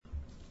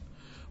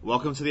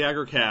Welcome to the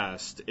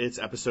AgroCast. It's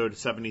episode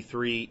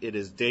 73. It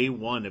is day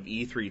one of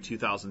E3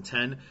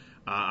 2010.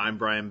 I'm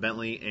Brian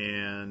Bentley,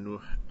 and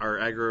our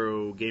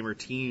Agro Gamer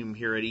team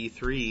here at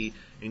E3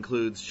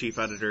 includes Chief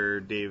Editor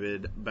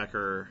David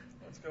Becker.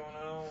 What's going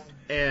on?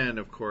 And,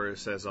 of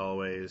course, as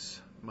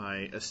always, my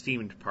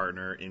esteemed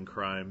partner in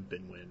crime,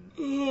 Binwin.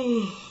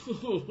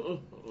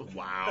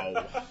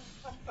 Wow.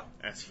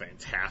 That's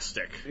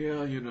fantastic.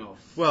 Yeah, you know.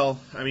 Well,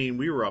 I mean,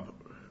 we were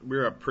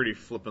up pretty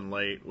flippin'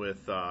 late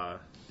with the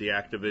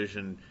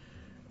Activision.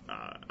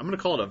 I'm going to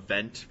call it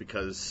event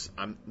because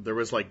there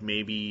was like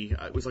maybe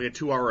it was like a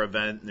 2-hour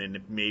event,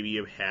 and maybe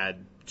it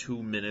had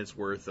 2 minutes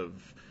worth of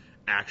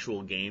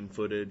actual game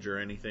footage or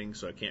anything,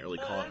 so I can't really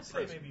call it. I'd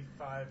say maybe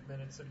 5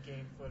 minutes of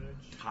game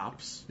footage.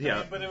 Tops.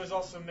 Yeah, but it was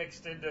also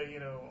mixed into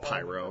all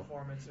pyro the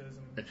performances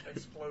and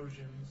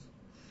explosions.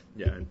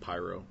 Yeah, and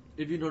pyro.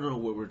 If you don't know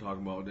what we're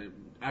talking about,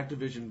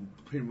 Activision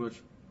pretty much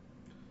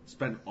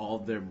spent all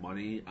their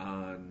money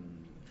on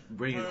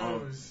bringing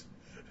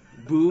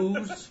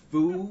booze,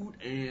 food,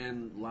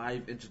 and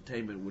live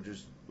entertainment, which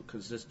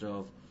consists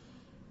of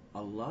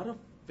a lot of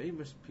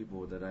famous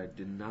people that I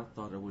did not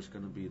thought it was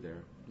going to be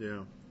there. Yeah.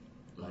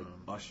 Like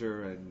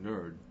Usher and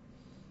Nerd.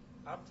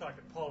 I'm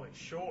talking Pauly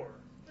Shore.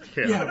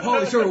 Yeah,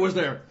 Pauly Shore was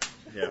there.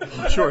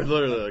 Yeah, Shore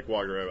literally like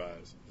walked right by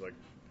us. Like,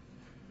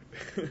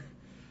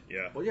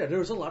 yeah. Well, yeah, there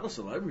was a lot of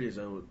celebrities,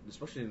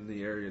 especially in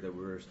the area that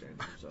we were standing.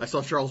 So. I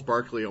saw Charles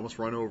Barkley almost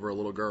run over a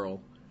little girl.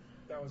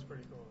 That was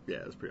pretty cool. Yeah,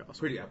 it was pretty awesome.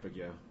 Pretty epic,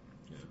 yeah.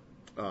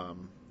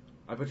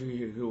 I bet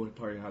you he would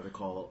probably have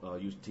to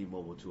use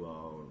T-Mobile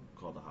to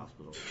call the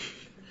hospital.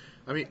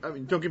 I mean,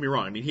 don't get me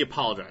wrong. I mean, he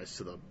apologized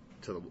to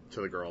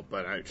the girl,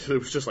 but it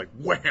was just like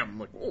wham! I'm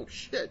like, oh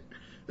shit!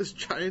 This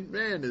giant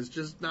man is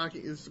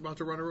about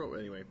to run her over.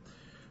 Anyway,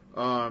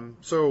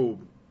 so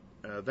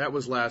that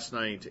was last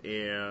night,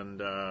 and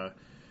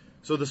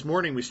so this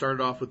morning we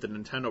started off with the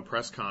Nintendo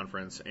press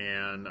conference,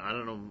 and I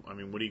don't know. I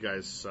mean, what do you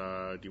guys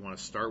do? You want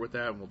to start with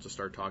that, and we'll just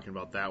start talking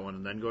about that one,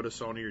 and then go to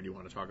Sony, or do you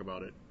want to talk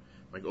about it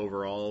like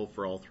overall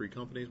for all three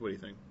companies? What do you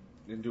think?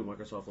 And do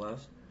Microsoft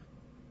last?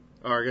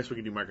 Or I guess we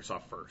can do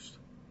Microsoft first,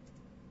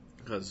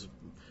 because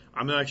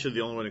I'm actually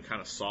the only one who kind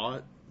of saw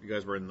it. You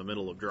guys were in the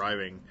middle of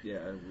driving. Yeah,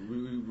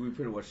 we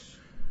pretty much.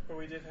 But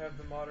we did have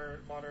the modern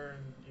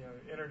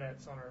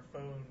internets on our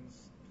phones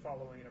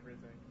following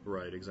everything.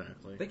 Right,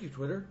 exactly. Thank you,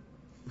 Twitter.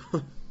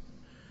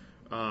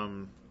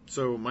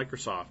 So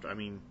Microsoft, I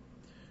mean,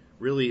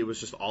 really it was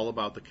just all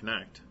about the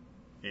Kinect,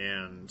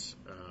 and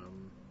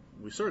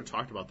we sort of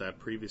talked about that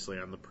previously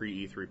on the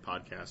pre-E3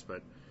 podcast,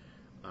 but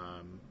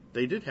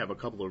they did have a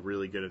couple of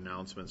really good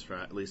announcements, for,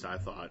 at least I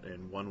thought,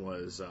 and one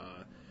was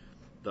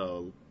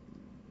the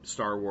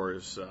Star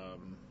Wars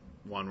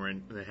one where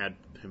they had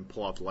him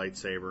pull out the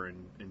lightsaber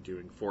and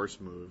doing force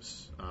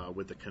moves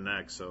with the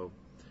Kinect, so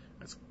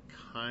that's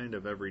kind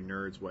of every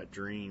nerd's wet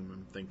dream.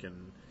 I'm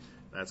thinking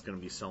that's going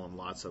to be selling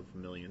lots of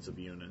millions of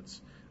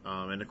units.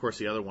 And, of course,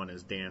 the other one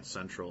is Dance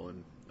Central,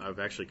 and I've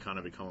actually kind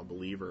of become a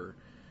believer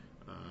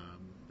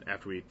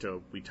after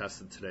we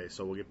tested today,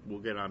 so we'll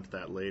get onto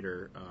that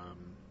later.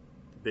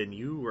 Ben,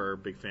 you were a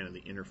big fan of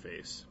the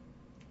interface.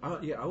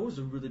 Yeah, I was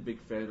a really big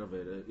fan of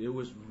it. It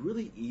was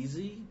really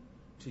easy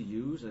to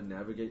use and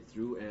navigate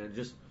through, and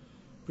just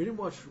pretty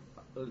much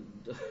one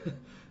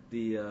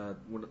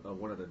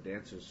of the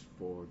dancers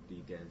for the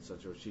Dance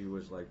Central, she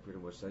was like pretty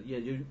much said, yeah,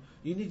 you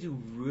need to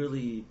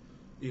really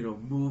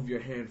move your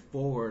hand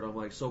forward. I'm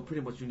like, so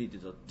pretty much you need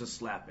to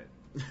slap it.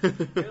 I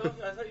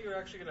thought you were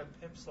actually gonna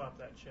pimp slap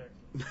that chick.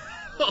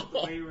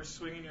 The way you were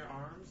swinging your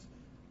arms,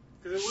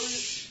 because it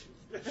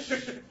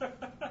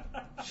wasn't.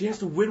 She has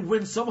to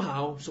win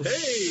somehow. So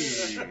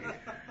hey,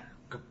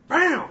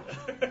 bam!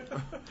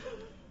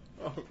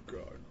 Oh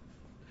God.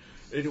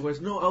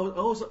 Anyways, no, I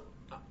was.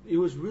 It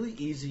was really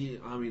easy.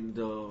 I mean,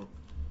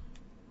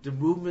 the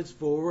movements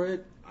for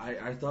it,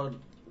 I thought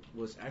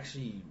was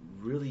actually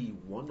really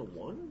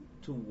 1-to-1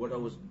 to what I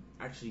was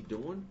actually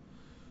doing.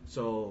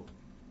 So,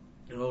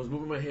 I was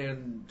moving my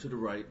hand to the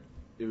right,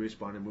 it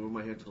responded. Moving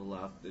my hand to the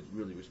left, it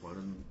really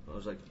responded. And I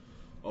was like,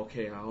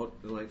 okay,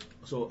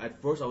 so at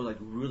first I was like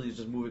really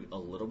just moving a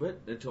little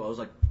bit until I was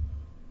like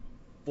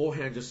full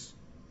hand just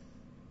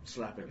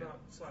slapping it.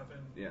 Slapping.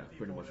 Yeah,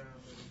 pretty much.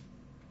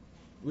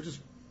 Which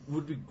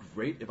would be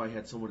great if I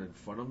had someone in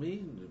front of me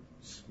and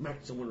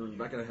smacked someone in the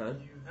back of the head.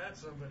 You had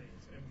somebody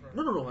in front.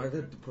 No, I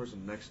had the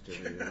person next to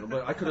me,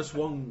 but I could have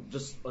swung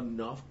just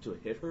enough to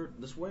hit her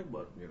this way.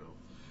 But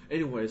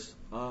anyways,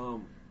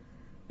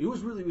 it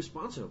was really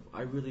responsive.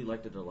 I really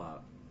liked it a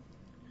lot.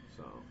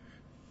 So.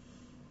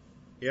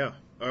 Yeah.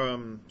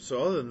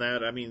 So other than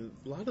that, I mean,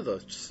 a lot of the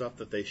stuff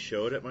that they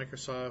showed at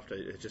Microsoft,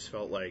 it just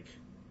felt like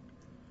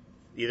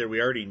either we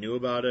already knew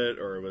about it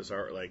or it was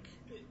like.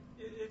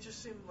 It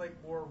just seemed like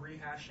more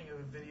rehashing of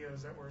the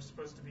videos that were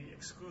supposed to be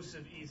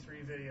exclusive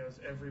E3 videos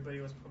everybody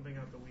was pumping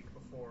out the week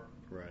before.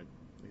 Right.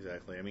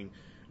 Exactly. I mean,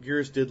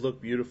 Gears did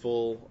look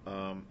beautiful.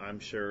 I'm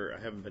sure I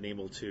haven't been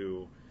able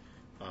to.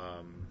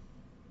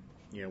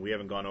 We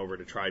haven't gone over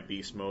to try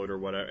Beast Mode or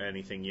whatever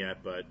anything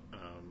yet, but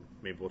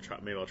maybe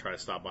I'll try to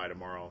stop by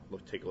tomorrow,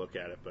 take a look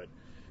at it. But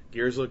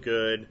Gears look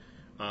good.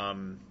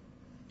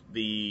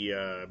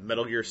 The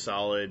Metal Gear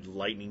Solid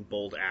Lightning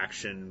Bolt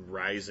action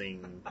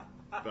rising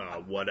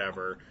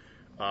whatever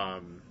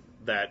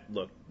that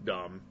looked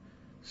dumb.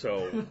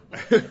 So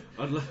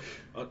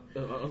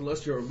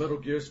unless you're a Metal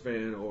Gear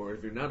fan, or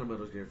if you're not a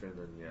Metal Gear fan,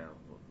 then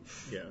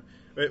yeah.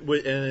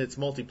 And it's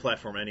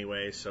multi-platform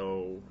anyway,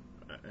 so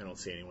I don't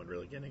see anyone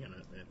really getting it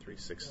at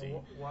 360. You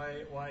know,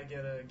 why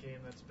get a game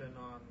that's been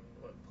on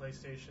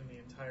PlayStation the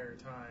entire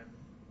time?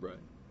 Right.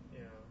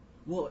 You know.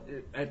 Well,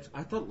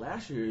 I thought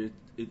last year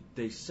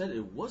they said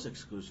it was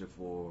exclusive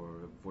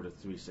for the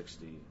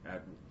 360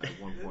 at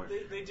one point.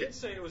 They did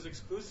say it was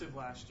exclusive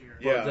last year.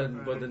 Yeah,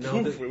 but then now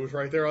it was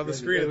right there on the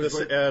screen at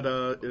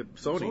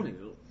Sony.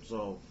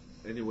 So,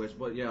 anyways,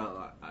 but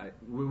yeah,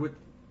 with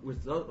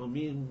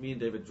me and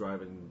David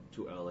driving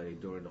to LA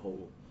during the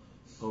whole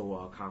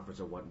conference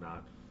and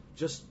whatnot,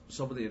 just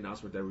some of the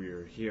announcement that we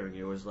were hearing,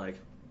 it was like,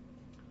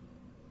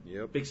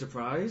 yep, big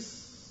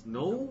surprise.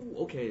 No,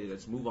 okay,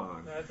 let's move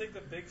on. No, I think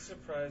the big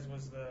surprise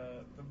was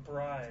the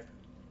bribe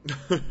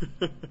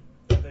that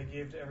they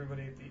gave to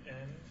everybody at the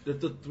end.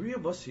 The three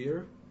of us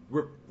here,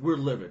 we're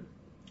living,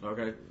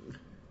 okay.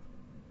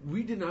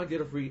 We did not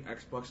get a free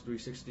Xbox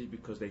 360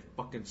 because they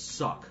fucking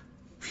suck.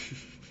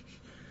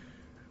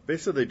 They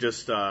said they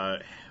just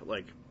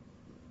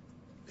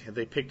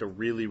they picked a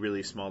really,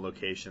 really small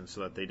location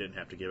so that they didn't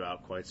have to give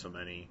out quite so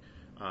many.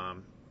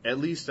 At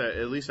least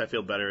I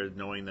feel better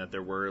knowing that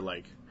there were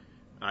like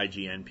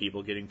IGN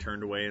people getting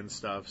turned away and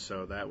stuff.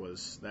 So that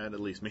at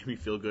least made me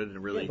feel good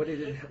and really. Yeah, but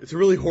it's a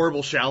really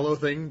horrible, shallow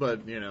thing,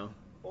 but you know.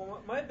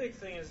 Well, my big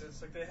thing is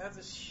it's like they have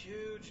this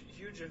huge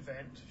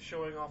event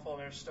showing off all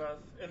their stuff,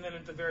 and then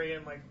at the very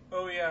end, like,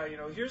 oh yeah, you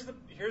know, here's the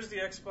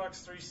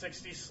Xbox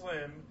 360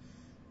 Slim,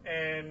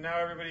 and now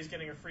everybody's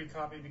getting a free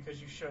copy because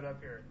you showed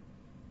up here.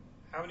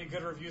 How many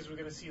good reviews are we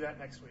going to see that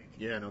next week?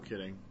 Yeah, no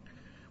kidding.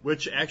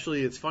 Which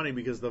actually, it's funny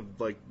because the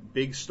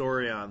big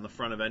story on the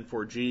front of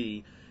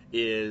N4G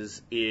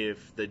is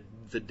if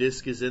the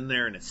disc is in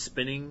there and it's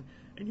spinning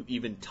and you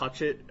even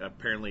touch it,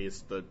 apparently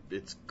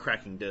it's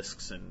cracking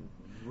discs and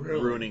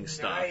ruining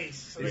stuff. Nice.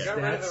 So they got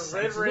rid of the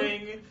red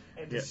ring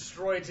and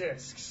destroy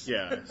discs.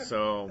 Yeah.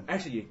 So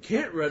actually, you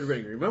can't red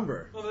ring.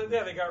 Remember? Well,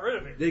 yeah, they got rid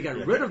of it. They got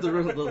rid of the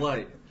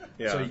light.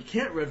 Yeah. So you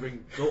can't red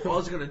ring. So all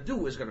it's gonna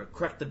do is gonna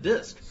crack the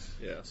disc.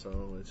 Yeah.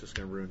 So it's just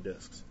gonna ruin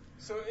discs.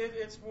 So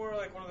it's more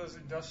like one of those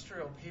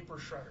industrial paper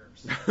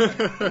shredders.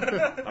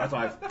 High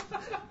five.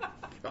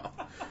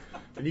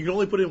 And you can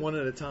only put in one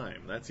at a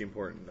time. That's the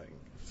important thing.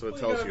 So it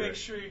tells you gotta you. Make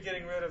sure you're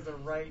getting rid of the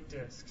right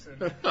discs.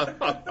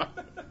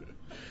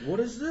 What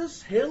is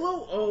this?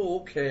 Halo? Oh,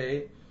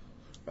 okay.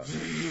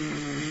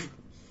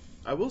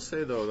 I will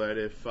say though that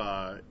if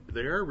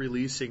they are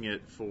releasing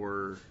it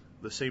for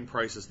the same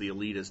price as the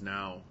Elite is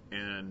now,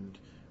 and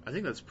I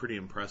think that's pretty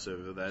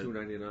impressive that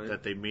 $299.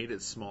 That they made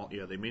it small.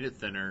 Yeah, they made it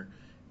thinner,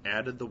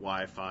 added the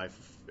Wi-Fi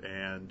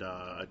and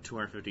a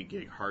 250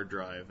 gig hard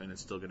drive, and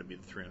it's still going to be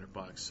the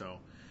 $300. So,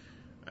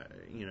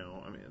 you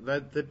know, I mean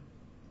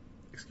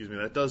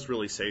that does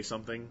really say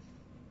something.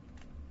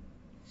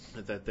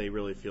 That they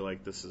really feel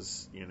like this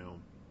is, you know,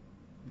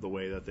 the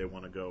way that they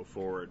want to go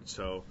forward.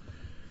 So,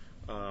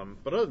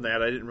 but other than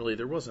that,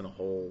 there wasn't a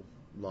whole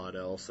lot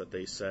else that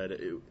they said.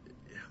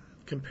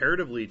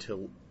 Comparatively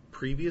to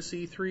previous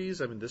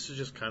E3s, I mean, this is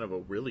just kind of a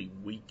really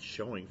weak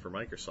showing for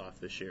Microsoft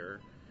this year.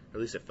 Or at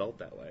least it felt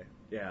that way.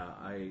 Yeah,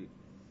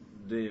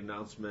 the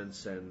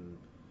announcements and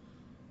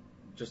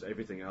just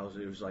everything else,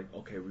 it was like,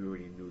 okay, we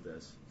already knew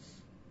this.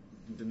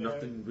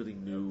 Nothing really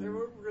new. There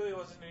really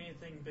wasn't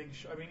anything big.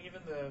 I mean,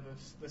 even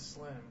the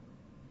Slim.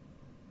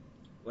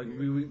 Like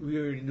we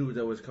already knew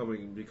that was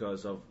coming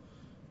because of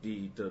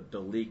the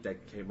leak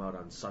that came out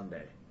on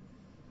Sunday.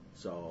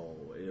 So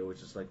it was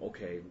just like,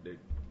 okay,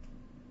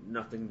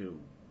 nothing new.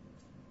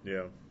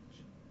 Yeah.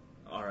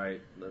 All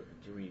right,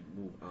 can we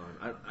move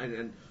on?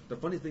 And the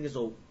funny thing is,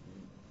 though,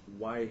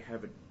 why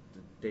have it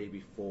the day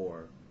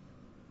before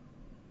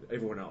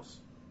everyone else?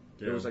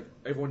 Yeah. It was like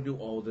everyone knew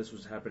all this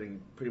was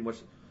happening pretty much.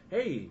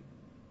 Hey,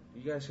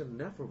 you guys can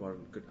nap for about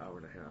a good hour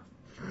and a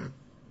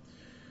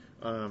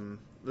half.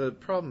 The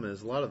problem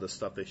is a lot of the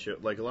stuff they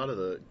showed, like a lot of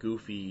the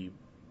goofy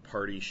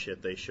party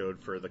shit they showed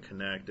for the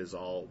Kinect is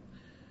all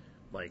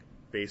like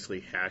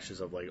basically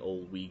hashes of like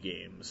old Wii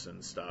games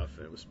and stuff.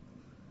 It was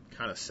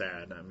kind of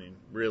sad. I mean,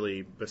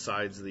 really,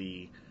 besides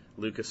the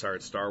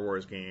LucasArts Star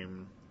Wars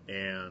game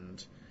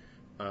and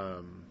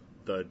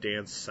the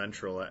Dance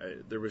Central,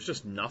 there was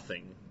just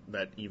nothing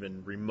that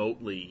even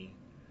remotely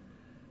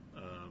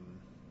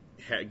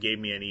gave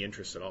me any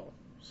interest at all.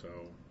 So,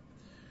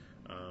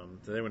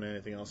 did anyone have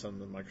anything else on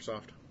the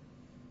Microsoft?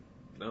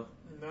 No.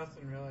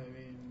 Nothing really. I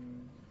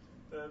mean,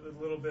 the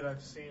little bit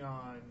I've seen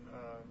on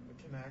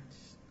the Kinect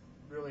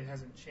really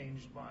hasn't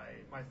changed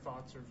my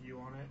thoughts or view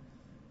on it.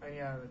 And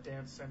yeah, the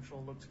Dance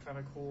Central looks kind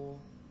of cool.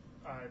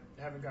 I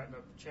haven't gotten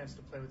a chance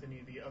to play with any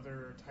of the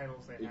other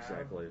titles they have.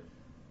 Exactly.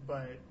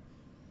 But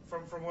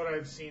from what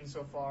I've seen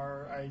so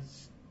far,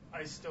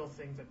 I still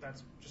think that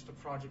that's just a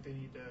project they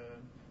need to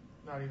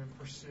not even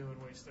pursue and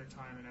waste their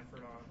time and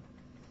effort on.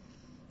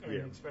 I mean,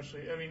 Yeah.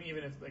 especially, I mean,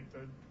 even if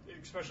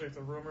especially if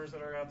the rumors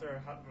that are out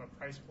there on the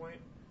price point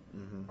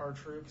are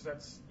true, because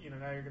that's,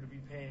 now you're going to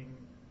be paying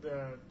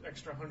the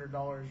extra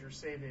 $100 you're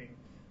saving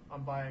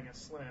on buying a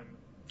Slim,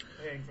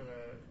 paying for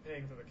the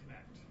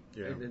Kinect.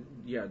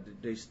 Yeah. And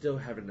they still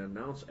haven't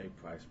announced a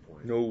price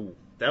point. No,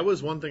 that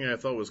was one thing I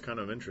thought was kind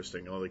of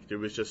interesting. Like it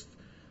was just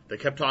they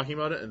kept talking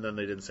about it, and then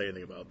they didn't say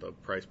anything about the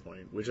price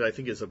point, which I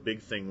think is a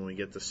big thing when we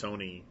get to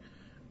Sony.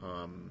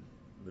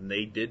 Then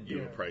they did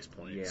do a price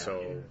point, Yeah.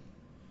 so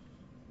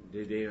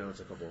They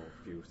announced a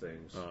few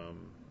things.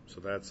 so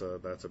that's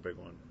a big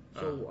one.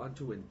 So on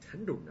to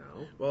Nintendo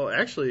now. Well,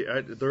 actually,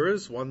 there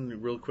is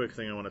one real quick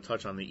thing I want to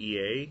touch on. The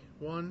EA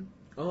one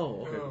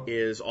Oh, okay. Oh.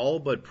 is all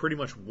but pretty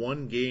much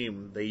one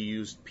game they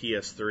used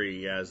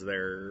PS3 as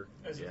their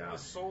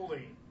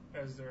Solely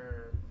as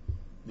their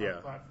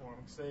platform.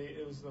 Because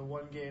it was the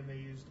one game they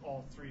used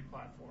all three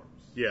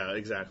platforms. Yeah,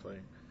 exactly.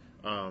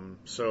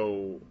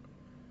 So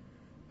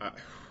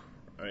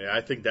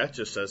I think that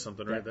just says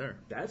something right there.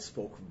 That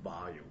spoke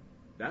volume.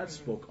 That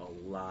spoke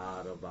a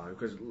lot of volume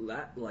because,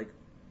 like,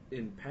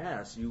 in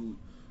past,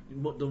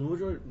 the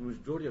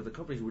majority of the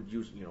companies would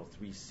use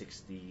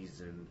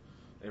 360s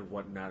and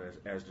whatnot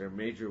as their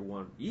major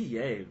one.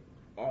 EA,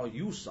 all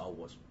you saw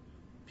was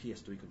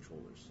PS3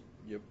 controllers.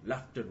 Yep.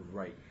 Left and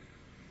right.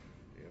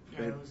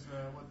 Yeah, it was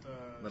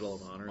the Medal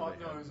of Honor. No, it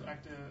was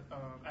Active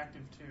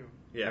 2.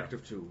 Yeah.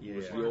 Active 2. Yeah.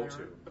 Was Yeah. the old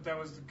 2. But that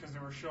was because they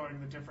were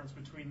showing the difference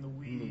between the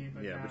Wii.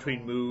 But now,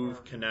 between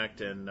Move, Kinect,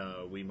 and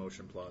Wii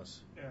Motion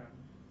Plus. Yeah.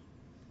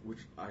 Which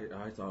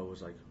I thought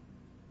was like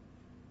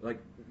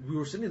we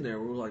were sitting there,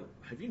 we were like,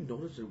 have you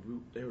noticed that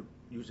they were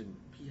using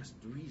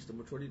PS3s the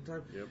majority of the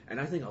time? Yep. And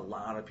I think a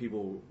lot of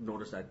people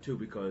noticed that too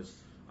because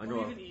I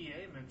know even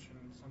EA mentioned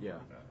something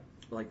like that.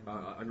 Like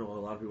I know a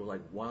lot of people were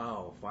like,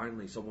 wow,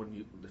 finally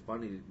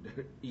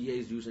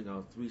EA's using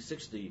a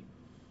 360.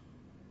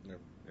 Yep.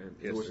 And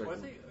it was Well, like,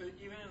 I think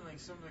even in like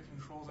some of the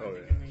controls, Oh,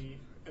 I think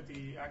yeah. at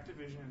the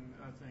Activision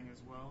thing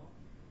as well,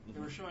 they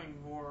were showing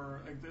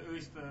more, like at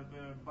least the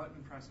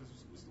button presses.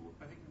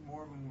 I think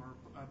more of them were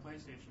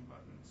PlayStation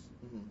buttons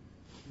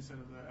instead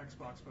of the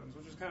Xbox buttons,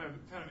 which is kind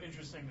of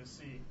interesting to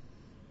see.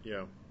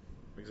 Yeah,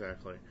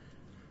 exactly.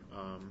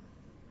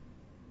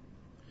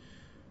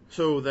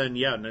 So then,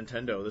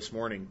 Nintendo this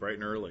morning, bright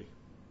and early.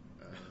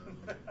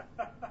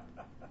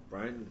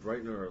 bright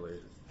and early.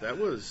 That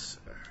was.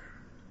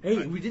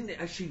 Hey,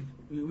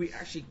 we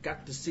actually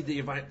got to see the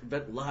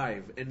event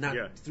live and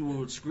not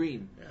through a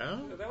screen. Yeah.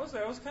 That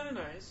was kind of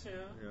nice. Yeah.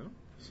 Yeah.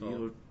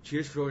 So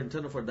Cheers for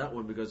Nintendo for that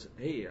one because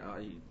hey,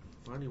 I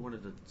finally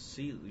wanted to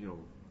see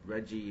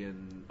Reggie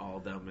and all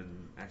of them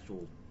in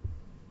actual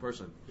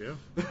person. Yeah,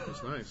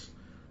 that's nice.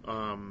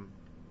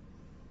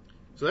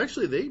 So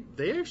actually,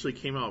 they actually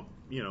came out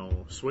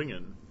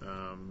swinging.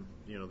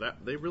 That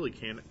they really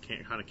kind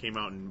of came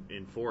out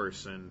in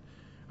force, and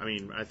I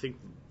mean I think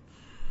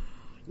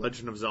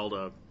Legend of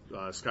Zelda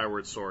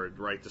Skyward Sword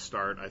right to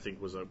start I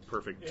think was a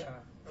perfect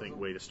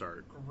way to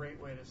start. Great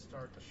way to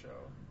start the show.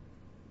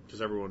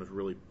 Because everyone was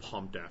really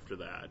pumped after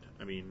that.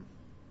 I mean,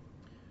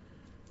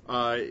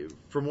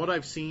 from what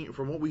I've seen,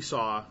 from what we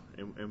saw,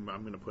 and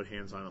I'm going to put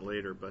hands on it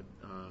later, but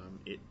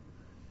it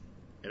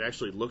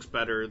actually looks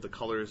better. The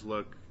colors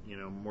look,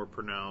 more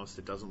pronounced.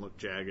 It doesn't look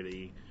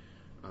jaggedy.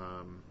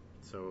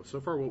 So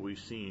far what we've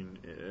seen,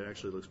 it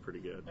actually looks pretty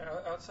good.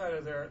 Outside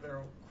of their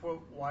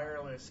quote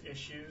wireless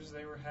issues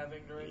they were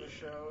having during the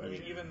show, and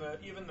even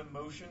the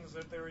motions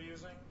that they were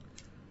using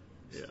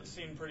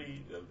seemed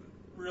pretty.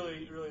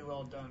 Really, really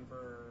well done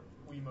for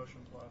Wii Motion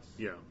Plus.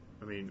 Yeah,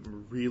 I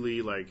mean,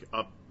 really like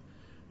up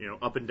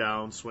and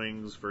down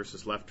swings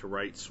versus left to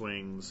right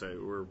swings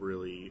were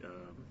really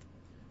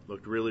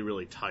looked really,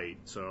 really tight.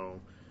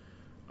 So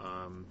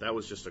that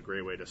was just a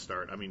great way to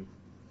start. I mean,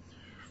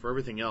 for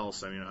everything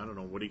else, I mean, I don't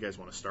know. What do you guys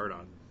want to start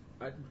on?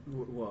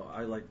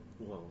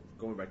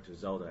 Going back to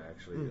Zelda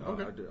actually.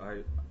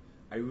 Okay.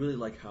 I really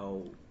like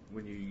how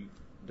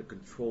the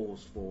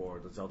controls for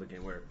the Zelda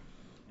game where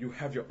you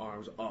have your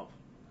arms up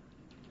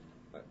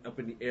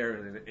in the air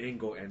in an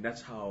angle, and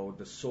that's how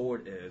the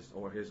sword is,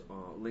 or his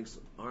Link's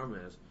arm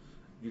is.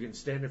 You can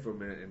stand there for a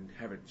minute and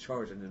have it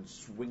charge, and then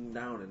swing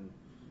down, and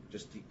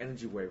just the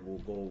energy wave will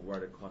go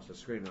right across the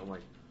screen. And I'm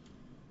like,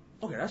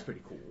 okay, that's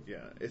pretty cool. Yeah,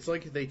 it's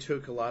like they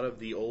took a lot of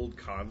the old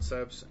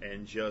concepts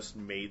and just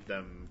made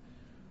them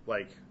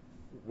like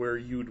where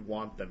you'd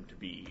want them to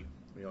be,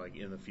 like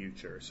in the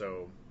future.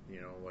 So,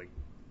 like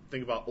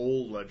think about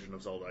old Legend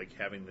of Zelda, like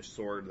having the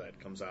sword that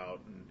comes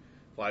out and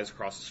flies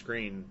across the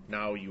screen.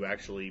 Now you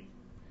actually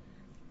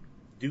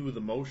do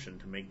the motion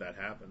to make that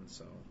happen.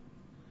 So,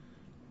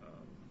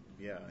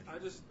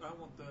 I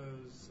want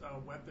those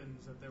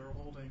weapons that they were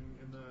holding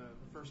in the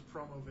first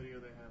promo video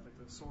they had, like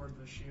the sword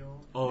and the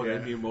shield. Oh,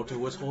 that Miyamoto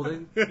was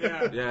holding?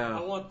 Yeah.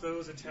 I want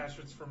those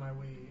attachments for my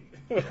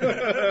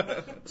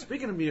Wii.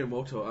 Speaking of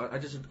Miyamoto,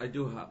 I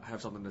do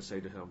have something to say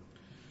to him.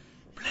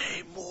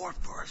 Play more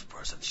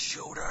first-person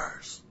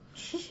shooters.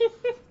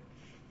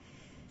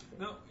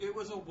 No, it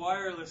was a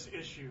wireless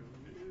issue.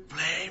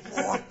 Play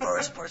more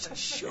first-person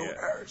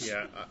shooters.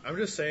 Yeah, I'm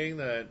just saying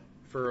that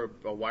for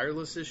a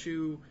wireless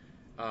issue,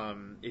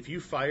 if you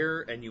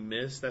fire and you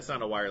miss, that's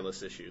not a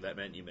wireless issue. That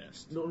meant you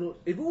missed. No.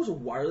 If it was a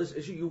wireless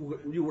issue,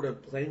 you would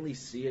have plainly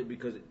see it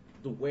because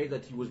the way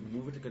that he was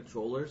moving the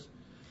controllers.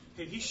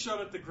 Hey, he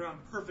shot at the ground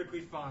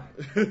perfectly fine.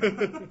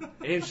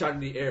 And shot in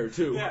the air,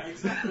 too. Yeah,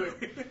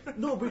 exactly.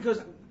 No,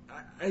 because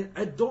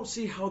I don't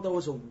see how that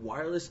was a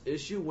wireless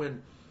issue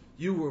when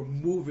you were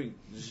moving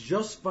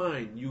just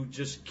fine. You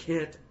just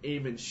can't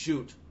aim and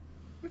shoot.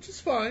 Which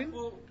is fine.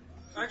 Well,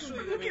 actually,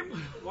 I mean,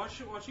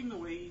 watching the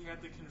way he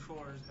had the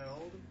controllers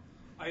held,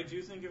 I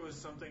do think it was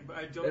something, but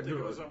I don't think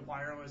it was a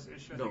wireless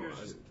issue. I think it was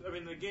just, I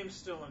mean, the game's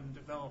still in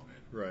development.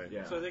 Right.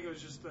 Yeah. So I think it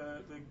was just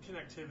the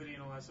connectivity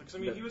and all that stuff. 'Cause, I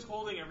mean, he was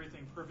holding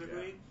everything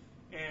perfectly,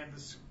 and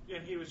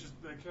he was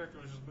just, the character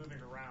was just moving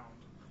around.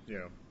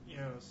 Yeah. You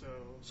know,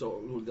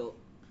 So,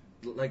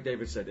 like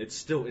David said, it's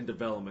still in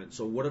development.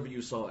 So whatever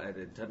you saw at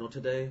Nintendo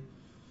today,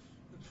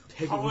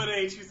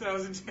 Holiday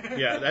 2010.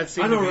 Yeah, that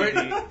seemed I know, to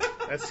be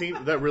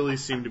right? that really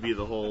seemed to be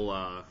the whole.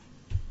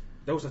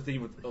 that was the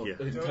theme of Yeah.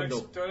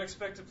 Nintendo. Don't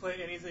expect to play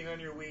anything on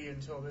your Wii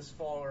until this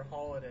fall or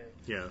holiday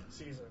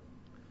season.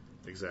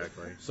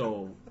 Exactly.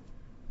 So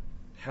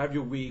have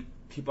your Wii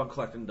keep on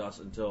collecting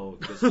dust until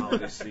this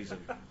holiday season.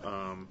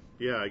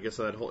 Yeah, I guess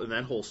that whole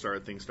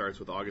thing starts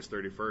with August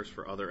 31st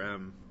for Other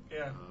M.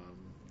 Yeah.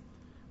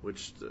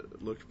 Which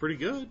looked pretty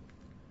good.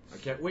 I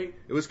can't wait.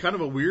 It was kind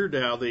of a weird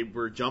how they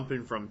were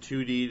jumping from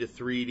 2D to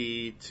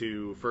 3D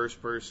to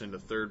first person to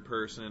third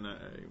person.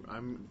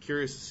 I'm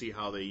curious to see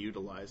how they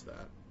utilize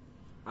that.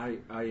 I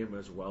am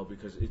as well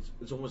because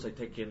it's almost like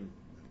taking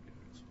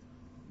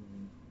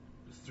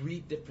 3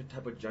 different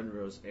type of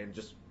genres and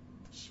just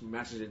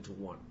smash it into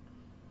one.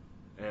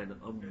 And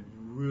I'm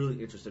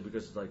really interested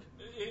because it's like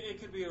it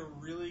could be a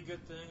really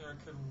good thing or it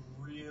could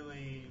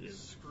really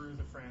screw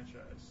the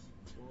franchise.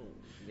 well,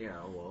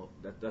 yeah, well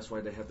that's why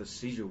they have the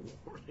seizure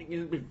warning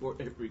in before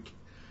every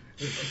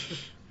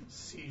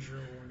Seizure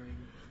warning.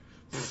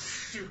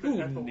 Stupid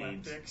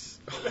epileptics.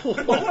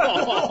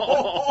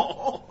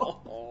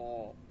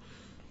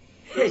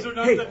 Those are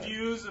not the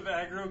views of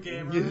Agro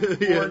Gamer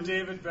or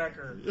David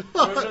Becker.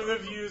 Those are the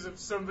views of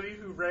somebody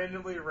who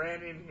randomly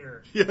ran in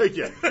here. Yeah.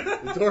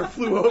 The door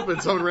flew open.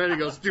 Someone ran and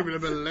goes, "Stupid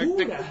epileptic."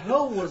 Who the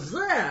hell was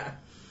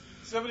that?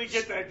 Somebody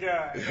get that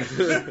guy.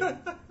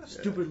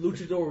 Stupid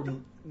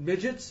luchador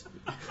midgets.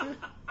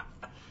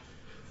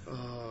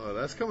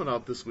 That's coming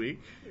out this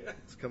week.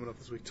 It's coming up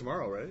this week.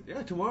 Tomorrow, right?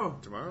 Yeah, tomorrow.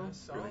 Tomorrow?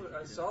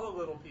 I saw the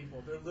little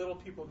people. They're little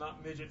people,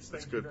 not midgets.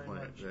 That's a Thank you good very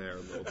point. much. They are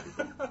little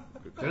people.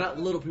 They're not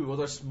little people,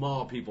 they're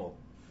small people.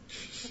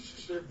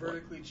 They're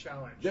vertically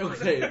challenged.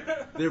 Okay,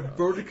 they're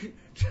vertically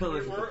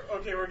challenged.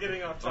 We're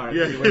getting off Alright,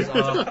 topic. anyways,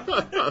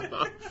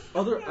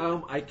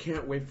 I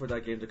can't wait for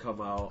that game to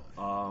come out.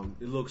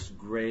 It looks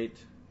great.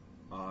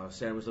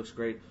 Samus looks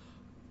great.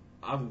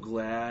 I'm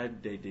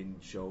glad they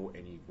didn't show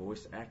any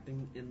voice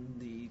acting in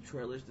the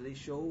trailers that they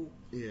showed.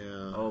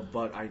 Yeah.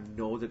 But I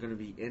know they're going to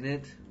be in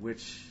it,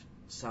 which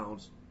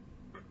sounds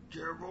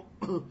terrible.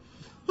 But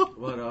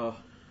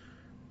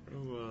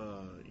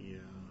yeah.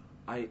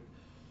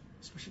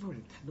 Especially for a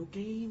Nintendo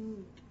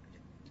game.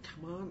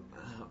 Come on,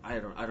 I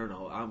don't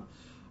know.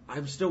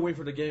 I'm still waiting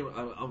for the game.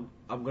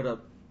 I'm gonna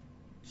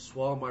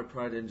swallow my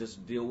pride and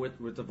just deal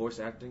with the voice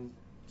acting.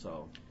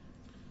 So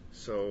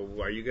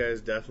are you guys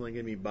definitely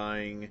gonna be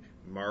buying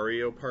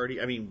Mario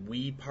Party? I mean,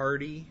 Wii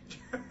Party.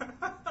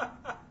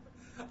 I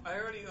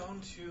already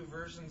own 2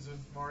 versions of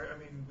Mario. I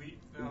mean,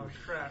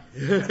 crap.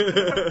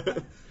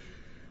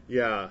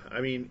 Yeah,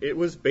 I mean, it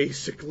was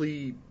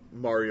basically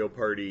Mario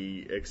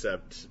Party,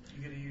 except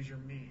You gotta use your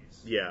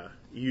Mii's. yeah,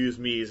 you use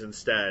Mii's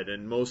instead,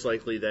 and most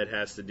likely that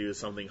has to do with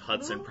something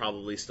Hudson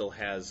probably still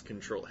has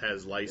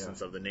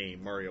license of the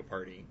name Mario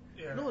Party.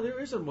 Yeah. no, there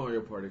is a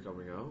Mario Party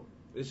coming out.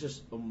 It's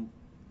just a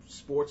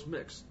sports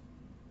mix.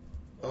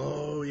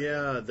 Oh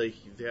yeah,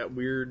 that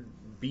weird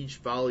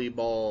beach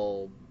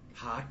volleyball.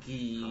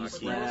 Hockey But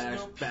 / there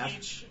was no basketball.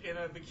 Peach in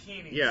a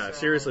bikini. Yeah, so-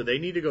 seriously, they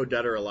need to go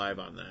dead or alive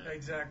on that.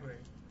 Exactly.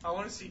 I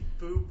want to see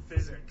boob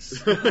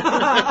physics.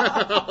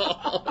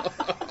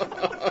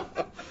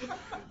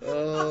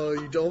 Oh,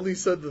 you only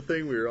said the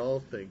thing we were all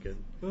thinking.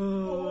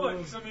 Well,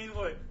 look, so, I mean,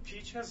 look,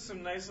 Peach has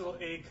some nice little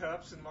A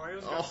cups, and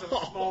Mario's got some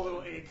small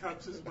little A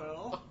cups as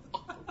well.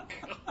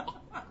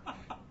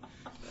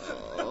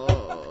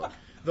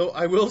 Though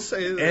I will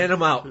say that, And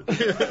I'm out.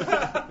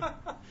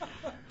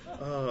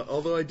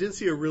 although I did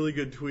see a really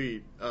good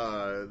tweet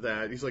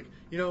that he's like,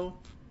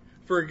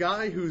 for a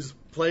guy who's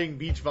playing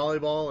beach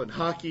volleyball and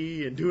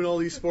hockey and doing all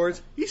these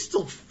sports, he's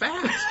still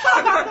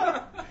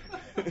fat.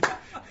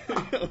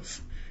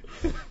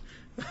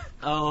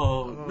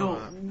 No.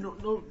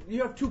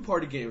 You have 2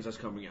 party games that's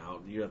coming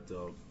out. You have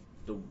the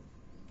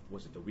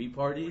was it the Wii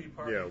Party? Wii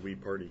Party. Yeah,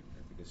 Wii Party. I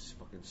think it's a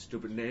fucking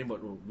stupid name, but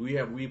we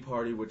have Wii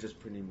Party, which is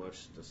pretty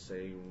much the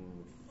same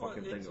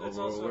fucking thing It's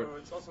over.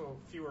 also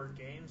fewer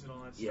games and all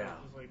that stuff. Yeah.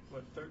 It was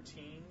like,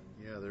 13?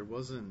 Yeah, there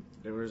wasn't.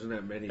 There isn't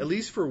that many. At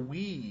least for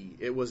Wii,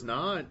 it was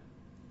not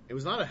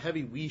a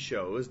heavy Wii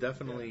show. It was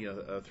definitely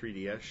a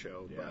 3DS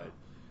show. Yeah. But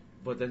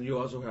But then you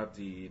also have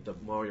the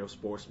Mario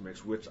Sports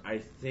Mix, which I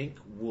think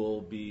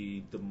will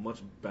be the much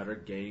better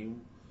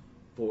game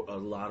for a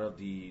lot of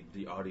the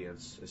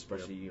audience,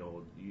 especially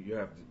you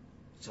have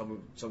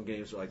some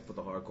games like for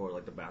the hardcore,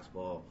 like the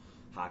basketball,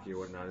 hockey, or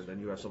whatnot, and then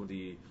you have some of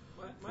the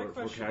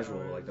for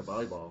casual, like the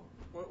volleyball.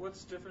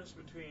 What's the difference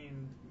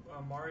between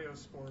Mario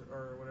Sport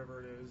or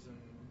whatever it is and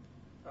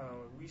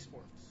Wii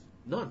Sports?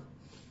 None.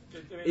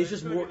 It's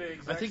just more.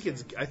 I think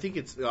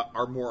it's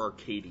are more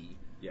arcadey.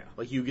 Yeah.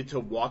 Like you get to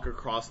walk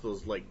across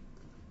those like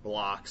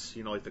blocks,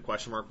 like the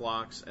question mark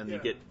blocks, and you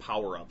get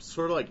power ups,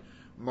 sort of like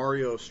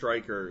Mario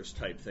Strikers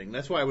type thing.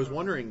 That's why I was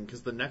wondering,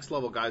 because the next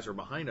level guys are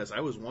behind us.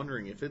 I was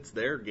wondering if it's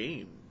their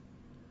game,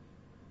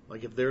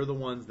 like if they're the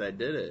ones that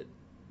did it,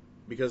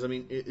 because I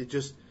mean it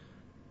just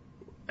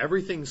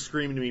everything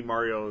screamed to me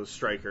Mario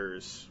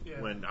Strikers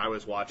when I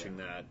was watching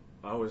that.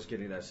 I was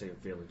getting that same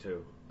feeling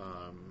too.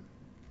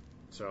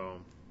 So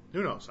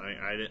who knows?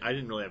 I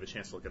didn't really have a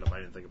chance to look it up. I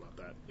didn't think about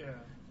that. Yeah.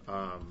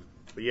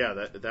 But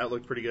yeah, that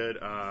looked pretty good.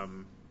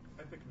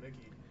 Epic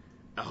Mickey.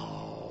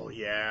 Oh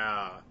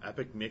yeah,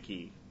 Epic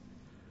Mickey.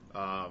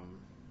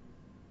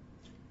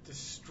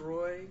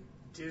 Destroy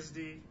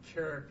Disney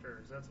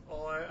characters. That's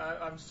all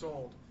I'm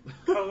sold.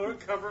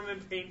 Cover them in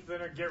paint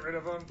thinner, get rid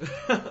of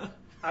them.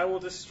 I will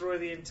destroy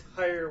the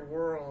entire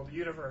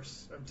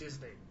universe of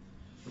Disney.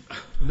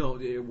 No,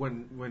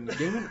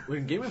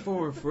 when Game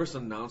Informer first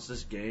announced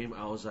this game,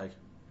 I was like,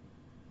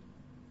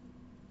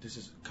 this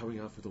is coming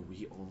out for the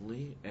Wii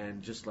only,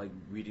 and just like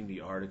reading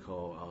the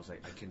article, I was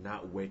like, I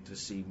cannot wait to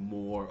see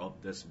more of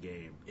this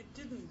game. It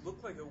didn't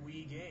look like a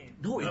Wii game.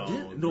 No, it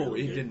didn't. No,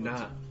 it did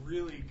not.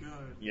 Really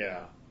good.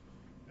 Yeah.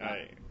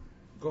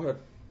 Go ahead.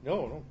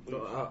 No.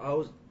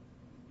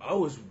 I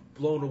was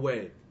blown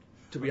away,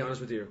 to be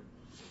honest with you.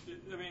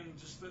 I mean,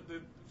 just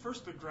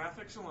the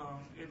graphics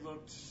alone, it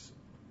looked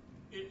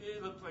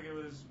like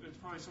it's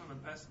probably some of the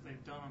best that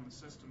they've done on the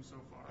system so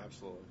far.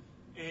 Absolutely.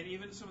 And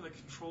even some of the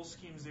control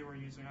schemes they were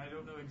using, I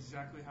don't know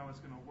exactly how it's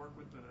going to work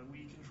with the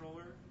Wii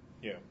controller.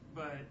 Yeah.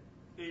 But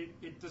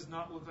it does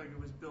not look like it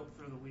was built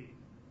for the Wii.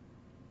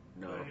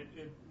 No. But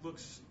it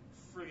looks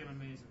friggin'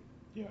 amazing.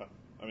 Yeah.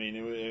 I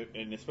mean,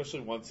 and especially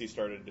once he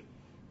started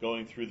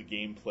going through the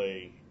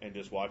gameplay and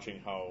just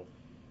watching how,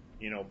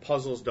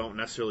 puzzles don't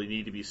necessarily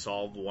need to be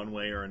solved one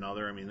way or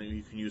another. I mean,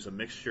 you can use a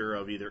mixture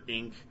of either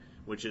ink,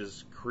 which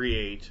is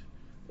create,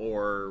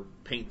 or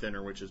paint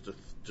thinner, which is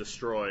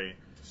destroy.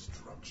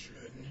 Destruction.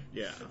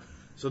 Yeah.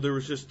 So there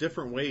was just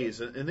different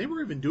ways, and they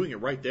were even doing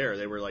it right there.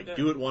 They were like,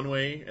 do it one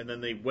way, and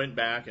then they went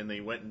back and they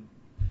went and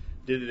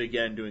did it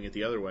again, doing it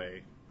the other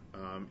way.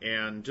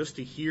 And just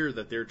to hear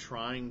that they're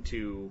trying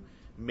to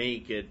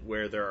make it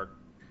where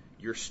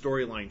your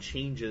storyline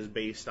changes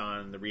based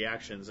on the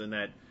reactions, and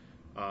that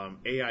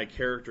AI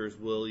characters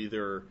will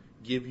either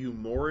give you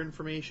more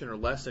information or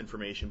less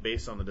information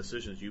based on the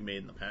decisions you made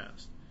in the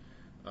past.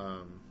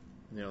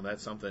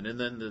 That's something. And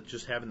then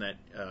just having that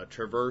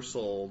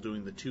traversal,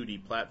 doing the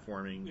 2D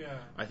platforming,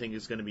 I think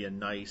is going to be a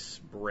nice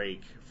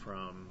break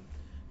from,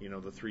 the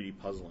 3D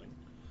puzzling.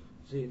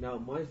 See, now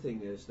my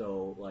thing is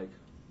though, like,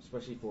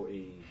 especially for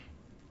a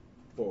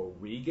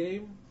Wii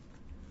game,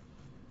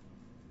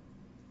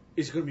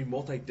 is it going to be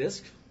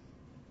multi-disc,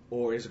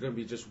 or is it going to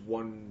be just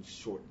one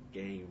short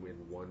game in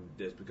one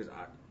disc? Because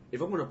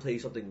if I'm going to play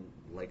something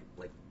like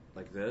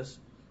this,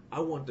 I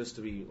want this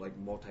to be like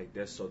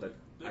multi-disc so that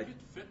they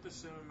could fit the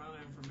same amount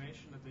of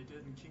information that they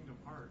did in Kingdom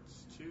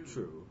Hearts too.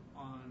 True.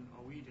 On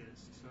a Wii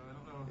disc, so I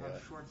don't know how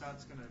short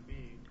that's going to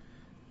be.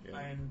 Yeah.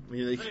 And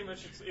pretty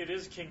much it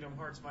is Kingdom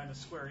Hearts minus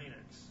Square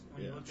Enix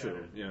when you look at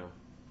it. Yeah.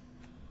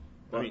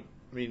 But, I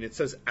mean, it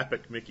says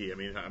Epic Mickey. I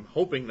mean, I'm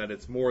hoping that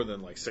it's more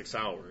than like 6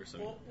 hours.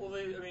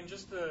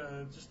 Just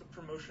the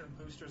promotion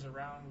posters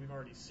around we've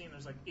already seen.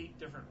 There's like 8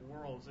 different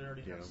worlds they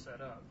already have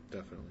set up.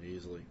 Definitely,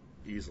 easily.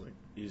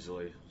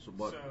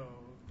 So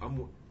I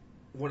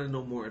want to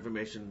know more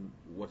information.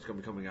 What's going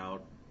to be coming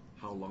out,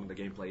 how long the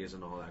gameplay is,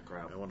 and all that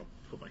crap. I want to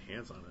put my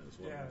hands on it as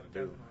well. Yeah,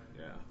 definitely.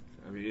 Yeah,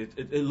 I mean,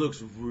 it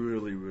looks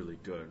really, really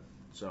good.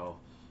 So,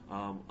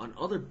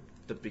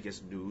 the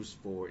biggest news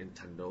for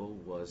Nintendo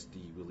was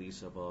the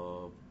release of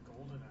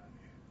GoldenEye.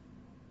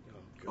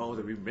 Oh,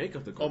 the remake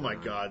of the GoldenEye. Oh my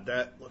god,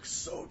 that looks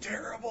so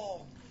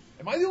terrible.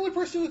 Am I the only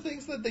person who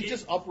thinks that they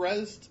just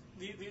up-resed?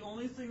 The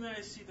only thing that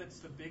I see that's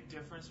the big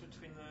difference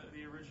between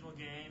the original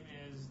game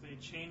is they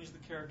changed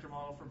the character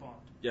model for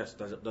Bond. Yes,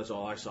 that's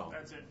all I saw.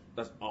 That's it.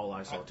 That's all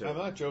I saw too. I'm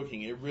not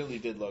joking. It really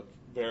did look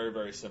very,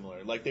 very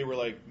similar. Like they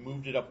were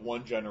moved it up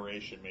one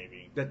generation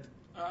maybe.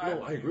 I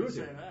agree with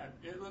you. That.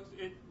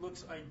 It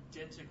looks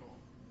identical,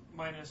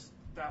 minus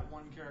that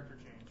one character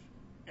change,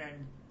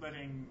 and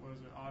letting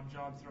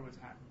Oddjob throw his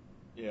hat.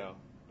 Yeah,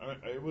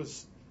 it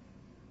was.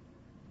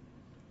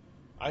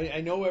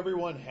 I know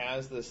everyone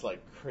has this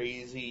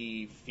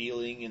crazy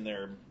feeling in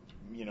their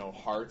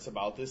hearts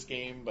about this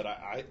game, but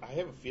I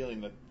have a feeling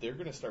that they're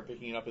going to start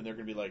picking it up and they're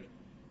going to be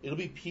it'll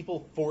be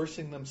people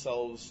forcing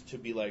themselves to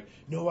be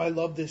no, I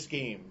love this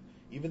game,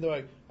 even though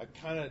I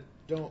kind of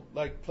don't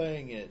like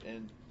playing it,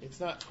 and it's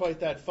not quite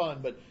that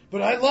fun, but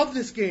I love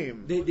this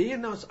game. They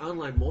announced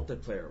online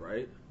multiplayer,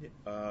 right?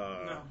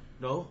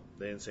 No?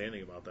 They didn't say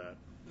anything about that.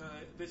 No,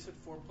 they said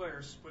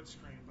 4-player split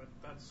screen, but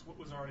that's what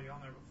was already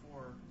on there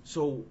before.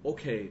 So,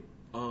 okay.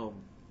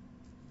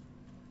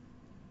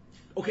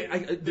 Okay, I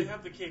mean, they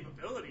have the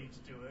capability to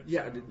do it.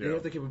 Yeah, so. they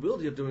have the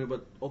capability of doing it,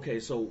 but okay,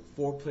 so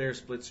 4-player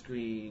split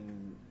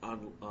screen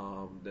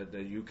on that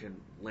you can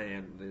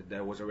land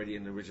that was already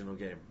in the original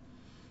game.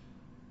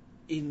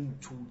 In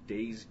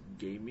today's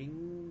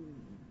gaming,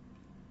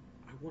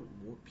 I want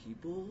more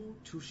people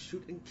to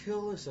shoot and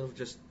kill instead of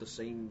just the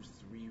same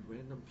 3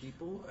 random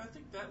people. Well, I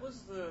think that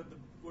was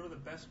one of the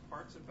best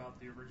parts about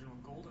the original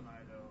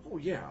GoldenEye, though. Oh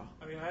yeah.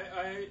 I mean,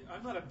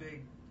 I'm not a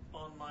big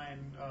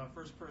online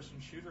first-person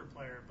shooter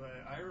player, but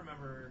I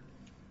remember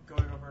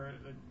going over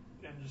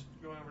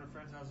to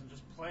friends' house and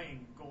just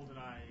playing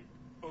GoldenEye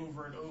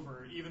over and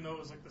over, even though it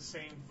was like the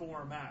same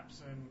 4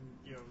 maps, and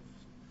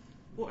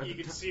you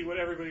could see what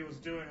everybody was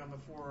doing on the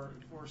four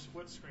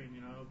split screen,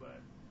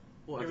 but.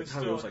 Well, at the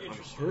time it was like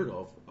unheard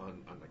of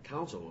on the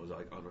console. It was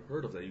like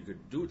unheard of that you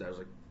could do that. I was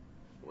like,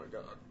 oh my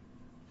god.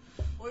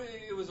 Well,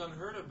 it was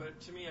unheard of,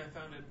 but to me, I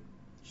found it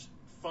just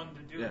fun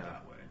to do it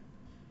that way.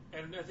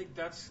 And I think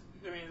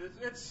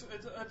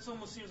it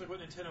almost seems like what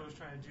Nintendo was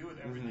trying to do with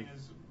everything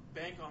is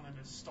bank on the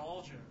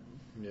nostalgia.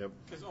 Yep.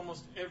 Because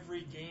almost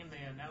every game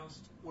they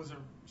announced was a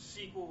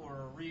sequel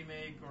or a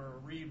remake or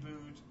a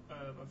reboot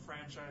of a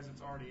franchise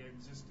that's already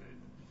existed.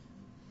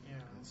 Yeah.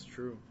 That's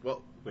true.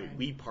 Well, wait,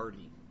 Wii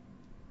Party.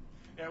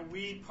 Yeah,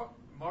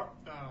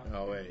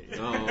 oh wait.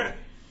 No.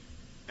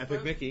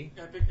 Epic Mickey.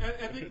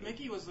 Epic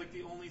Mickey was like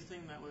the only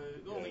thing that was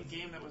the only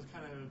game that was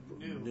kind of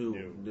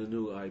new. The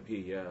new IP,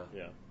 yeah.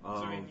 Yeah. So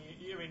I mean,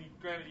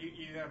 granted,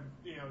 you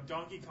have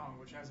Donkey Kong,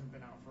 which hasn't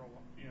been out for a while.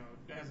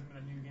 There hasn't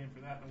been a new game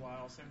for that in a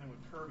while. Same thing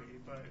with Kirby,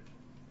 but.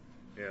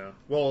 Yeah.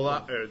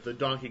 Well, the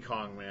Donkey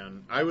Kong,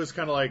 man, I was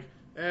kind of like,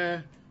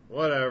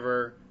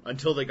 whatever,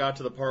 until they got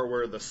to the part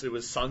where it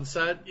was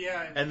sunset.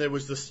 Yeah. And there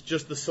was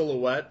just the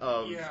silhouette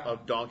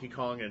of Donkey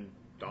Kong and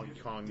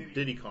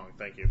Diddy Kong.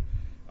 Thank you.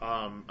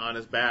 On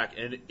his back,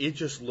 and it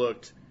just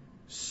looked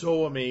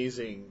so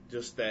amazing.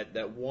 Just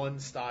that one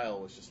style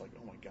was just like,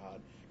 oh my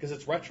god, because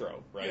it's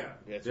retro, right?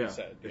 Yeah. As you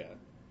said, yeah.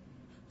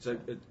 It's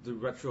like the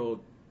retro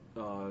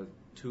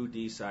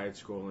 2D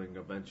side-scrolling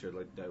adventure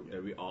like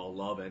that we all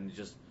love, and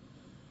just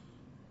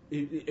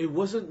it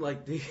wasn't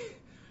like the.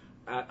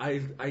 I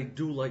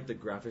do like the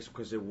graphics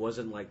because it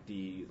wasn't like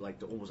the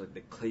almost like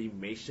the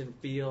claymation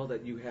feel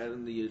that you had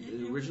in the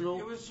original.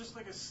 It was just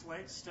like a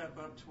slight step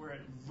up to where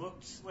it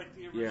looked like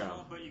the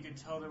original, but you could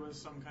tell there was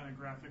some kind of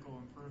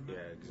graphical improvement.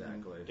 Yeah,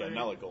 exactly. Yeah,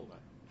 not like GoldenEye.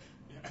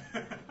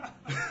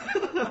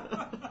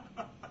 Yeah.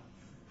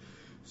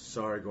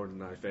 Sorry,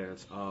 GoldenEye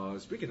fans.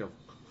 Speaking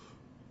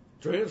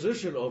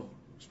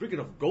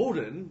of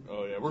Golden.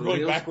 Oh yeah, we're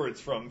going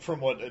backwards from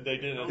what they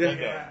did in Nintendo.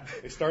 Yeah.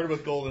 They started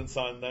with Golden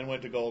Sun, then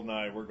went to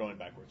GoldenEye. We're going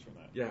backwards from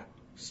that. Yeah.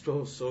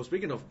 So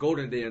speaking of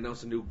Golden, they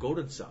announced a new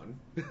Golden Sun.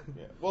 Yeah.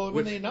 Well,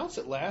 when they announced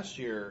it last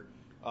year,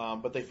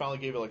 but they finally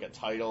gave it like a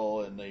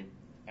title, and they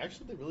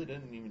really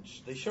didn't even.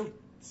 They showed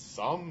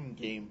some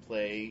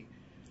gameplay,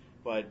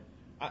 but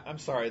I'm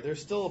sorry,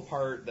 there's still a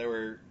part that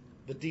where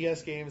the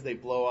DS games they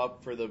blow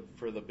up for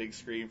the big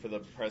screen for the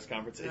press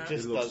conference. It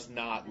just does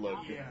not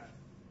look good.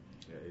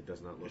 Yeah, it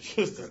does not look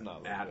does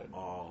not look at good.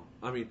 all.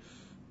 I mean,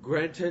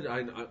 granted,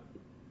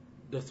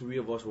 the 3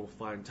 of us will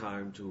find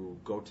time to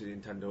go to the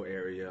Nintendo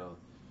area,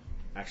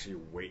 actually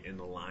wait in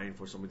the line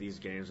for some of these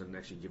games, and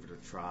actually give it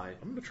a try.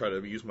 I'm gonna try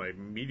to use my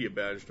media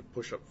badge to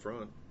push up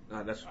front.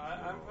 I'm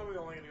probably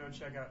only gonna go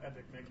check out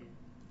Epic Mickey.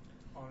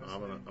 Honestly.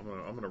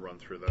 I'm gonna run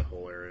through that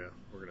whole area.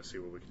 We're gonna see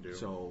what we can do.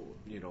 So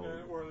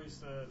or at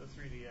least the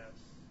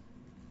 3DS.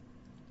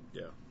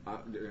 Yeah.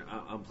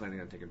 I'm planning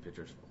on taking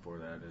pictures for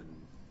that and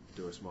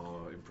do a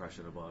small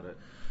impression about it.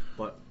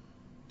 But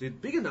the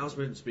big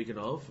announcement, speaking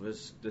of,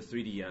 is the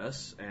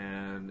 3DS,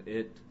 and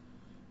it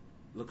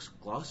looks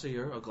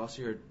glossier, a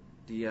glossier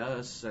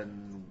DS,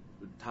 and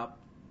top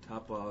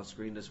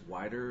screen is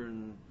wider,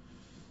 and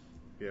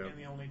and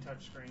the only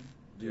touch screen.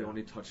 The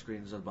only touch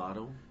screen is at the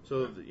bottom.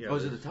 So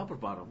is it the top or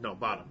bottom? No,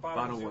 bottom.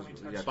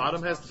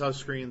 Bottom has the touch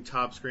screen.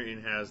 Top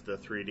screen has the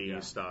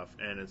 3D stuff,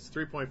 and it's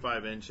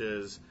 3.5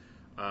 inches.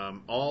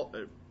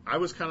 I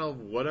was kind of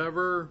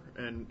whatever,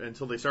 and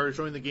until they started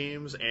showing the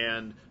games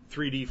and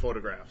 3D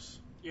photographs.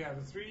 Yeah,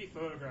 the 3D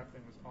photograph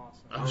thing was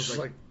awesome. I was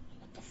like,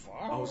 what the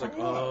fuck? I was like,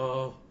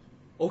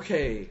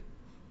 okay.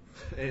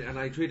 And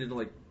I tweeted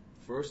like,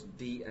 first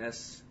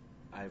DS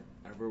I've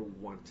ever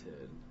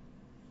wanted.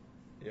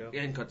 Yeah.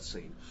 End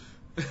cutscene.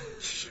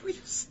 Should we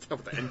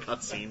stop with the end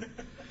cutscene?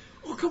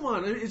 Oh, come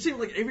on. It seemed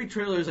like every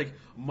trailer is like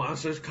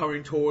monsters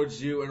coming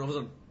towards you, and all of a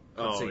sudden,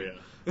 cutscene.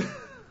 Oh, yeah.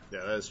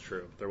 Yeah, that is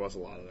true. There was a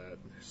lot of that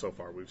so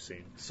far we've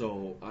seen.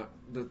 So,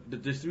 the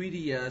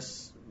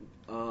 3DS...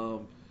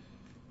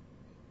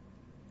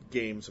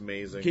 game's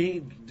amazing.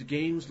 The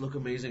games look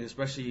amazing,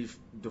 especially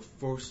the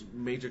first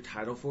major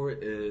title for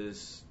it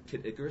is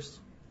Kid Icarus.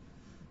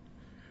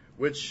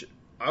 Which,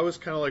 I was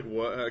kind of like,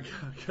 what?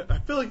 I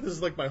feel like this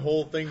is like my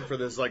whole thing for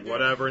this, like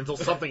whatever, until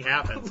something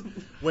happens.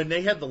 When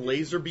they had the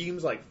laser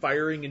beams like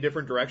firing in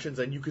different directions,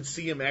 and you could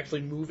see them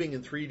actually moving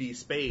in 3D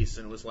space,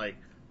 and it was like,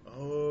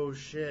 oh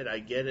shit, I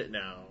get it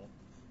now.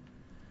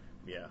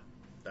 Yeah,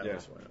 that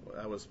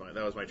was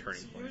my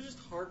turning It point. was just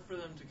hard for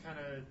them to kind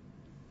of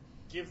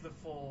give the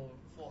full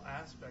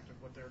aspect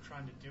of what they were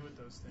trying to do with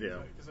those things. Yeah.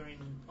 Because I mean,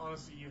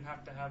 honestly, you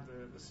have to have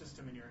the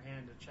system in your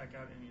hand to check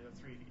out any of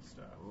the 3D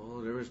stuff. Well,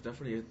 there was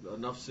definitely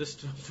enough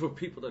systems for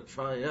people to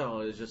try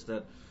out. It's just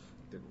that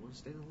they didn't want to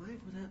stay in line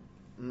for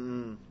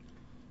that.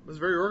 It was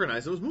very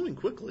organized. It was moving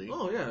quickly.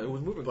 Oh yeah, it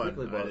was moving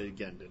quickly. But I,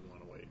 again, didn't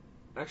want to wait.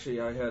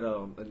 Actually, I had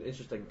an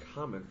interesting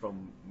comment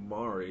from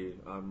Mari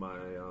on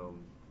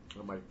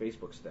my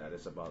Facebook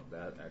status about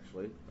that.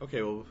 Actually,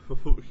 Okay, well,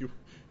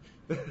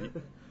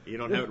 you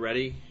don't have it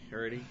ready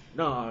already?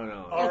 no.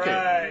 All Okay.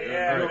 right,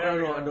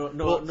 yeah,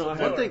 No.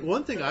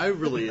 One thing I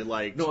really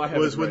liked No, I have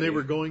was it when they ready.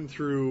 were going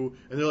through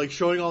and they're like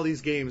showing all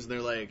these games and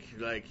they're like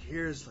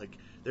here's like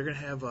they're gonna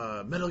have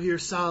Metal Gear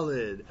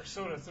Solid,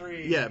 Persona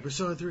 3. yeah,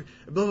 Persona 3,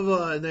 blah blah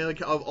blah, and they like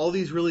have all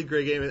these really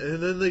great games,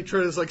 and then they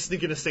try to like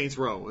sneak into Saints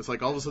Row. It's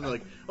like all of a sudden they're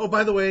like, oh,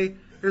 by the way,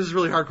 here's this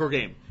really hardcore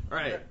game. All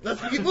right,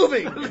 let's keep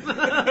moving.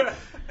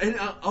 And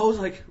I was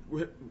like,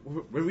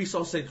 when we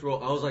saw Saints Row,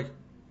 I was like,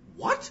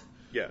 what?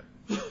 Yeah,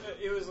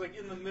 It was like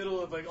in the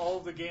middle of like all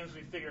of the games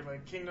we figured,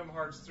 like Kingdom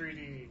Hearts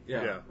 3D,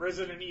 yeah,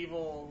 Resident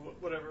Evil,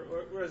 whatever,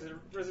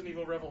 Resident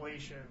Evil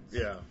Revelations.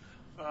 yeah.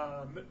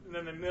 And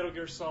then the Metal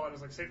Gear Solid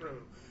was like Saint Row.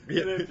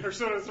 Yeah. And then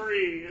Persona 3,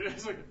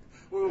 it's like,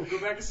 whoa, go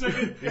back a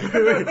second.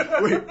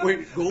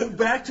 wait, go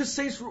back to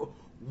Saints Row.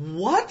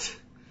 What?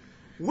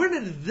 When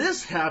did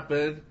this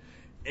happen?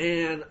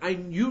 And a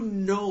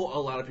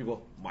lot of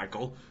people,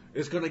 Michael,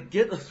 is going to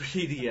get a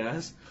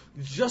 3DS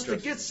just to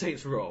get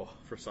Saints Row.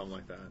 For something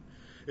like that.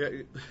 Yeah,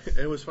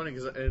 it was funny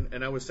because,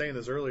 and I was saying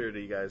this earlier to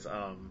you guys.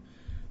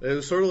 It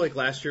was sort of like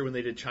last year when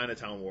they did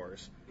Chinatown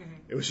Wars. Mm-hmm.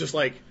 It was just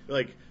like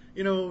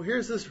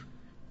here's this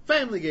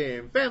family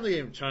game,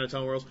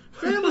 Chinatown Wars,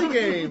 family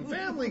game.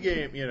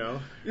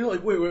 You're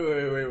like,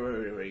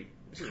 wait.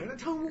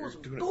 Chinatown Wars,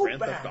 Doing a go Grand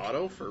back. Theft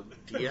Auto for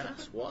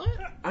DS. What?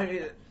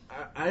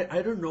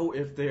 I don't know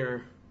if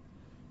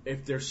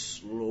they're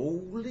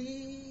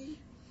slowly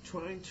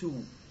trying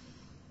to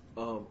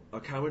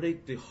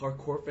accommodate the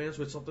hardcore fans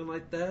with something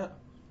like that.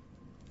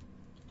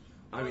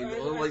 I mean,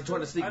 trying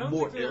to sneak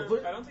more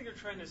input. I don't think they're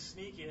trying to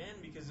sneak it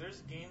in because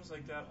there's games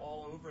like that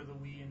all over the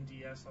Wii and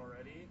DS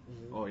already.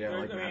 Oh yeah,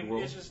 like Mad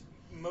World. It's just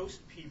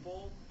most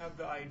people have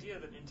the idea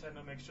that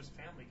Nintendo makes just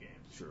family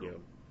games. Sure. Yeah.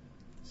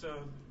 So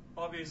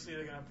obviously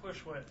they're going to push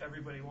what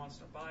everybody wants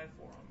to buy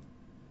for them.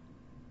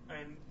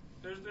 I mean,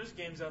 there's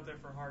games out there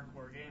for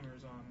hardcore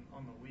gamers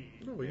on the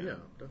Wii. Oh yeah,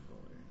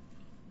 definitely.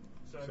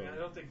 So I mean, I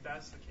don't think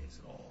that's the case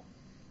at all.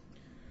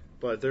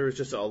 But there was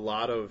just a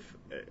lot of,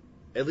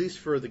 at least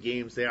for the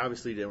games, they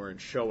obviously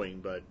weren't showing,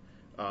 but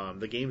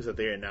the games that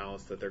they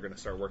announced that they're going to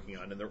start working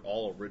on, and they're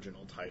all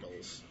original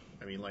titles.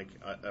 I mean, like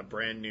a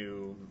brand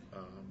new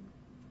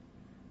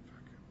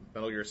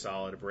Metal Gear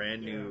Solid, a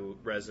brand new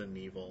Resident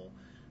Evil,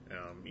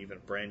 even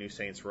a brand new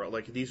Saints Row.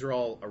 Like, these are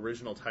all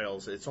original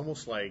titles. It's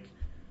almost like,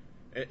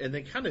 and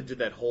they kind of did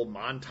that whole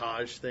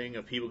montage thing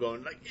of people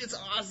going, like, it's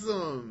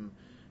awesome!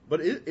 But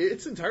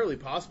it's entirely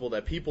possible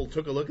that people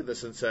took a look at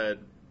this and said,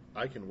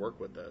 I can work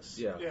with this.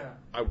 Yeah.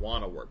 I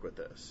want to work with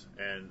this.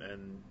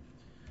 And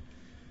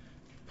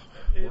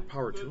more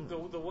power to them.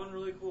 The one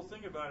really cool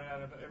thing about it,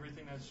 out of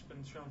everything that's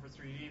been shown for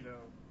 3D, though,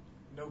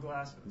 no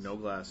glasses. No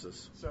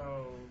glasses.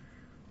 So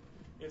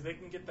if they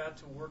can get that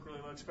to work really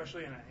well,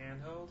 especially in a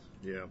handheld,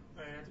 Yeah.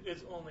 I mean,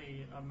 it's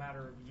only a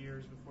matter of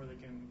years before they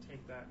can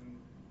take that and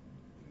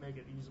make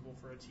it usable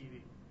for a TV,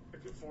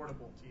 like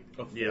affordable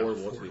TV. Yeah.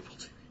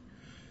 Affordable.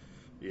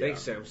 Yeah.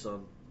 Thanks,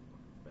 Samsung.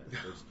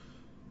 Bastards.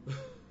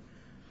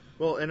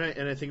 Well, and I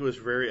think it was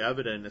very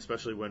evident,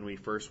 especially when we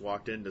first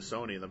walked into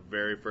Sony. The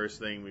very first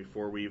thing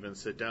before we even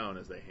sit down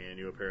is they hand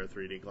you a pair of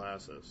 3D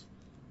glasses.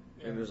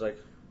 Yeah. And it was like,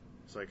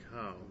 It's like,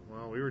 oh,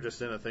 well, we were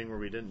just in a thing where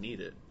we didn't need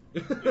it.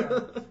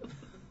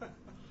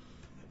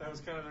 That was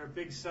kind of their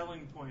big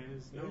selling point: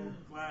 is no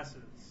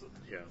glasses.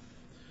 Yeah.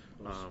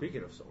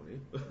 Speaking of Sony,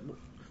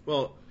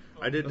 Well,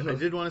 I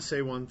did want to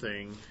say one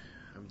thing.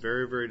 I'm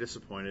very, very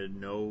disappointed.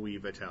 No Wii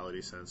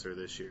Vitality sensor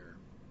this year.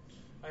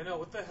 I know,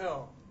 what the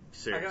hell?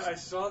 Seriously. I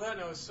saw that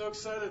and I was so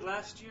excited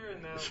last year,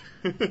 and now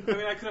I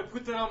mean I could have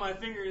put that on my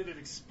finger and it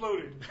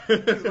exploded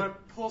because my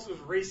pulse was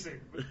racing.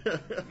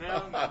 But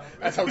now, no.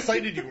 That's how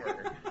excited you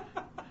were.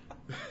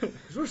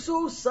 because we're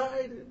so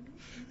excited.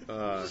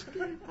 But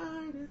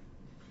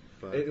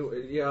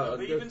Are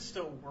they even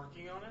still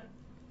working on it?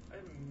 I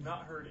have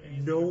not heard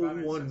anything No about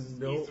it one since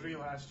knows. E3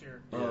 last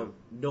year.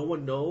 No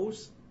one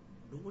knows.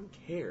 No one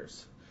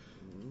cares.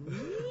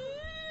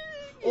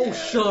 Oh,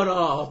 shut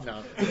up!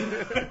 no.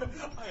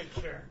 I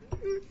care.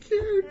 I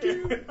care,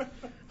 dude.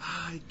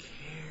 I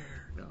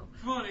care. No.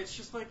 Come on, it's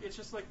just like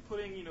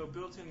putting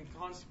built-in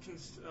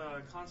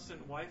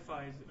constant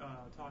Wi-Fi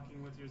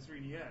talking with your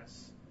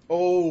 3DS.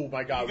 Oh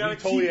my God, You we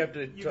totally have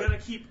to. You gotta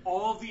keep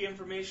all of the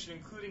information,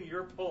 including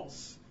your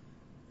pulse,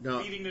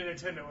 No, feeding to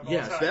Nintendo at all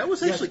Yes, times. that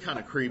was actually kind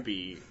of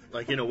creepy,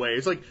 like in a way.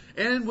 It's like,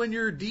 and when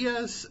your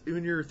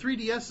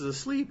 3DS is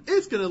asleep,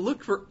 it's gonna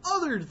look for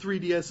other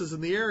 3DSs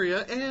in the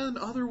area and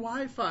other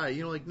Wi-Fi,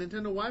 like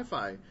Nintendo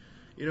Wi-Fi,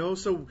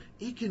 so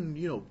it can,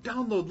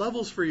 download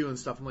levels for you and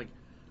stuff. I'm like,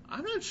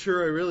 I'm not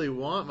sure I really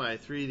want my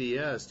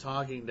 3DS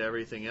talking to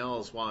everything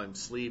else while I'm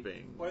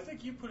sleeping. Well, I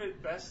think you put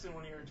it best in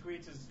one of your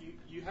tweets. Is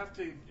you have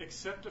to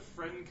accept a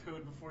friend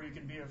code before you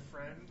can be a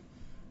friend.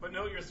 But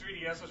no, your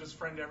 3DS will just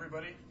friend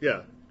everybody.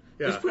 Yeah.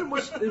 It pretty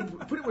much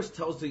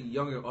tells the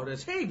younger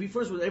audience, hey, be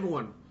friends with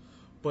everyone.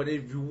 But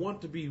if you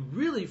want to be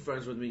really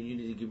friends with me, you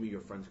need to give me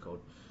your friend's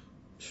code.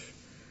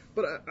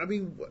 But I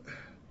don't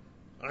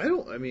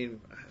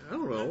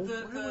know.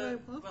 The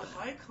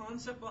high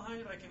concept behind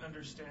it I can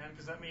understand,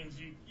 because that means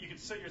you could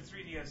set your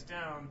 3DS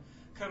down,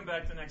 come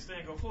back the next day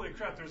and go, holy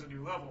crap, there's a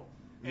new level.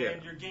 And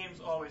Yeah. your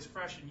game's always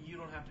fresh and you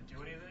don't have to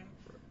do anything.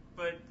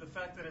 But the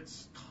fact that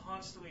it's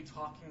constantly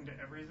talking to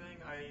everything,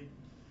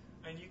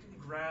 and you can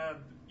grab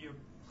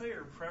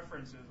player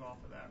preferences off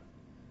of that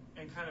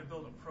and kind of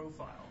build a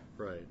profile.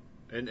 Right.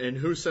 And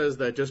who says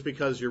that just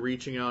because you're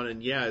reaching out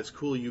and it's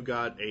cool you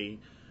got a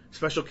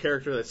special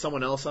character that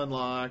someone else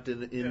unlocked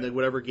in the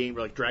whatever game,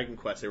 like Dragon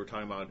Quest they were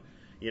talking about,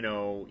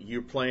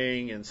 you're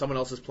playing and someone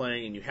else is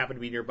playing and you happen to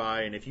be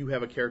nearby, and if you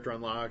have a character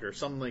unlocked or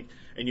something like,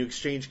 and you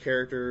exchange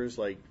characters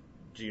like,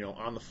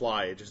 on the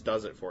fly, it just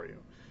does it for you,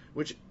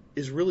 which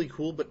is really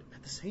cool. But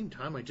at the same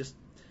time, I just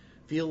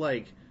feel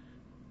like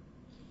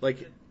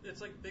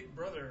it's like Big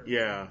Brother.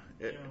 Yeah.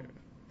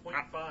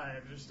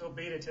 0.5. They're still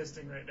beta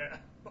testing right now.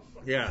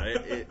 Yeah,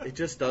 it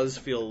just does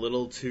feel a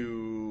little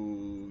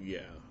too,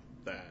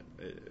 that.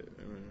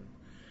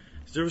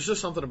 There was just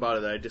something about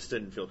it that I just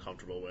didn't feel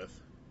comfortable with.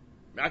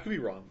 I could be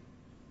wrong.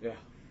 Yeah.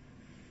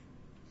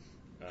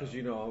 Because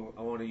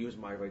I want to use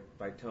my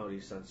vitality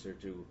sensor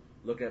to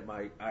look at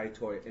my eye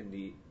toy in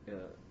the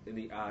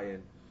eye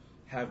and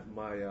have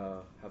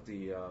the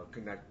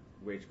Connect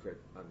rage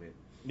crit on me.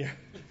 Yeah.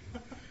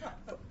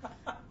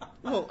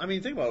 Well,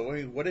 think about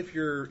it. What if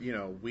your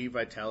Wii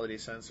Vitality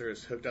sensor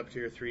is hooked up to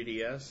your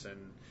 3DS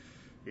and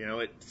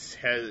it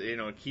has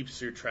it keeps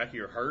your track of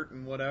your heart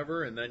and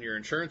whatever, and then your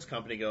insurance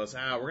company goes,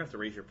 we're gonna have to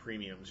raise your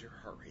premiums. Your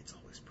heart rate's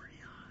always pretty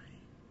high.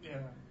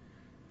 Yeah.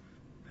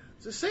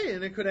 Just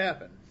saying, it could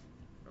happen.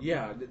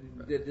 Yeah,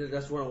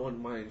 that's what I want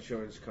my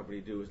insurance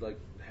company to do, is like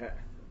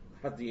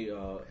have the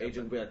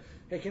agent be like,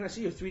 hey, can I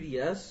see your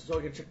 3DS so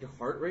I can check your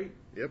heart rate?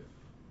 Yep.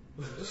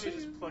 Let me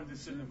just plug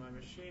this into my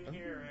machine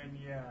here, and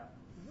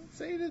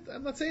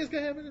I'm not saying it's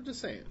gonna happen. I'm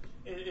just saying.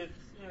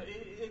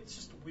 It's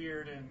just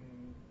weird and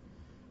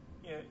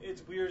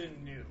it's weird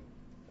and new.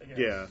 I guess.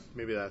 Yeah,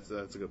 maybe that's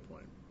a good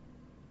point.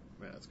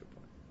 Yeah, that's a good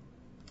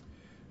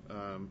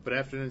point. But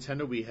after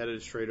Nintendo, we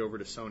headed straight over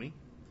to Sony,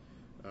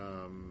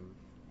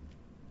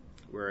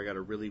 where I got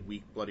a really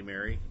weak Bloody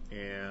Mary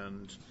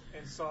and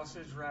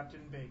sausage wrapped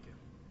in bacon.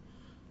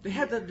 They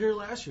had that there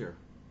last year.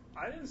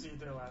 I didn't see it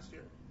there last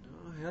year. No,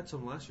 I had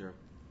some last year.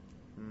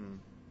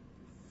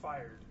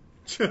 Fired.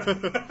 So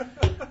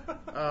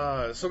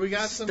we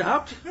got some.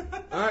 Stopped.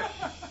 All right.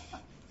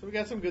 So we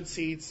got some good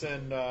seats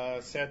and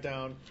sat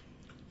down.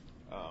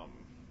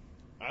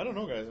 I don't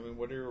know, guys.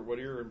 What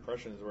are your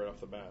impressions right off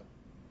the bat?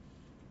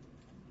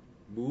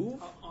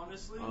 Move.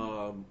 Honestly.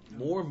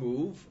 More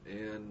move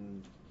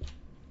and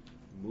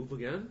move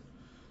again.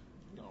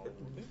 No,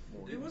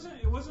 it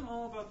wasn't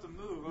all about the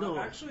move. No.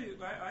 Actually,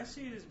 I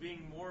see it as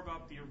being more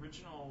about the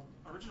original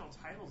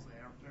titles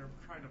they're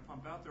trying to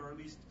pump out there, or at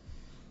least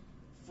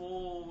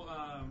full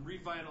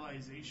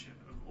revitalization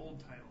of old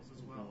titles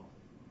as well.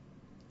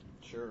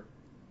 Sure.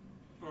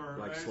 Or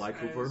like Sly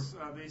Cooper.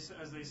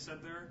 As they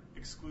said there,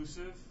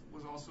 exclusive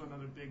was also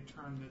another big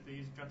term that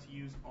they got to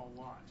use a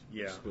lot.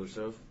 Yeah.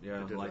 Exclusive.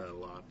 Yeah, I did like that a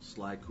lot.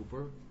 Sly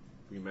Cooper,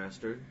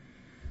 remastered.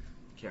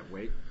 Can't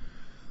wait.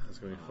 That's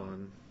gonna be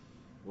fun.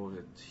 What was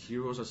it?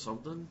 Heroes or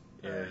something?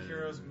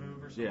 Heroes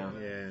Move or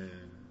something. Yeah.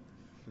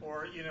 Yeah.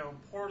 Or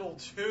Portal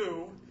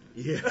 2.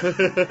 Yeah.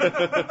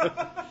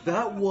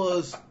 That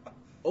was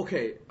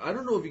okay. I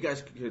don't know if you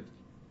guys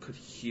could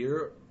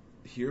hear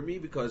me,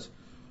 because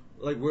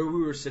like where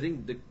we were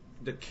sitting,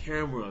 the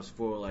cameras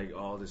for like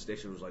all the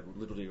station was like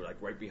literally like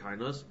right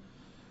behind us,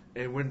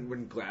 and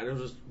when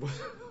Gladius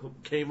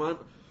came on,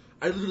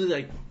 I literally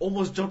like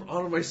almost jumped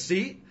out of my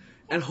seat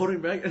and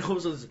holding back, and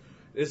almost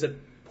it said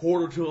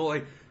Portal 2. I'm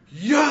like,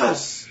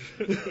 yes.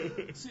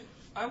 See,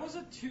 I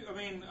wasn't too.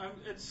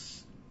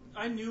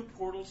 I knew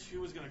Portal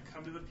 2 was going to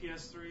come to the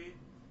PS3.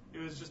 It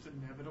was just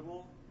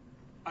inevitable.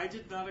 I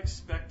did not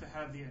expect to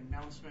have the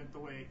announcement the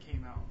way it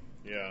came out.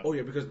 Yeah. Oh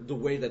yeah, because the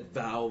way that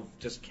Valve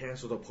just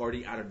canceled a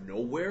party out of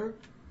nowhere.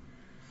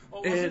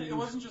 Oh, it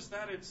wasn't just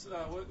that. It's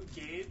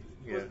Gabe,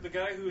 was the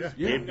guy who's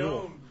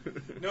known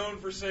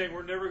for saying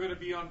we're never going to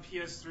be on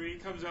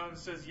PS3, comes out and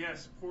says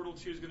yes, Portal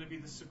 2 is going to be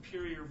the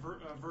superior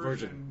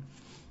version,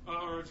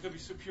 or it's going to be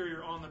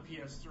superior on the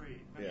PS3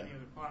 than any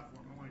other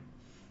platform. I'm like,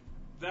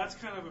 That's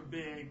kind of a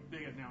big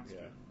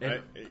announcement. Yeah.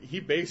 He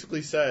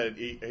basically said,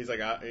 he's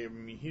like, I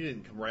mean, he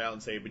didn't come right out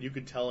and say it, but you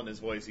could tell in his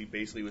voice he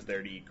basically was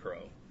there to eat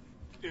crow.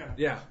 Yeah.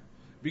 Yeah,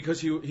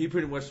 because he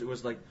pretty much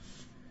was like,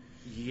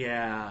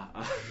 yeah,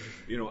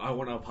 I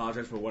want to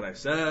apologize for what I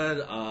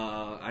said.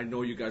 I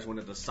know you guys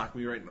wanted to sock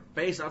me right in the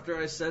face after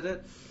I said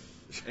it.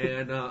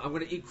 And I'm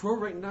going to eat crow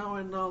right now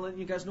and letting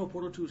you guys know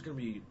Portal 2 is going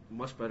to be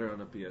much better on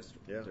the PS3.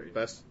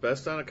 Yeah,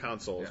 best on a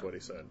console is what he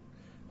said.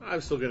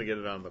 I'm still going to get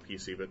it on the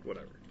PC, but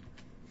whatever.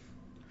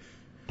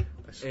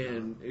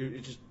 And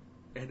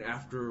and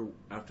after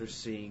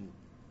seeing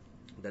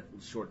that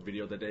short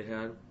video that they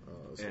had,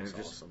 and it just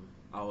awesome.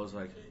 I was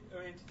like, I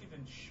mean, it didn't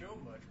even show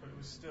much, but it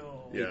was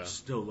still. It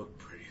still looked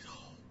pretty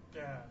though.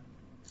 Yeah.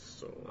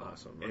 So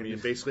awesome. I mean,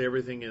 basically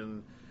everything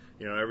in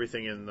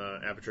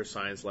the Aperture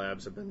Science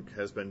Labs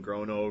has been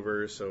grown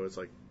over, so it's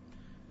like,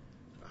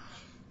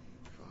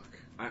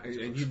 fuck.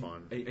 It's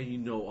fun. And you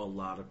know, a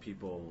lot of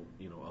people,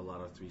 a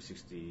lot of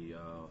 360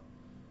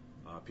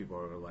 people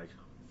are like,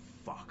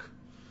 fuck.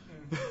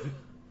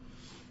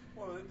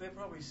 Well, they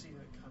probably see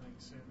it coming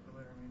sooner or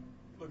later. I mean,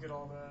 look at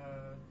all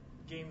the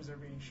games that are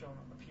being shown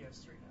on the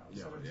PS3 now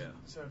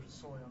instead of just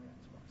solely on the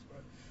Xbox.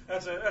 But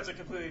that's a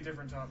completely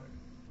different topic.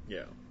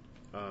 Yeah.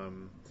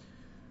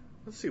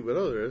 Let's see what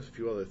other. There's a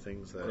few other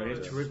things that. Gran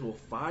Turismo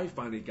 5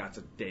 finally got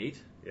a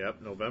date.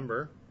 Yep,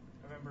 November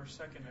 2nd,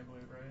 I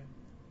believe, right?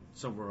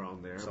 Somewhere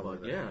around there. Somewhere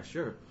but there. Yeah,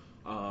 sure.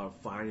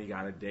 Finally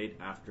got a date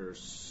after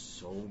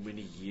so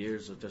many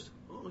years of just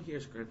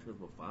here's Gran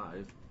Turismo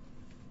 5.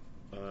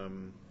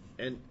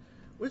 And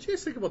what did you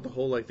guys think about the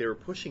whole, like, they were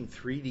pushing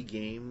 3D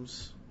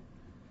games?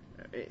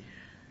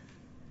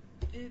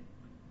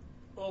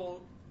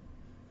 Well,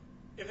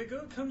 if it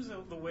comes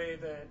the way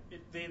that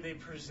they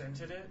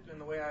presented it and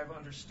the way I've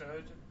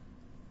understood,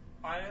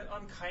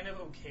 I'm kind of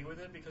okay with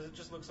it because it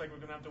just looks like we're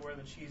going to have to wear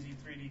the cheesy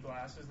 3D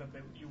glasses that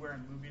you wear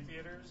in movie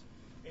theaters,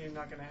 and you're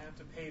not going to have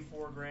to pay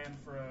 $4,000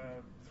 for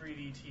a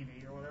 3D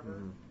TV or whatever.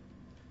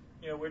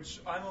 Mm-hmm. Which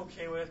I'm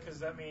okay with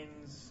because that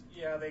means,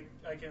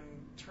 I can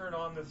turn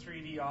on the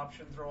 3D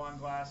option, throw on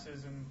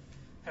glasses, and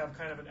have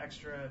kind of an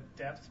extra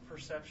depth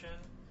perception.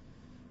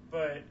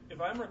 But if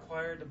I'm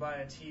required to buy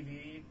a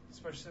TV,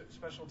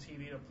 special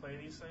TV to play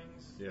these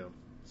things,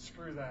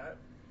 screw that.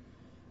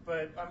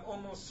 But I'm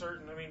almost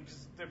certain,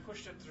 because they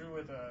pushed it through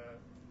with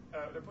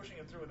they're pushing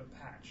it through with a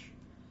patch.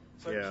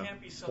 So it can't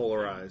be something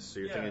polarized. So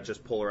you're thinking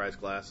just polarized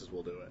glasses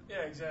will do it.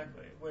 Yeah,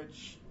 exactly.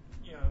 Which,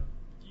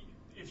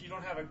 if you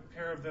don't have a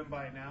pair of them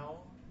by now,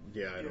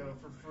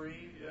 for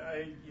free,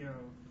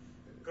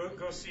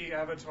 go see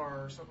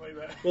Avatar or something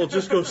like that. Well,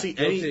 just go see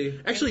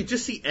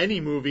just see any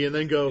movie and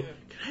then go,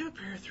 can I have a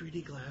pair of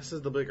 3D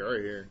glasses? They'll be like, all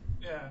right, here.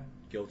 Yeah.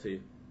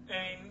 Guilty.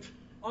 And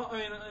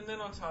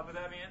then on top of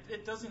that,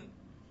 it doesn't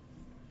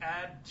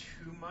add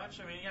too much.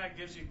 It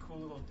gives you cool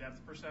little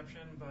depth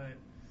perception, but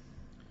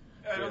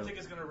I don't think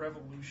it's going to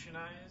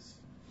revolutionize.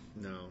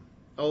 No.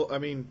 Oh,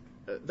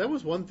 that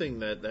was one thing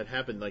that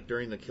happened, like,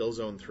 during the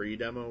Killzone 3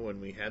 demo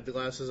when we had the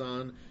glasses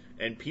on,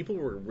 and people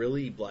were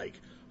really like,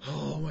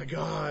 oh my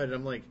god. And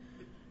I'm like,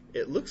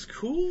 it looks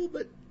cool,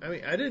 but,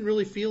 I didn't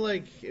really feel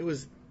like it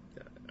was,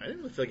 I didn't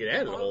really feel like it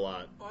added a whole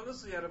lot.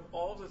 Honestly, out of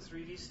all the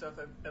 3D stuff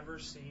I've ever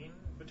seen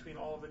between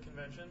all of the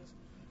conventions,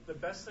 the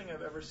best thing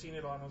I've ever seen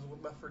it on was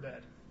Left 4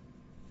 Dead.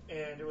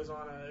 And it was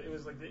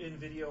like the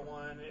NVIDIA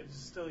one, it was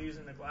still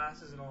using the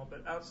glasses and all,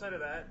 but outside of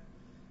that,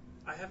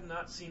 I have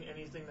not seen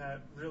anything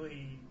that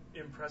really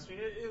impressed me.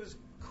 It was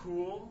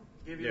cool,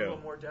 gave you a little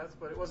more depth,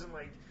 but it wasn't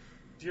like,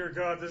 dear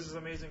God, this is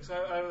amazing. So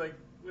I like,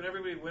 when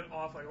everybody went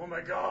off like, oh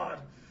my God,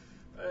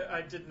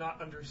 I did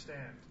not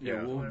understand.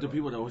 Yeah, well, the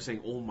people that were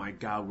saying, oh my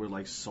God, we're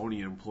like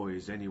Sony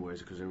employees anyways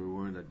because they were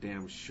wearing the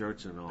damn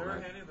shirts and all that. They were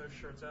handing their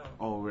shirts out.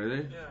 Oh,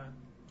 really? Yeah.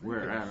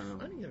 Where? I don't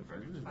know.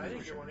 I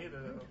didn't get one either,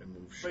 though.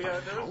 But yeah,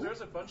 there was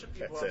a bunch of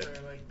people out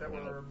there like that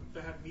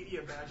had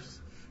media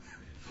badges.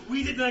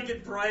 We did not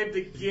get bribed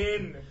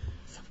again.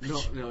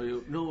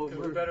 No.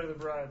 We're better than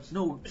bribes.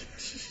 No.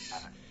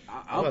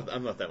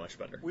 I'm not that much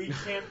better. We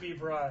can't be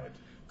bribed.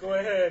 Go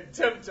ahead,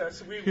 tempt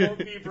us. We won't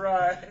be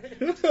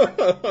bribed.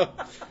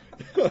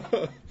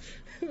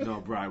 No,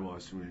 bribe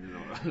us.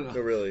 No,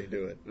 really,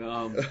 do it.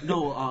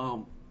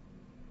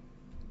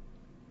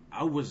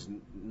 I was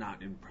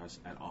not impressed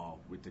at all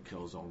with the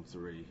Killzone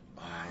 3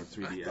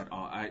 3D at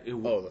all. The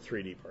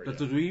 3D part.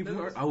 The 3D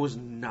part, I was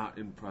not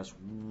impressed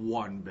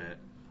one bit.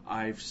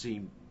 I've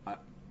seen I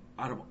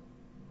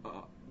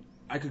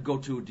could go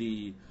to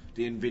the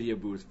NVIDIA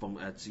booth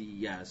at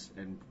CES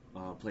and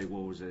play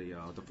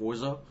the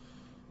Forza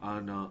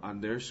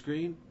on their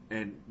screen,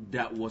 and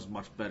that was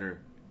much better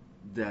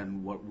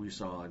than what we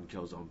saw in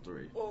Killzone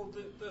 3. Well,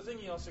 the thing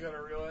you also got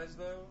to realize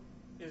though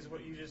is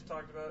what you just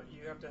talked about.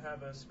 You have to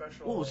have a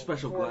special glass,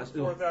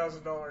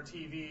 $4,000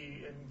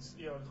 TV and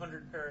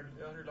 $100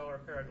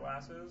 pair of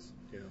glasses.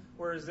 Yeah.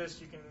 Whereas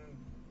this, you can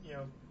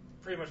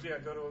pretty much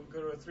go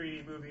to a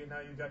 3D movie and now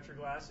you've got your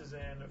glasses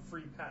and a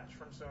free patch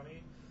from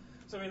Sony.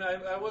 So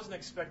I wasn't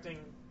expecting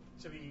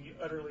to be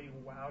utterly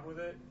wowed with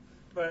it,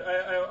 but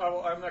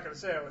I'm not going to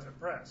say I was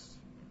impressed.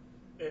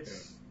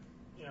 It's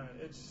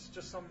it's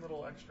just some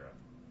little extra.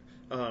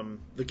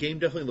 The game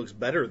definitely looks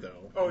better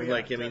though. Oh yeah,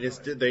 like I mean,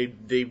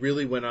 they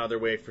really went out of their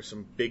way for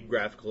some big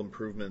graphical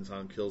improvements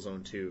on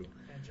Killzone 2.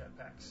 And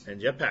jetpacks.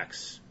 And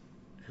jetpacks.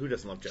 Who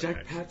doesn't love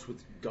jetpacks? Jetpacks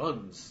with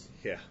guns.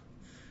 Yeah.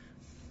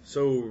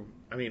 So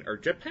I mean, are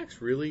jetpacks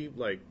really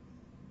like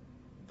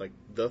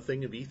the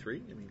thing of E3?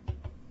 I mean,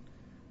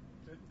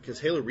 because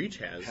Halo Reach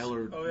has. Halo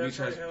Reach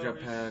has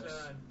jetpacks.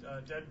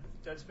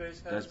 Dead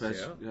Space has.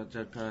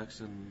 Jetpacks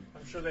and.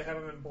 I'm sure they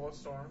have them in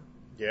Bulletstorm.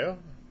 Yeah.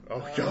 Oh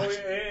gosh.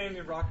 And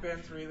in Rock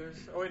Band 3, there's.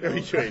 Oh wait, no.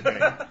 Wait,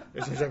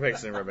 there's no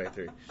jetpacks in Rock Band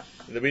 3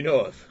 that we know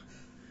of.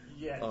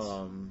 Yes.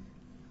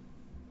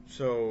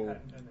 So.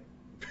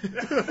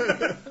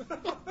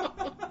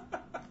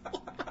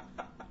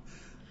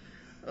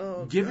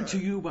 Oh, given to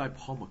you by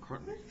Paul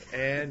McCartney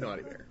and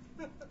Naughty Bear.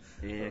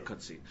 And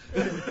cutscene.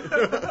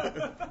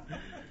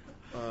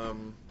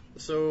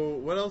 So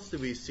what else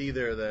did we see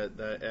there that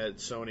at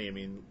Sony? I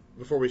mean,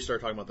 before we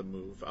start talking about the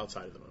Move,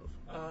 outside of the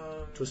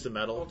Move, Twisted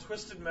Metal. Well,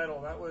 Twisted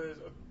Metal, that was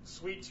a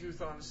Sweet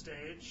Tooth on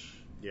stage.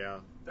 Yeah.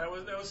 That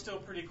was still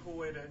a pretty cool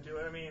way to do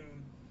it. I mean,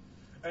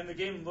 and the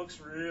game looks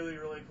really,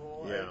 really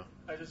cool. Yeah.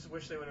 I just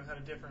wish they would have had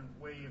a different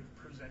way of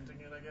presenting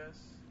it, I guess.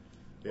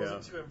 Yeah.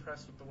 Wasn't too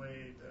impressed with the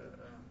way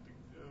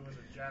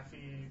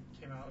Jaffe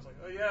came out. I was like,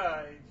 oh yeah,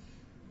 I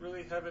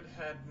really haven't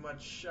had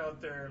much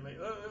out there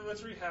lately.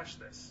 Let's rehash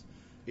this.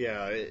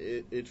 Yeah,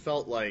 it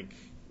felt like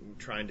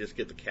trying to just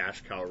get the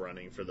cash cow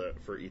running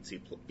for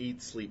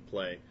Eat Sleep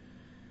Play.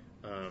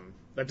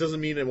 That doesn't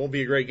mean it won't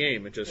be a great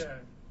game. It just,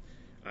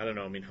 I don't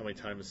know. I mean, how many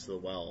times to the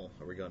well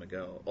are we going to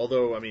go?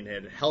 Although, I mean,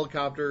 it had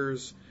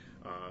helicopters,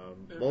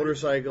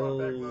 motorcycles.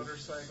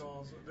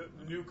 The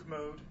nuke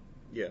mode.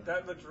 Yeah.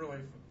 That looked really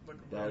fun.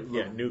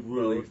 Nuke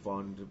really mode.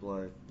 Fun to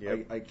play.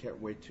 Yep. I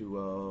can't wait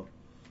to.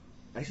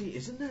 Actually,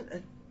 isn't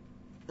that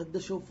at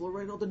the show floor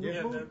right now? The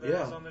nuke mode.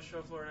 That is on the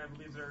show floor, and I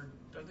believe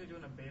aren't they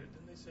doing a beta?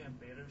 Didn't they say a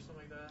beta or something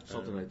like that?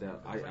 Something like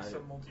that. There's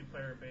some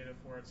multiplayer beta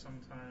for it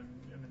sometime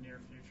in the near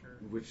future.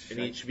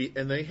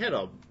 And they had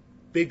a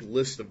big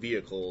list of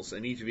vehicles,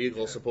 and each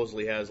vehicle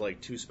supposedly has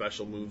like 2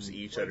 special moves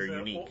each that are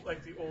unique.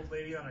 Like the old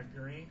lady on a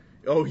gurney.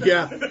 Oh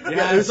yeah,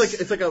 yeah.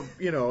 It's like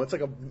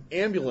a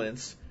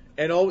ambulance,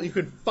 and you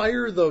can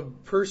fire the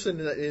person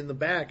in the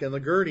back and the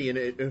gurney, and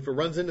if it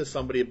runs into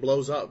somebody, it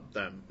blows up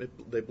them.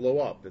 They blow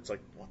up. It's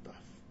like, what the.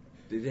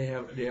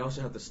 They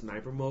also have the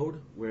sniper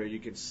mode where you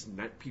can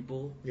snipe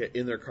people. Yeah,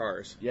 in their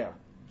cars. Yeah.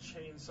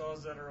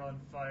 Chainsaws that are on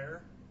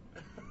fire.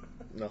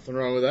 Nothing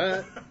wrong with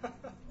that.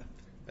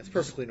 That's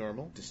perfectly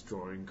normal.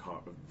 Destroying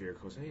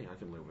vehicles. Hey, I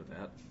can live with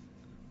that.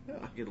 Yeah.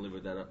 I can live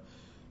with that.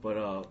 But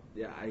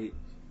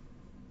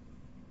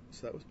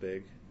So that was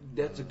big.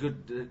 That's a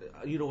good.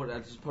 You know what?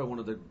 That's probably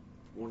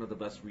one of the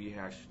best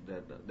rehash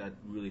that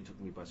really took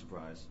me by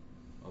surprise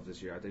of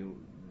this year. I think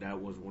that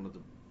was one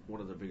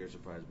of the bigger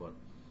surprises. But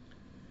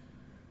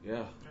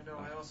yeah. I know.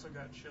 I also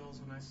got chills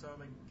when I saw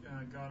the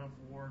God of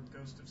War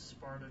Ghost of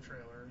Sparta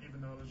trailer,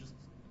 even though it was just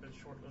a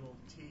short little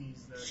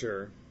tease that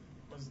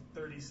was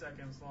 30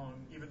 seconds long.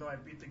 Even though I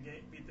beat the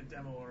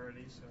demo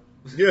already, so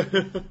yeah.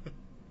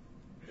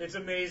 It's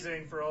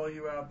amazing for all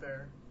you out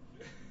there.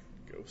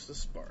 Ghost of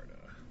Sparta.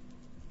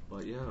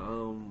 But yeah,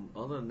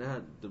 other than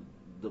that,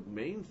 the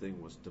main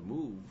thing was the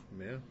Move.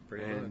 Yeah,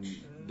 pretty and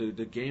much.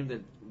 The game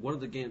that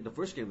the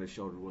first game they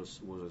showed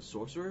was a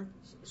sorcery,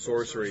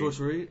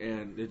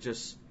 and it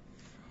just,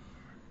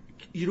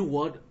 you know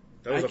what?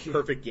 That was a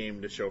perfect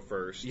game to show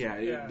first.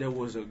 Yeah. That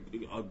was a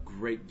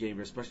great game,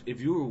 especially if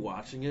you were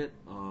watching it.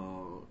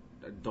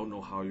 I don't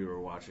know how you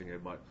were watching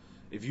it, but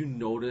if you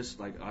noticed,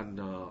 like on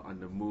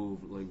the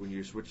Move, like when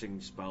you're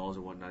switching spells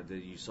and whatnot,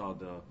 that you saw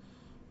the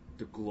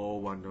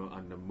glow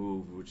on the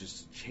Move, which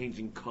is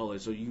changing color,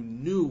 so you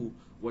knew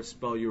what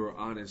spell you were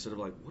on instead of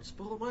like, what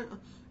spell am I on?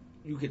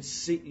 You could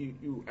see,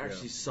 you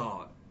actually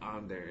saw it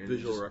on there. And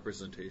visual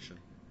representation.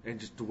 And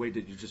just the way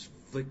that you just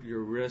flick your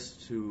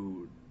wrist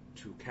to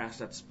cast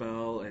that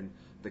spell, and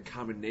the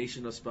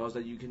combination of spells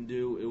that you can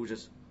do, it was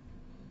just,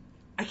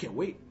 I can't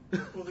wait.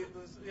 Well,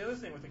 the other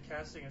thing with the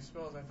casting of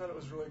spells, I thought it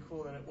was really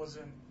cool that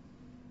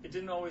it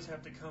didn't always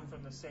have to come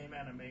from the same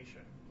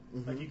animation.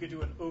 Mm-hmm. Like you could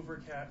do an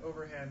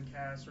overhand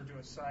cast or do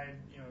a side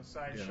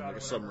shot, like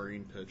a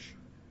submarine pitch.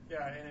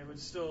 Yeah, and it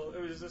was still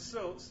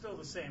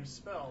the same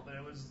spell, but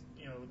it was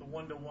the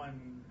 1-to-1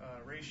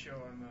 ratio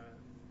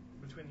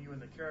between you and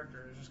the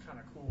character is just kind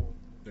of cool.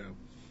 Yeah,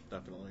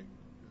 definitely.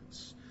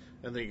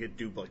 And then you could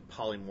do like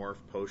polymorph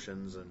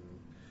potions and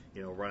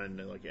run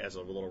into like as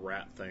a little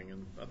rat thing,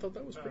 and I thought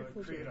that was pretty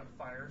cool. Create a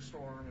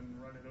firestorm and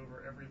run it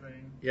over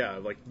everything. Yeah,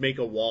 like make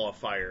a wall of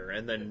fire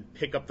and then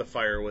pick up the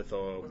fire with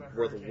a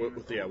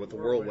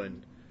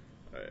whirlwind.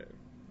 There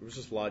was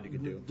just a lot you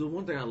could do. The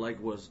one thing I liked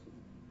was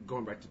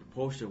going back to the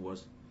potion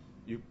was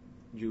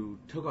you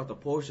took out the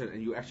potion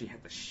and you actually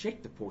had to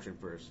shake the potion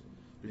first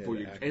before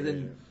and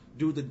then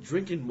do the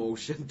drinking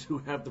motion to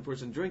have the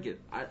person drink it.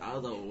 I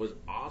thought it was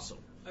awesome.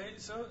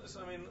 So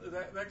I mean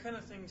that kind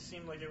of thing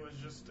seemed like it was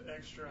just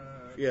extra.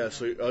 Yeah,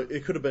 so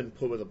it could have been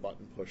put with a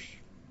button push.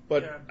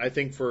 But Yeah. I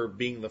think for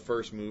being the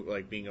first move,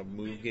 like being a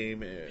move game,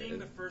 Being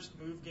the first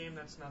move game,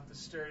 that's not the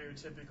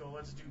stereotypical.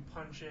 Let's do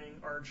punching,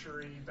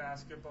 archery,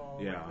 basketball,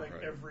 Yeah, like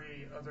right.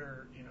 every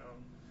other.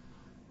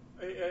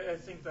 I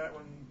think that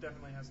one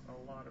definitely has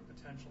a lot of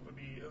potential to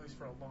be, at least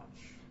for a launch.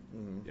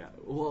 Mhm. Yeah.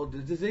 Well,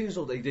 the thing is,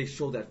 though, they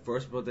showed that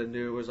first, but then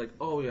there was like,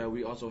 oh yeah,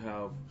 we also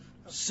have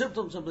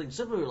something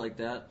similar like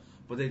that,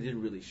 but they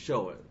didn't really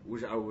show it,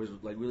 which I was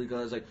like really glad.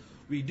 I was like,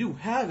 we do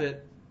have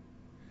it.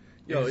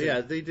 Oh And yeah,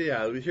 it's they did.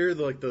 Yeah, we hear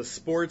the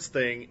sports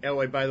thing.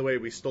 Oh, and by the way,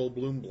 we stole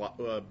boom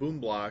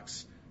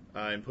blocks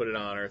and put it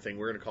on our thing.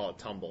 We're gonna call it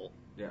Tumble.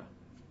 Yeah.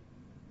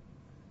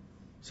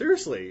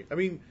 Seriously, I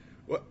mean,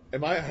 what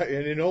am I?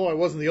 And I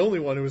wasn't the only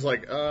one who was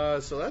like,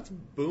 so that's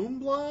boom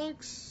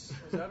blocks.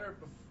 Was that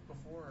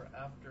before or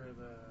after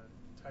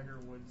the Tiger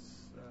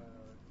Woods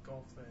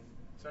golf thing?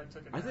 So I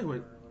took it. I think after it-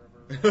 or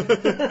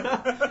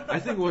whatever. I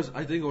think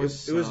it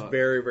was. It was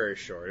very, very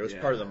short. It was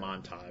yeah. part of the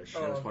montage.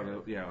 Oh, It was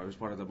okay. it was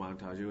part of the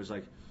montage. It was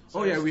like,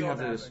 So oh yeah, it's we still have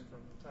this. happening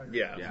from Tiger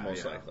Yeah, Yeah,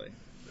 most yeah. likely.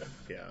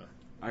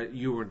 Yeah.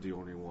 You weren't the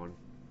only one.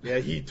 Yeah,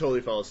 he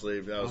totally fell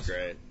asleep. That was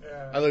great.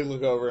 Yeah. I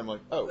look over. I'm like,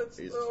 oh,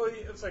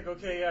 It's like,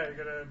 okay, yeah, you're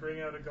gonna bring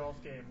out a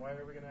golf game. Why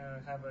are we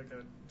gonna have like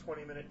a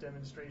 20-minute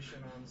demonstration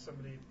on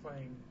somebody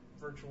playing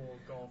virtual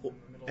golf in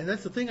the middle? And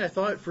that's the thing. I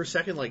thought for a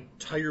second, like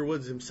Tiger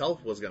Woods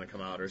himself was going to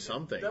come out or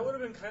something. That would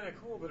have been kind of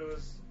cool, but it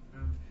was.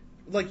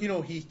 Like,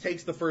 he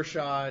takes the first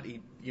shot.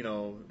 He,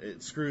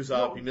 it screws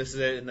up. No. He misses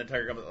it, and then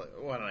Tiger comes. Like,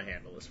 why don't I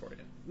handle this for you?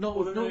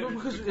 No, then no, they no, did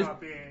because the if,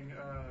 copying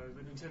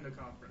the Nintendo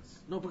conference.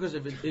 no, because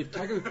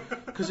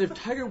if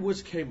Tiger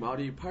Woods came out,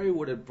 he probably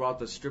would have brought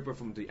the stripper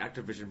from the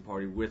Activision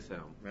party with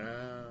him.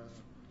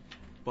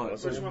 But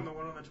Was Which it? one? The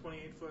one on the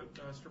 28-foot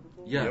stripper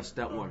pole? yes,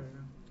 that Oh, one. yeah.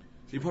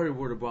 He probably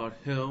would have brought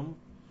him.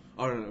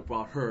 I don't know,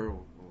 brought her,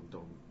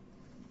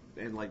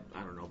 and like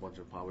I don't know, a bunch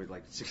of probably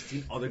like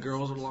 16 other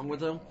girls along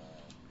with him.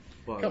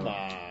 But, Come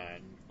on.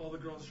 All the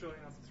girls showing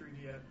off the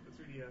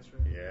 3DS,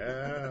 right?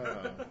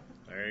 Yeah.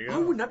 There you go. I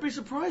would not be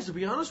surprised, to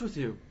be honest with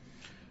you.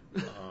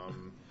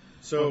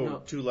 So, Oh,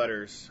 no. 2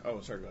 letters.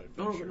 Oh, sorry, go ahead.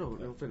 No, Finish your-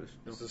 no, finish.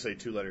 No. Let's just say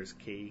 2 letters.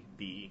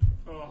 KB.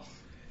 Oh,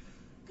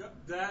 God,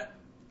 that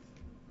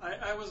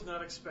I was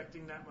not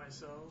expecting that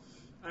myself.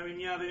 I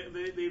mean, yeah,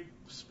 they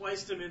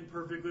spliced him in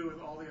perfectly with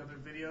all the other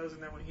videos,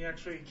 and then when he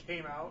actually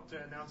came out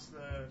to announce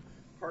the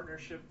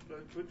partnership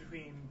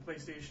between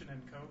PlayStation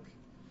and Coke,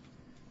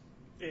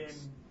 in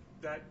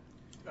that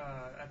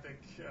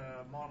epic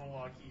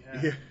monologue he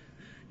had.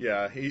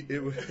 Yeah.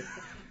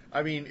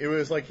 I mean, it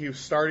was like he was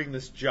starting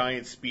this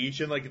giant speech,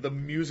 and like the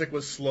music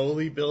was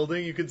slowly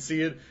building. You could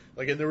see it,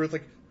 like, and there was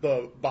like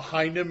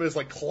behind him is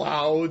like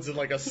clouds and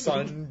like a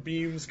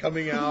sunbeams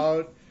coming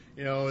out.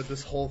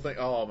 This whole thing.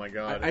 Oh my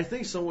god! I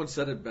think someone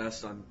said it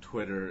best on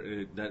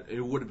Twitter that it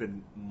would have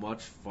been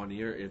much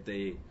funnier if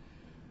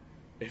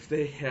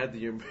they had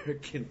the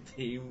American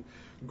theme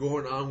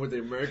going on with the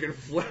American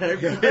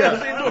flag in the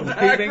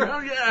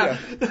background. Yeah.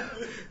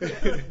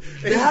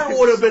 That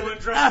would have been Someone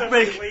dressed up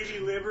epic. as Lady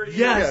Liberty.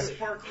 Yes. And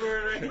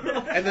sparkler.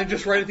 And then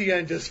just right at the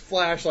end, just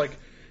flash like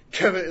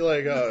Kevin,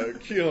 like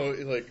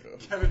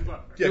Kevin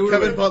Butler. yeah, It would've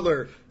Kevin been-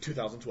 Butler,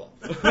 2012.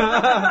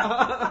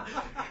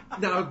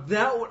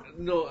 Now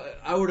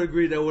I would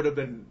agree that would have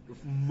been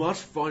much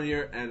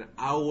funnier, and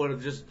I would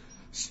have just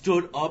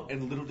stood up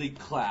and literally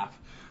clapped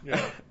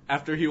Yeah.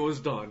 after he was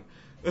done.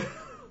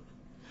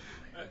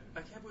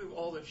 I can't believe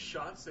all the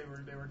shots they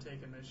were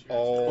taking this year.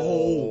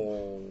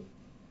 Oh.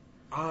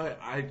 I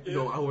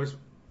was.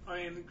 I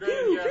mean,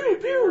 granted, Pew, yeah, pew,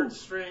 they pew. weren't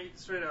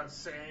straight out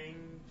saying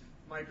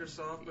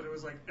Microsoft, but it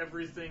was like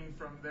everything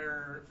from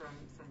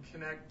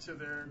Kinect to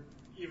their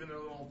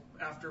little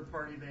after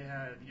party they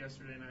had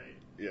yesterday night.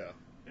 Yeah.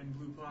 And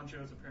Blue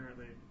Ponchos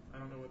apparently. I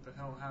don't know what the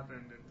hell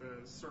happened at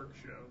the Cirque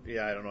show.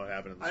 Yeah, I don't know what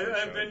happened. At the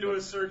I've show, been to but-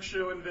 a Cirque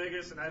show in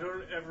Vegas, and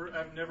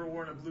I've never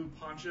worn a blue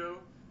poncho.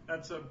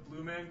 That's a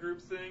Blue Man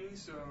Group thing,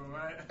 so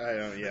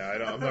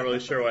I'm not really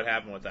sure what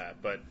happened with that,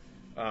 but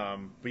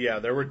yeah,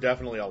 there were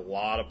definitely a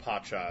lot of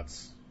pot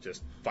shots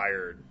just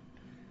fired.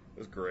 It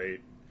was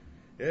great.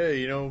 Yeah,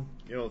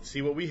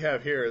 see what we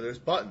have here. There's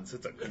buttons.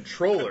 It's a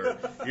controller.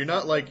 You're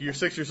not like you're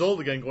 6 years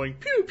old again going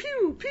pew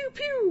pew pew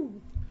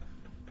pew.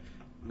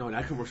 No,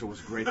 that commercial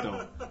was great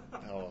though.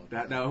 Oh,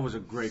 That was a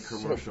great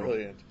commercial. so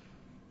brilliant.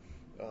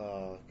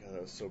 Oh god,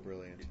 that was so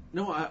brilliant.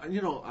 No, I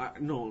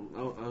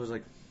was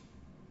like,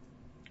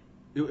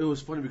 it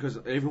was funny because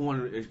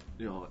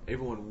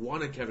everyone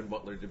wanted Kevin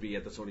Butler to be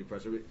at the Sony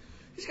presser.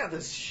 He's got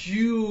this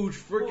huge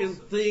freaking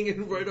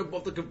thing right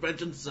above the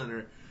convention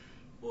center.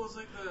 Well, it's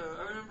like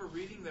I remember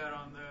reading that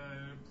on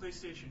the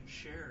PlayStation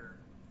Share.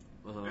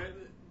 Uh-huh. And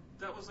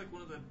that was like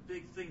one of the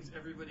big things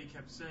everybody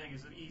kept saying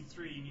is that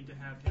E3 you need to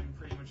have him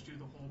pretty much do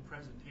the whole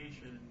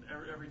presentation.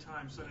 And every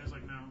time Sony's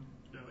like, no.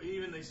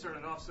 Even they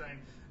started off saying,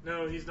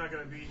 no, he's not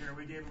going to be here.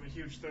 We gave him a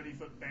huge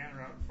 30-foot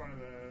banner out in front of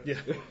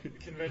the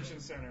convention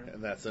center.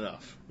 And that's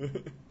enough.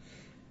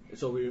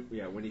 So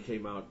when he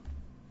came out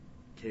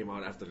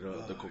after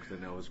the Cook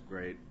thing, that was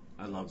great.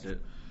 I loved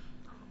it.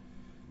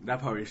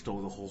 That probably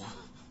stole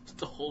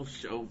the whole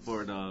show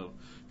for the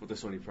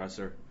Sony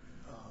presser.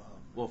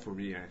 Well, for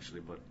me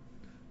actually, but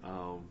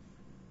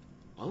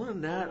other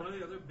than that, one of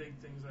the other big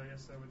things I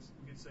guess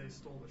we could say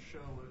stole the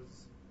show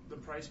was the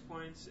price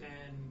points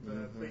and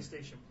the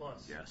PlayStation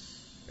Plus.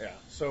 yes, Yeah.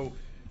 So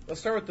let's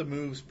start with the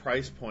Move's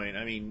price point.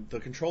 I mean, the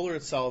controller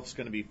itself is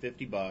going to be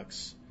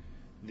 $50.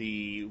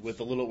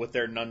 With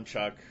their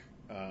nunchuck,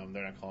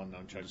 they're not calling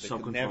nunchuck.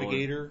 The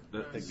navigator,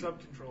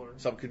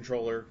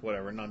 Subcontroller,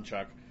 whatever,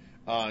 nunchuck,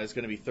 is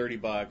going to be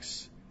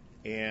 $30,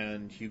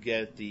 and you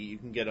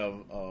can get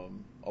a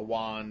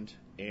wand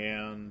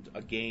and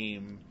a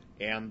game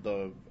and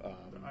the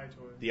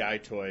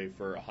iToy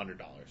for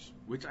 $100.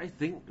 which I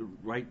think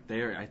right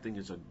there, I think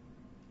is a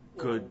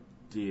good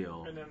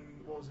deal. And then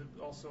what was it?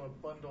 Also a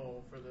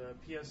bundle for the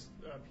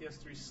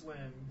PS3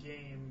 Slim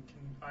game,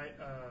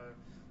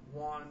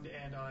 wand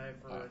and eye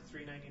for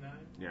 $399.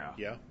 Yeah.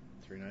 Yeah,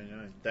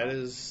 $399. That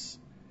is.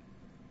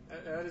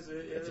 That is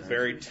It's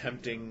very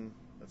tempting.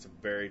 That's a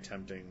very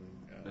tempting.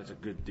 That's a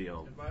good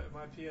deal. If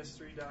my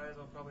PS3 dies,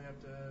 I'll probably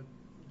have to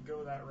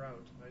go that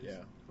route. I just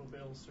hope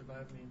it'll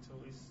survive me until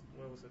at least,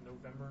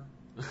 November?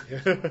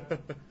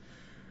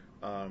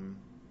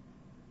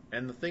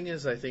 And the thing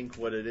is, I think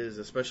what it is,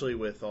 especially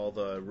with all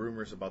the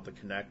rumors about the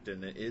Kinect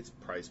and its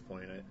price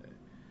point,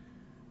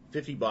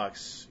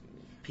 $50,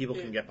 people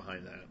can get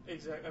behind that.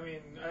 Exactly. I mean,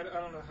 I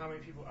don't know how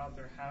many people out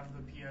there have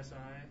the PSI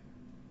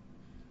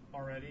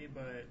already,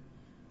 but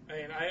I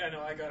mean, I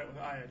know I got it with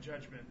Eye of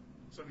Judgment.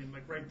 So I mean,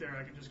 like right there,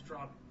 I can just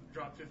drop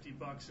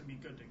 $50 and be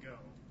good to go.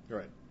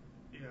 Right.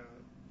 Yeah.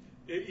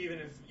 Even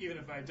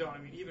if I don't, I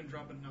mean, even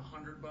dropping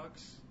 $100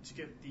 to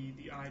get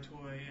the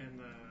iToy and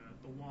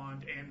the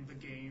wand and the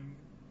game,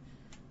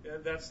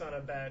 that's not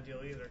a bad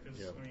deal either. Because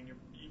I mean,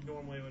 you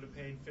normally would have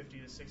paid $50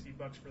 to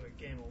 $60 for the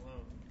game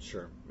alone.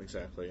 Sure,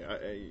 exactly.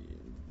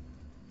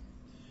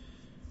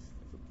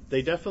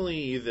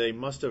 They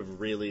must have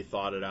really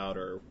thought it out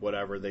or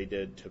whatever they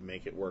did to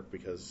make it work,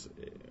 because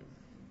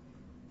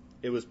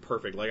it was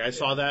perfect. Like, I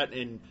saw that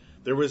and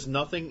there was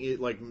nothing,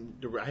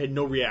 I had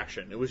no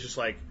reaction. It was just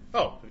like,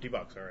 oh, $50,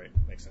 all right,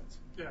 makes sense.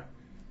 Yeah.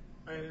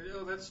 I mean,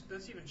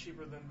 that's even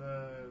cheaper than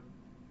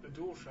the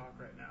DualShock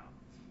right now.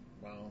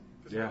 Wow.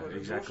 Yeah, the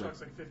exactly.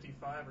 DualShock's like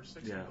 $55 or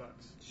 $60. Yeah.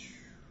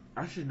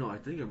 Actually, no, I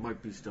think it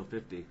might be still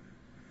 $50.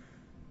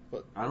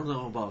 But I don't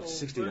know about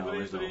 $60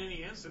 though. But in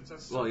any instance,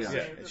 that's well, yeah. Yeah,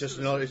 it's just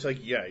it's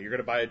like, yeah, you're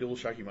gonna buy a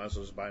DualShock, you might as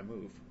well just buy a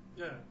Move.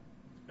 Yeah,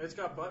 it's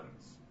got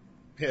buttons.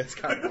 Yeah, it's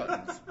got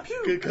buttons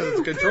because it's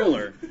a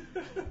controller.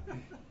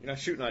 You're not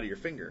shooting out of your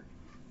finger.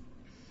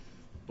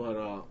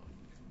 But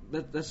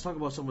let's talk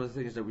about some of the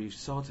things that we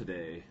saw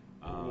today.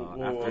 No.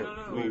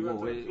 We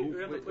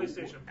got the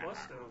PlayStation Plus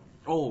though.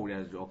 Oh,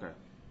 yeah, okay.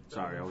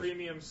 Sorry, the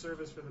premium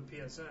service for the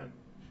PSN.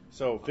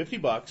 So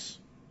 $50,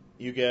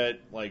 you get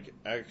like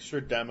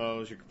extra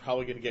demos. You're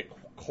probably going to get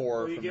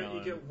Core. You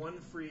get one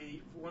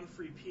free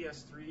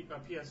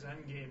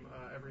PSN game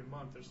every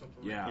month or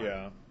something. Yeah. Like that.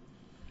 Yeah.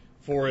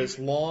 For as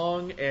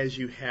long as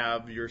you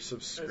have your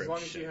subscription. As long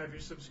as you have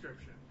your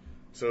subscription.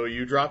 So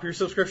you drop your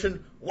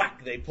subscription,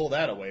 whack, they pull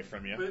that away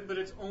from you. But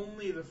it's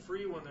only the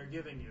free one they're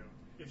giving you.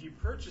 If you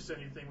purchase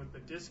anything with the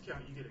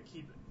discount, you get to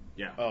keep it.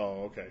 Yeah.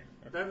 Oh, okay.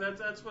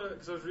 That's what,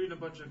 because I was reading a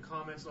bunch of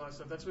comments and all that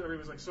stuff. That's what everybody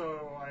was like.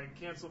 So I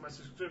cancel my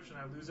subscription,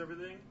 I lose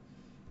everything.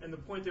 And the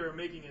point they were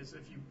making is,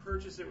 if you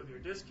purchase it with your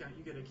discount,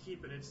 you get to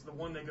keep it. It's the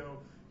one they go,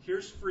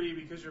 here's free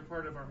because you're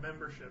part of our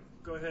membership.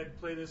 Go ahead,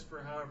 play this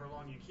for however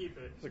long you keep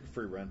it. It's like a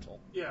free rental.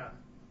 Yeah.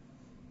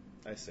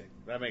 I see.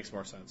 That makes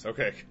more sense.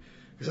 Okay.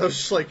 Because I was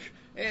just like,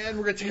 and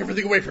we're going to take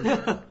everything away from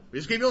you. We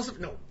just gave you all some.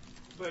 No.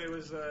 But it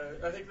was,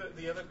 I think that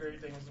the other great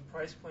thing was the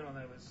price point on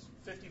that was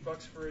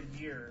 $50 for a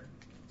year,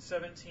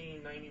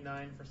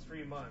 $17.99 for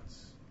 3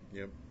 months.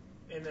 Yep.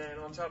 And then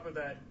on top of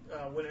that,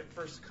 when it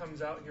first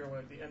comes out here,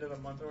 at the end of the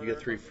month, or you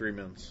get 3 free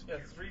months. Yeah,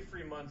 3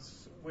 free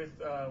months with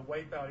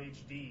Wipeout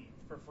HD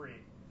for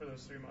free for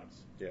those 3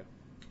 months. Yeah.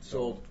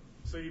 So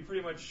you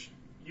pretty much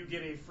you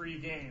get a free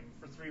game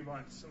for 3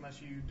 months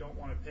unless you don't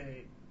want to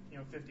pay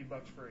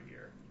 $50 for a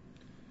year.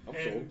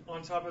 And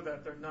on top of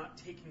that, they're not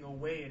taking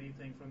away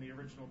anything from the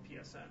original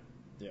PSN.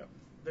 Yeah.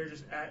 They're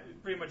just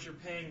pretty much you're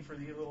paying for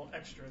the little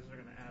extras they're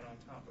going to add on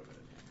top of it.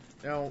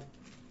 Now,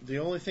 the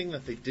only thing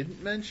that they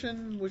didn't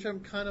mention, which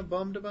I'm kind of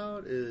bummed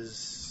about,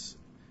 is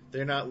they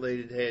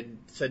had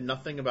said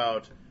nothing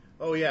about,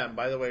 oh yeah, and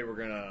by the way, we're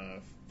going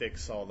to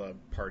fix all the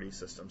party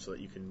systems so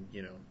that you can,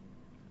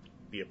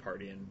 be a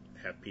party and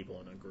have people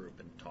in a group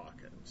and talk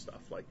and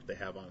stuff like they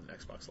have on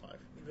Xbox Live.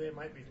 They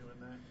might be doing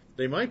that.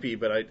 They might be,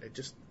 but I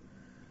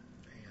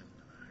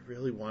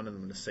really wanted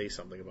them to say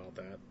something about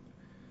that.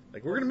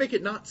 Like, we're going to make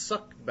it not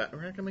suck, but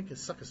we're not going to make it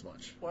suck as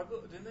much. Well,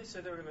 didn't they say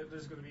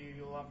there's going to be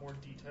a lot more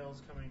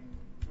details coming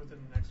within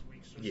the next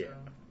weeks or so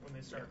when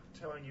they start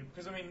telling you?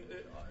 Because, I mean,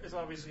 it's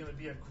obviously going to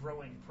be a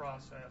growing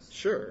process.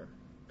 Sure.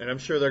 And I'm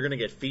sure they're going to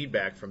get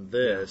feedback from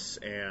this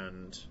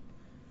and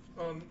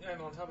on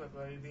top of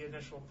it, the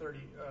initial 3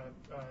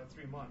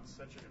 months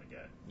that you're going to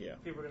get. Yeah.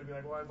 People are going to be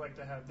like, well, I'd like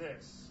to have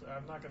this.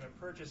 I'm not going to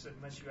purchase it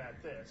unless you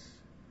add this.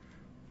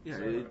 Yeah,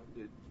 so,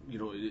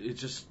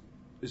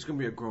 it's going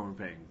to be a growing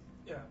pain.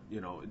 Yeah.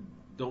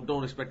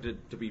 don't expect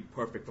it to be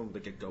perfect from the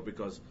get go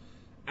because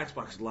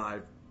Xbox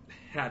Live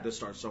had to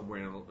start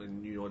somewhere,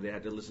 and you know they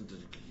had to listen to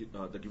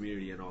the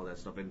community and all that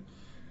stuff, and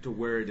to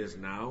where it is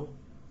now,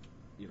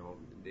 you know,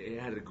 it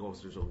had to go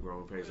through some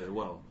growing pains as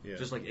well. Yeah.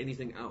 Just like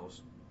anything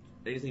else,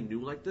 anything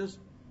new like this,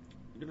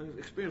 you're gonna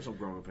experience some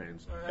growing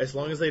pains. As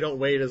long as they don't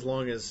wait as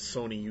long as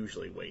Sony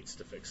usually waits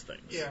to fix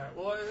things. Yeah,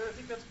 well, I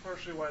think that's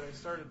partially why they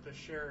started the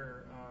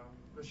share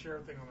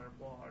thing on their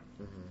blog.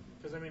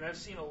 Because I mean, I've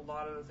seen a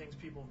lot of the things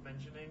people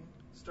mentioning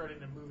starting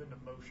to move into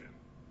motion.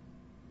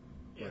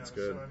 You That's know,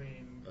 good. So I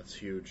mean, That's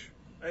huge.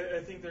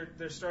 I think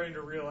they're starting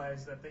to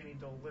realize that they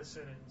need to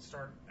listen and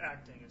start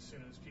acting as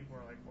soon as people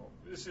are like, well,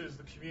 as soon as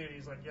the community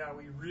is like, yeah,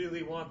 we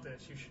really want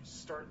this, you should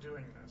start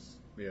doing this.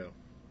 Yeah.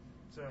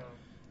 So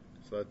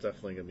that's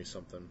definitely gonna be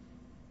something.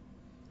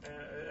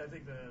 I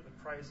think the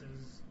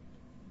prices.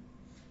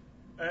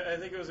 I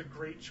think it was a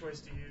great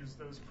choice to use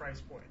those price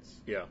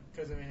points. Yeah.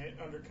 Because I mean, it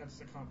undercuts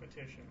the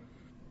competition.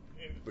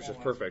 Which is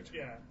perfect.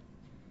 Yeah.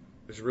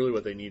 It's really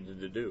what they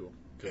needed to do.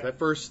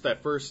 Because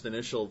that first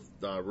initial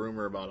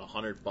rumor about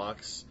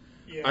 $100,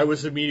 Yeah. I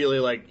was immediately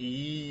like,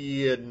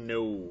 yeah,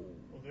 no.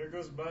 Well, there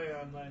goes buy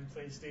online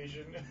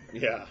PlayStation.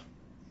 Yeah.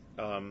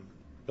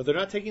 But they're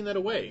not taking that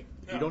away.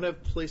 If No. you don't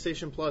have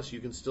PlayStation Plus, you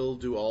can still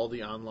do all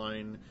the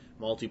online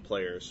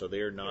multiplayer, so they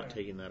are not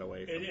taking that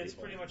away from It's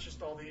people. pretty much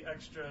just all the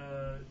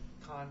extra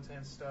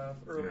content stuff,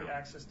 early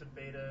access to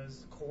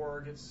betas,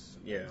 core gets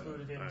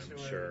included into I'm it.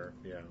 sure.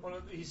 Yeah. Well,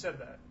 he said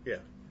that. Yeah.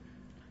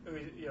 I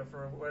mean,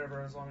 for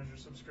whatever, as long as your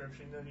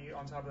subscription. Then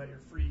on top of that, your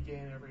free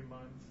game every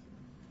month.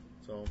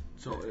 So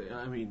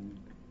I mean,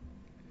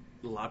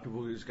 a lot of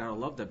people just gotta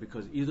love that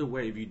because either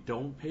way, if you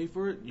don't pay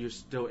for it, you're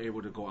still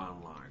able to go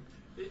online.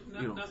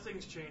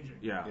 Nothing's changing.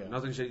 Yeah,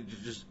 nothing's changing.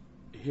 Just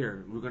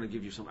here, we're gonna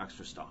give you some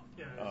extra stuff.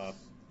 Yeah.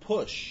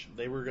 Push.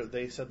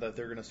 They said that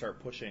they're going to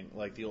start pushing.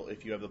 Like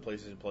if you have the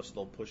PlayStation Plus,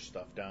 they'll push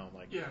stuff down,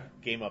 like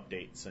game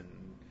updates and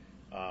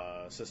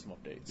system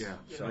updates. Yeah.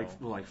 So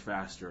like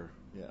faster.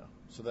 Yeah.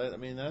 So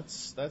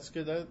that's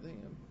good.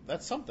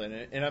 That's something,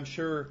 and I'm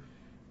sure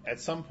at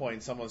some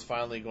point someone's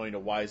finally going to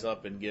wise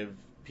up and give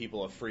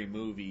people a free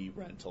movie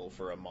rental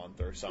for a month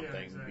or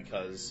something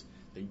because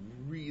they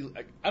really.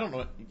 I don't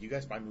know. Do you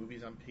guys buy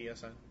movies on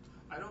PSN?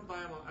 I don't buy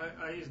them.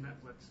 I use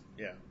Netflix.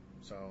 Yeah.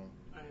 So.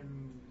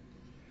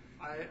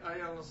 I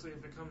honestly,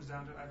 if it comes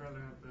down to it, I'd rather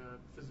have the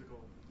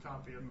physical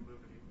copy of the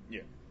movie.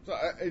 Yeah. So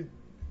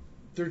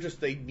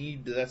they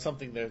need. That's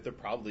something that they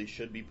probably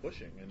should be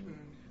pushing, and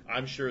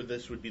I'm sure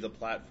this would be the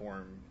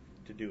platform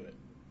to do it.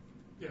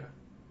 Yeah.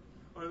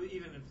 Or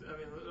even if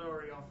they're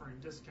already offering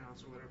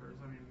discounts or whatever.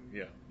 I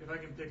mean, if I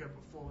can pick up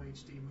a full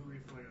HD movie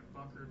for like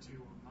 $1 or $2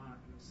 online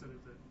instead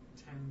of the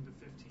 $10 to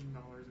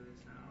 $15 it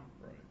is now.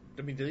 Right.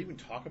 I mean, did they even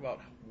talk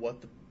about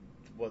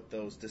what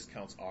those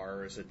discounts are,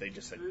 or is it they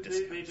just said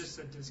discounts? They just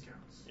said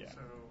discounts. Yeah.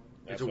 So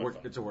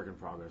It's a work in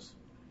progress.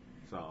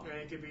 So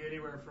it could be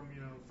anywhere from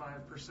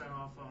 5%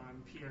 off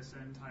on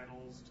PSN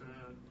titles to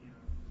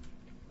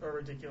or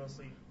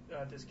ridiculously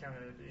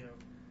discounted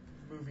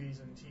movies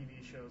and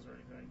TV shows or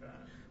anything like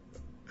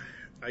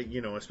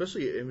that.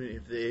 Especially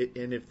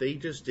if they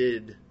just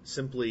did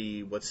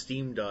simply what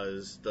Steam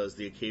does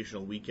the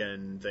occasional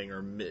weekend thing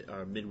or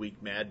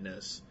midweek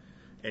madness.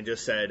 And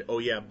just said, oh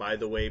yeah, by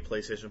the way,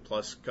 PlayStation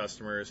Plus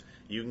customers,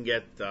 you can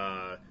get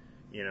the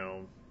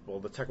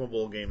Tecmo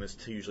Bowl game is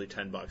usually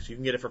 $10. You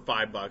can get it for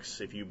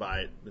 $5 if you buy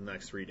it in the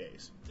next 3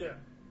 days. Yeah.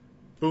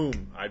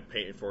 Boom! I'd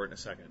pay for it in a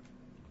second.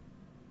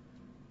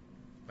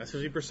 That's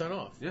 50%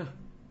 off. Yeah.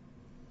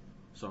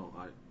 So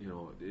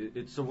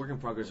it's a work in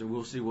progress, and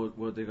we'll see what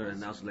they're going to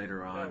announce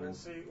later on.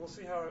 Yeah, we'll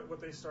see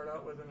what they start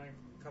out with in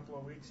a couple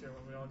of weeks here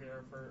when we all get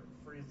our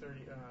free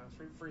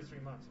 3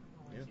 months.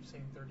 I keep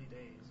saying 30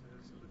 days.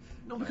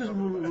 No, because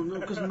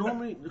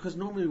normally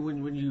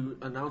when you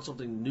announce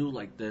something new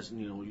like this,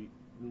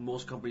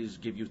 most companies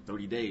give you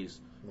 30 days,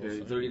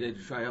 30 days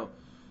to try out.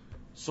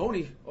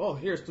 Sony,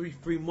 here's 3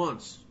 free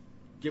months,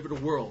 give it a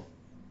whirl.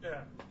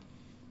 Yeah.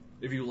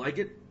 If you like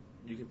it,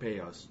 you can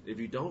pay us. If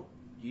you don't,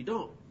 you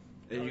don't,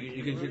 and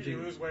you can continue.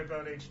 You lose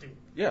Wipeout HD.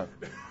 Yeah.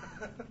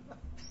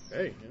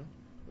 Hey,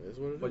 it is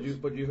what it is.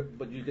 But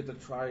you get to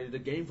try the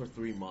game for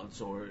 3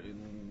 months or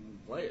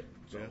play it.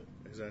 So. Yeah,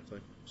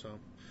 exactly. So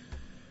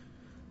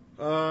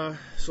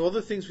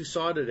other things we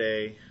saw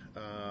today,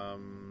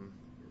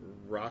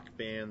 Rock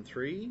Band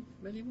 3,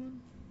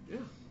 anyone? Yeah.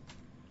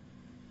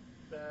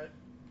 That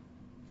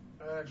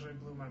actually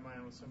blew my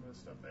mind with some of the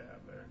stuff they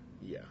have there.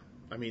 Yeah.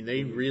 I mean,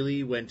 they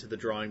really went to the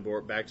drawing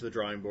board,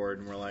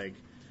 and were like,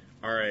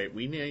 all right,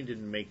 we need to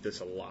make this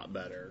a lot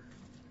better.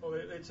 Well,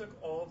 they took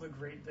all the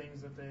great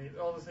things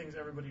all the things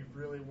everybody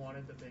really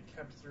wanted that they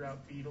kept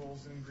throughout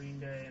Beatles and Green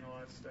Day and all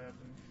that stuff,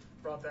 and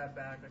brought that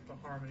back, like the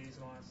harmonies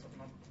and all that stuff.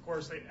 And of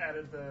course, they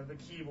added the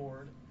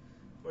keyboard,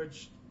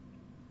 which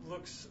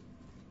looks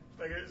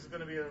like it's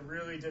going to be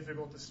really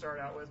difficult to start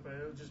out with, but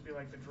it'll just be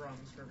like the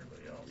drums for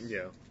everybody else.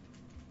 Yeah.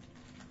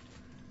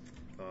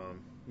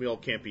 We all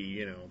can't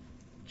be,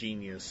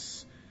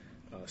 genius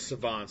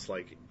savants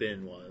like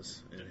Ben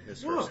was in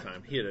his first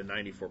time. He had a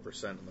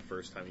 94% on the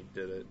first time he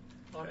did it.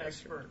 On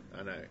expert.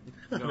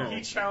 No.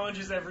 He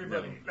challenges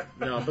everybody.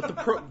 No,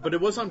 but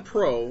it was on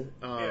pro,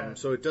 Yeah.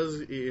 so it does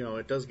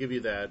give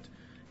you that,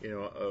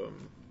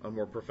 a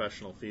more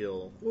professional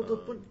feel.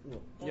 Isn't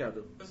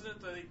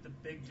it the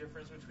big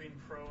difference between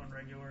pro and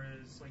regular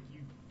is like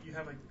you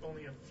have like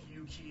only a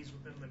few keys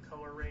within the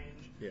color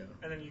range, Yeah.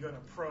 and then you go to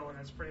pro and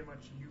it's pretty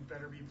much you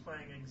better be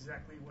playing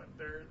exactly what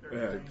they're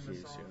playing in the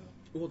keys, song. yeah.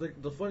 Well,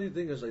 the funny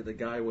thing is, like, the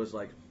guy was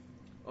like,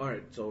 all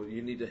right, so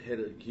you need to hit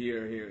it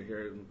here, here,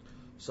 here, and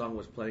the song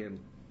was playing, and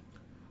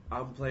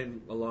I'm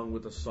playing along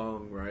with the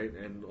song, right,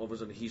 and all of a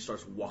sudden he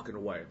starts walking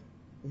away.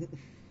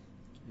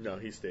 No,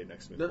 he stayed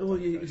next to me.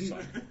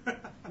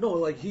 No,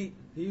 like, he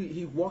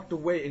walked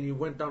away, and he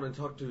went down and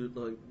talked to,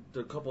 like,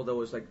 the couple that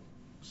was, like,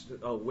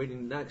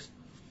 waiting next,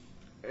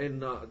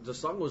 and the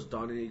song was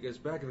done, and he gets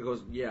back and he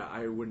goes, yeah,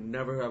 I would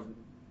never have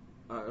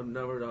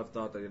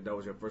thought that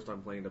was your first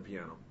time playing the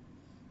piano.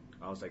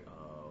 I was like,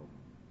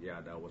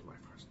 yeah, that was my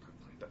first time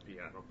playing the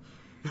piano.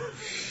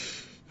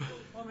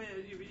 Well, I mean,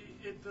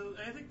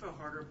 I think the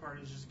harder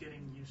part is just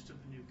getting used to the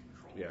new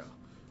controls. Yeah,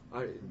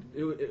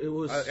 it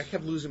was. I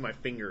kept losing my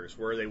fingers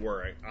where they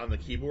were on the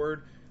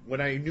keyboard. When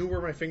I knew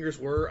where my fingers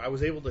were, I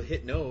was able to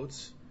hit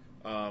notes,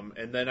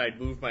 and then I'd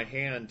move my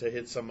hand to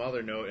hit some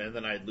other note, and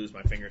then I'd lose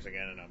my fingers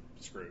again, and I'm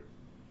screwed.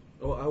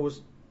 Oh,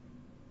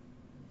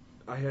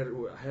 I had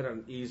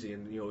on easy,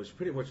 and it was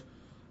pretty much.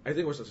 I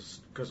think it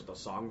was because of the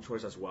song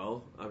choice as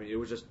well. I mean, it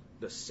was just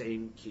the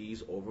same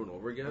keys over and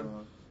over again,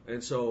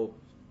 and so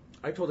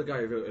I told the guy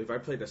if I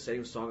played the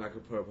same song, I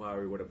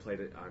probably would have played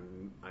it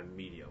on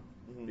medium,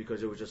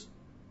 because it was just.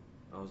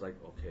 I was like,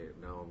 okay,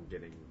 now I'm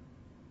getting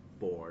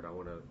bored. I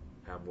want to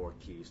have more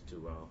keys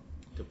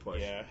to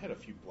push. Yeah, I had a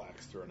few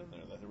blacks thrown in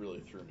there that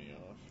really threw me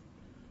off.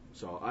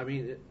 So I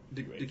mean,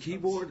 the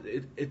keyboard,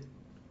 it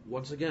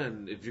once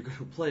again, if you're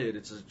gonna play it,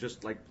 it's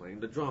just like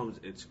playing the drums.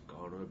 It's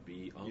gonna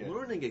be a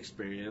learning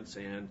experience,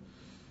 and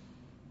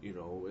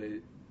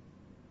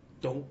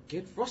don't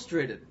get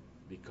frustrated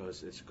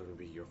because it's gonna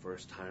be your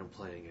first time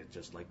playing it,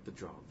 just like the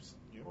drums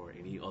or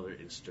any other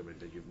instrument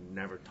that you've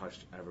never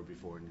touched ever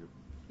before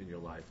in your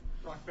life.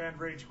 Rock Band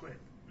Rage Quit.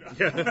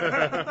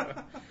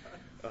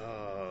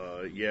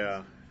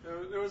 Yeah.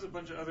 There was a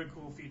bunch of other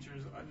cool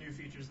features, new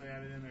features they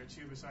added in there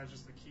too, besides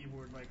just the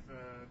keyboard, like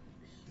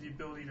the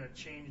ability to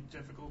change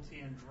difficulty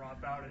and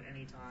drop out at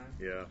any time.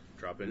 Yeah,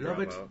 drop in, drop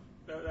out.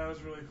 That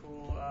was really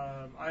cool.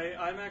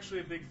 I'm actually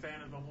a big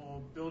fan of the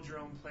whole build your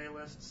own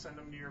playlist, send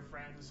them to your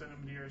friends, send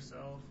them to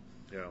yourself.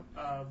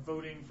 Yeah.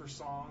 Voting for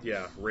songs.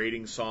 Yeah,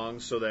 rating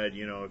songs so that,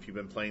 if you've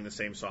been playing the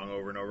same song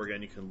over and over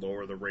again, you can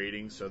lower the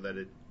rating so that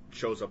it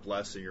shows up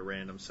less in your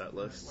random set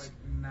lists. Like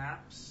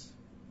maps.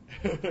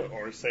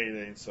 Or Say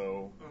It Ain't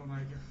So. Oh my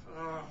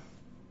god.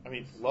 I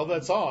mean, love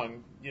that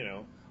song,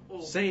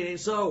 Well, Say It Ain't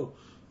So.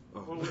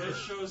 Well, when it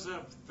shows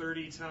up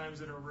 30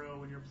 times in a row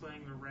when you're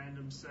playing the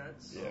random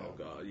sets. Yeah. Oh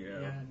god, yeah.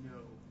 Yeah,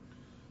 no.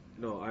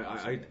 No,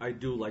 I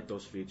do like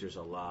those features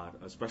a lot,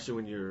 especially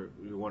when you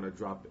want to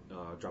drop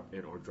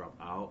in or drop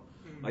out.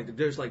 Mm-hmm. Like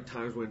there's like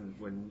times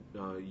when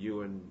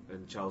you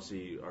and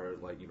Chelsea are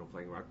like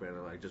playing Rock Band,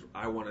 and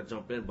I want to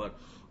jump in, but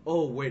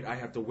wait, I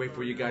have to wait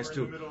for you guys we're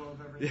to. in the middle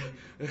of everything.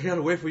 I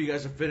gotta wait for you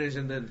guys to finish,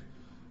 and then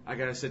I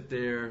gotta sit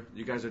there.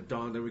 You guys are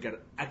done. Then we gotta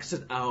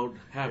exit out,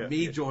 have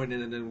me join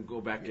in, and then go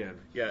back in.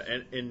 Yeah,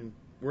 and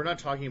we're not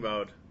talking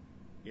about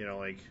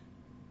like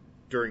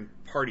during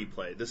party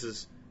play. This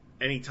is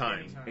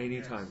anytime,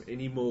 Yes.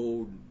 any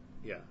mode.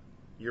 Yeah,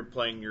 you're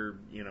playing your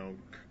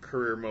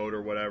career mode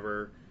or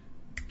whatever.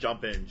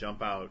 Jump in,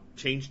 jump out,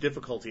 change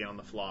difficulty on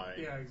the fly.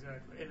 Yeah,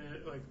 exactly. And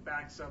it like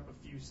backs up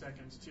a few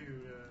seconds too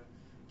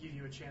to give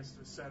you a chance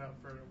to set up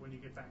for when you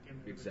get back in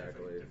there.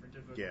 Exactly. Different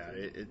difficulty. Yeah,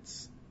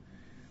 it's.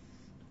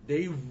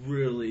 They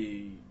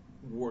really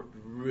worked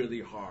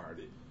really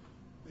hard.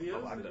 The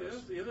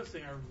other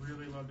thing I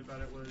really loved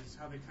about it was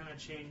how they kind of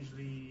changed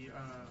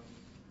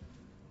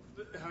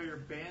how your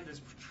band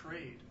is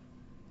portrayed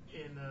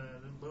in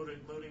the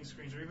loading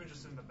screens, or even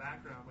just in the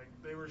background. Like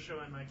they were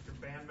showing like your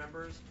band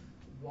members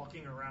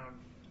walking around,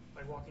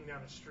 like walking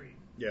down a street.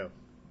 Yeah.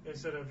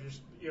 Instead of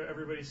just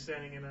everybody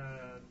standing in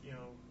a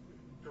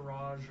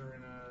garage or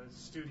in a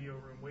studio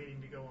room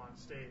waiting to go on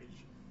stage.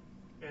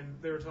 And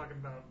they were talking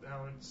about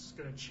how it's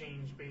going to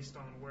change based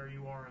on where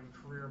you are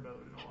in career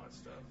mode and all that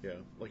stuff. Yeah,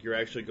 like you're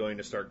actually going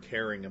to start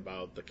caring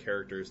about the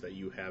characters that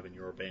you have in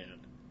your band.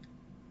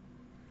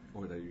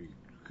 Or that you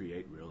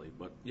create, really.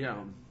 But, yeah,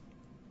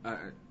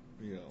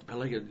 I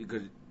like it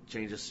because it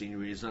changes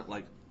scenery. It's not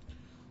like,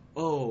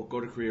 go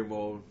to career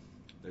mode.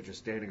 They're just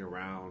standing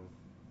around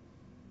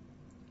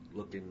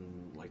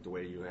looking like the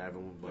way you have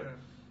them. But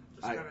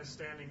just kind of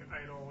standing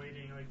idle,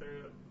 waiting,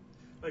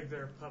 like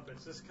they're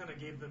puppets. This kind of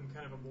gave them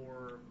kind of a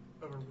more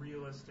of a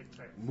realistic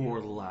type.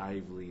 More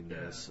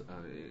liveliness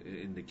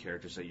in the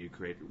characters that you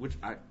created, which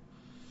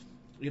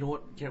you know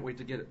what? Can't wait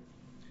to get it.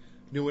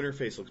 New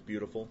interface looks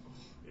beautiful.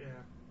 Yeah.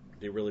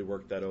 They really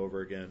worked that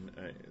over again.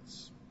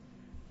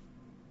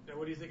 Now,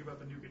 what do you think about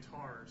the new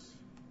guitars?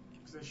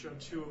 because they showed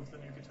 2 of the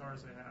new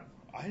guitars they have.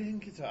 I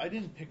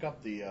didn't pick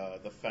up the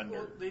Fender.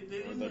 Well, they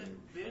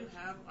didn't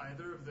have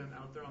either of them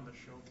out there on the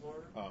show floor.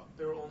 Oh.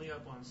 They were only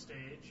up on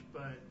stage,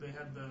 but they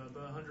had the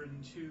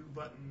 102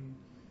 button,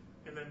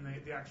 and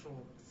then the actual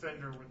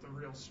Fender with the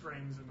real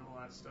strings and all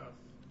that stuff.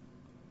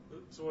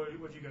 So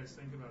what do you guys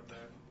think about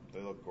that?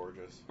 They look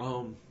gorgeous.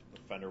 The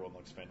Fender one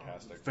looks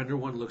fantastic. Fender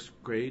one looks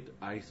great.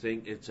 I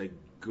think it's a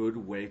good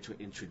way to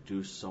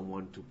introduce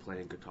someone to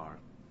playing guitar.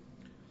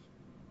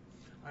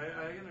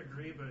 I can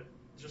agree, but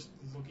just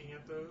looking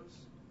at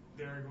those,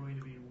 they're going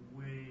to be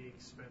way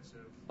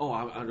expensive. Oh,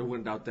 I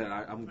don't doubt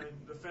that.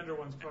 The Fender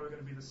one's probably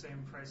going to be the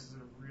same price as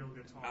a real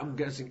guitar. I'm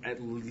guessing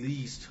at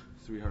least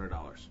 $300.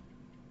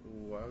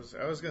 Ooh,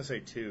 I was gonna say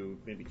 2,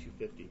 maybe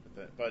 250,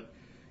 but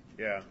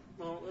yeah.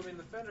 Well, I mean,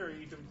 the Fender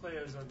you can play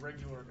as a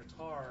regular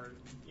guitar.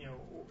 You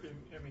know,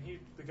 I mean,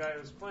 the guy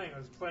who was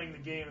playing the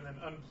game and then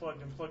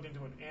unplugged and plugged into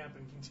an amp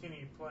and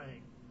continued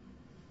playing.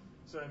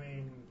 So I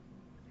mean,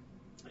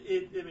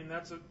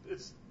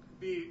 it's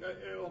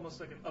almost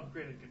like an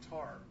upgraded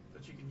guitar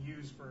that you can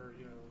use for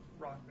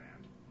Rock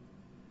Band.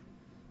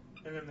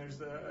 And then there's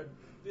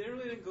they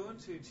really didn't go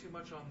into too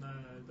much on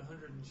the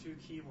 102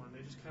 key one.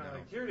 They just kind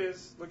of here it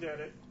is, look at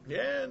it.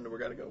 Yeah, and we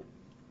gotta go.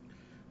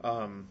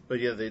 But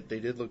yeah, they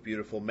did look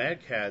beautiful. Mad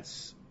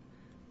Catz.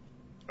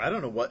 I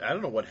don't know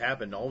what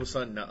happened. All of a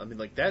sudden, I mean,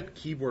 like that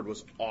keyboard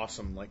was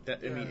awesome. Like that.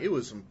 I mean, it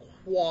was some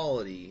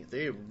quality.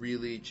 They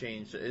really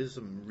changed. It is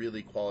some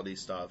really quality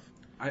stuff.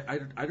 I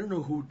don't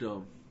know who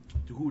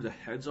the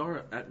heads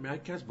are at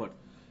Mad Catz, but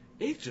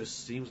it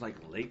just seems like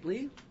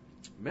lately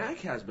Mad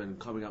Catz has been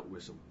coming out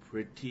with some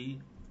pretty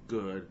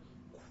good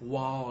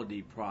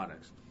quality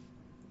products.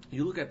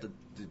 You look at the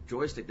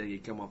joystick that you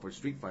come up with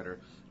Street Fighter.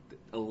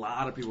 A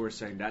lot of people are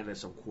saying that is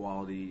some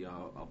quality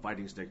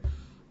fighting stick.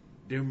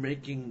 They're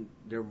making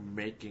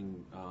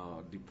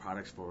the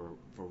products for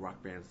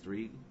Rock Band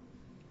 3,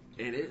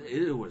 and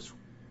it was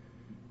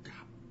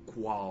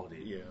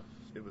quality. Yeah,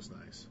 it was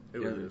nice. It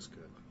really was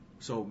good.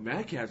 So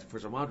Mad Catz, for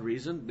some odd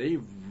reason, they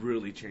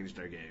really changed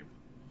their game.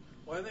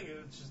 Well, I think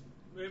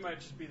it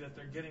might just be that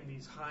they're getting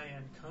these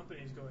high-end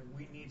companies going,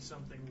 we need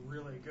something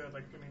really good.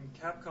 Like, I mean,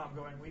 Capcom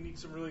going, we need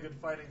some really good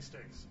fighting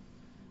sticks.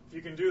 If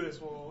you can do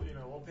this,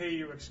 we'll pay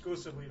you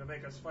exclusively to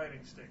make us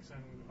fighting sticks.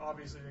 And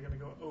obviously they're going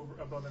to go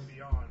above and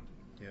beyond.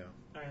 Yeah.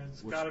 And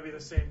it's got to be the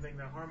same thing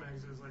that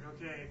Harmonix is like,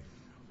 okay,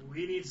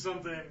 we need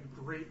something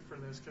great for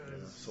this.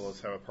 So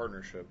let's have a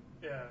partnership.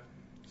 Yeah.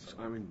 So,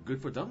 I mean,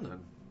 good for them then.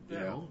 Yeah.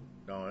 You know?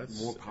 No,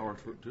 it's more power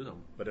to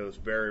them. But it was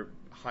very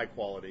high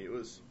quality.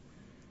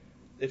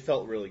 It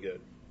felt really good.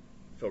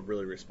 It felt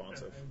really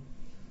responsive.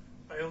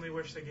 I only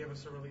wish they gave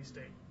us a release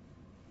date.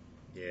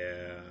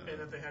 Yeah. And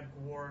that they had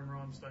Gwar and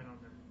Rammstein on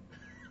there.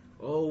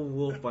 Oh,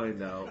 we'll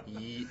find out.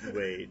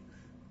 Wait.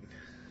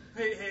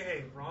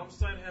 Hey!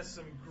 Rammstein has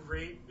some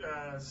great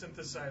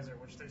synthesizer,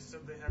 which they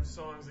said they have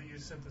songs that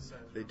use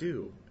synthesizer. They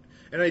do.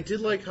 And I did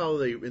like how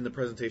in the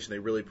presentation they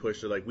really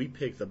pushed it. Like, we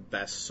picked the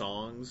best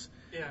songs.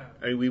 Yeah.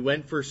 I mean, we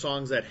went for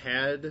songs that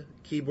had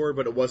keyboard,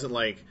 but it wasn't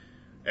like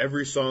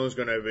every song is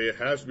it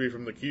has to be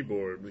from the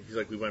keyboard. He's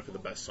like, we went for the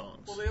best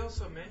songs. Well, they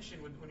also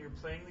mentioned when you're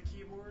playing the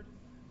keyboard,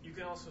 you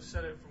can also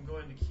set it from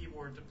going to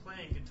keyboard to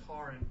playing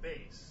guitar and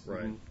bass.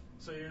 Right. Mm-hmm.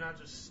 So you're not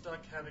just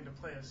stuck having to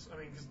play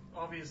because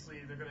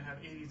obviously they're going to have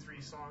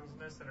 83 songs in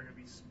this that are going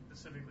to be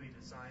specifically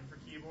designed for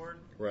keyboard.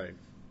 Right.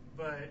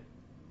 But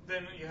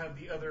then you have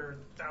the other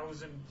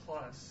 1,000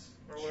 plus,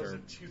 or what was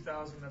it,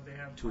 2,000 that they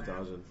have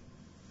 2,000.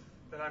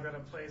 That I've got to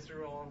play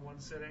through all in one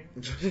sitting.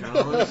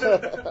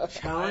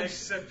 Challenge. I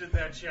accepted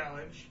that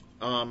challenge.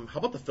 How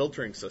about the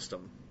filtering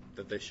system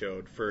that they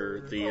showed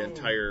for the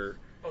entire...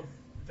 Oh,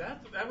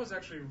 that was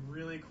actually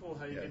really cool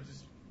how you could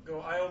just go,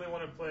 I only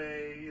want to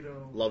play,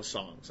 love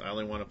songs. I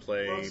only want to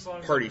play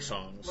songs party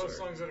songs. Love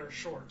songs that are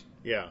short.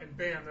 Yeah. And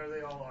bam, there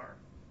they all are.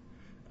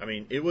 I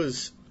mean, it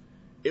was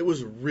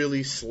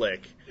really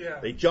slick. Yeah.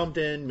 They jumped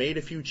in, made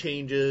a few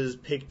changes,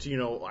 picked,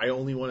 I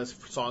only want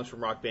songs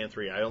from Rock Band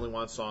 3. I only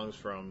want songs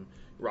from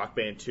Rock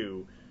Band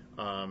 2.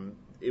 And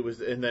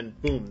then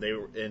boom,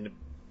 and the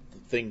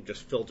thing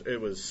just filtered.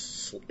 It was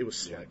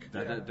slick.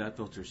 That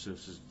filter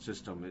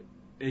system,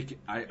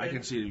 I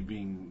can see it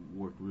being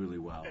worked really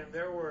well. And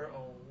there were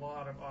a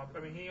lot of options.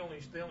 I mean, they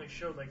only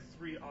showed like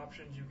 3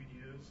 options you could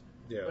use.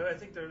 Yeah. But I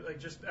think there, like,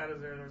 just out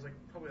of there was like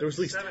probably there was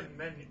at least 7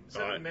 menus.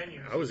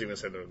 I was even going to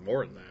say there was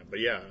more than that, but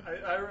yeah.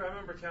 I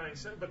remember counting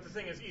 7, but the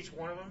thing is, each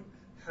one of them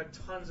had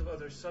tons of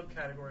other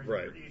subcategories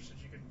under each that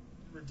you could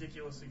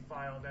ridiculously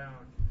file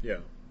down. Yeah.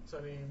 So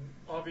I mean,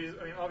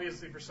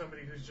 obviously for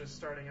somebody who's just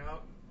starting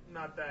out,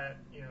 not that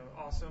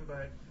awesome,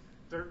 but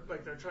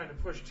they're trying to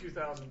push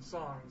 2,000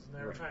 songs, and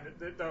they were trying to.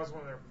 That was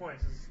one of their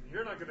points. Is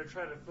you're not going to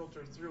try to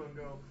filter through and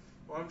go,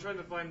 well, I'm trying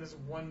to find this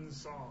one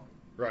song.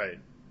 Right.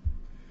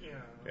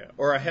 Yeah.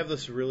 Or I have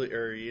this really,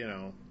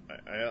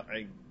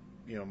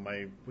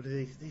 my what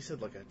did they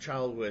said like a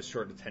child who has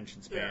short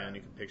attention span.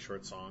 You can pick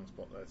short songs,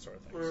 that sort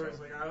of thing. Whereas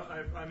like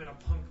I'm in a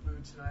punk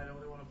mood tonight. I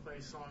only want to play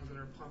songs that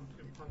are punk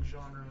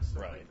genre and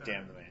stuff like that.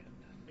 Damn the man.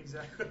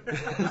 Exactly.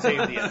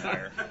 Save the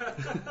empire.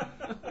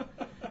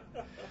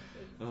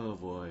 Oh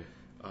boy.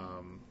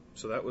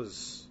 So that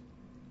was,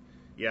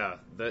 yeah,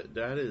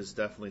 that is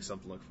definitely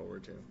something to look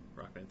forward to.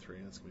 Rock Band 3,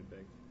 that's gonna be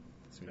big.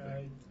 It's gonna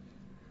be big.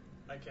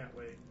 I can't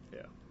wait.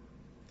 Yeah.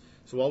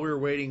 So while we were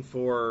waiting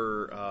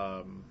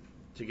for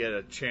to get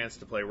a chance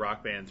to play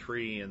Rock Band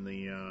 3 in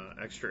the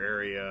extra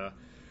area,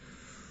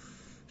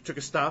 took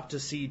a stop to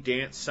see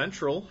Dance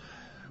Central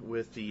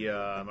with the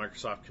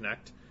Microsoft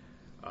Kinect.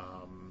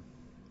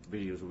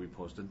 Videos will be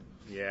posted.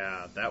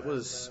 Yeah, that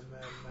was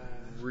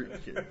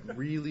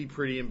really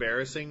pretty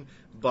embarrassing,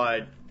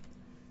 but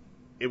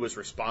it was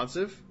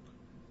responsive.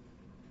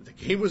 The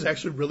game was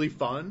actually really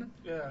fun.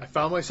 Yeah. I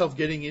found myself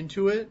getting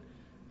into it,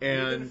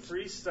 and even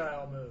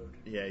freestyle mode.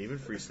 Yeah, even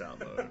freestyle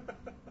mode.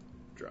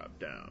 Drop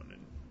down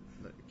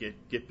and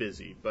get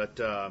busy, but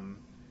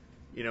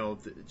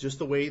just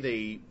the way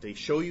they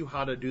show you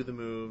how to do the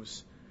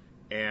moves,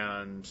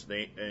 and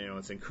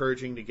it's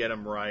encouraging to get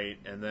them right,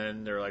 and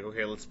then they're like,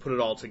 okay, let's put it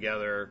all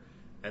together,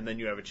 and then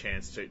you have a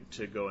chance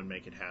to go and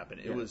make it happen.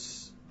 It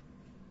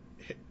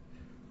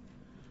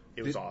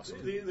was awesome.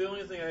 The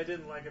only thing I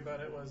didn't like about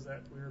it was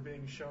that we were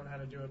being shown how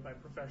to do it by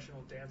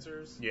professional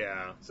dancers.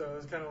 Yeah. So it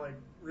was kind of like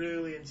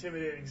really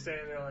intimidating,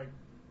 standing there like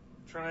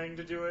trying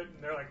to do it,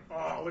 and they're like,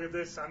 "Oh, look at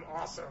this! I'm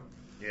awesome."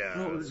 Yeah.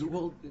 No,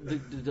 well,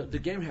 the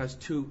game has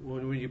two.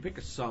 When you pick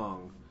a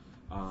song,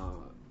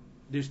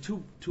 there's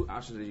two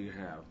options that you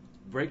have: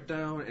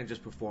 breakdown and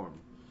just perform.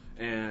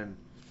 And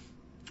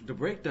the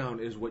breakdown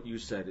is what you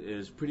said,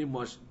 is pretty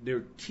much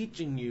they're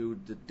teaching you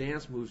the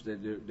dance moves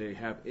that they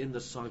have in the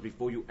songs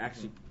before you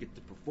actually get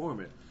to perform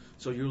it.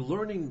 So you're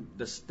learning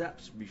the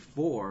steps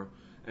before,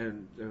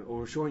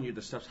 or showing you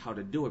the steps how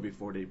to do it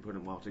before they put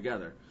them all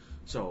together.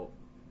 So,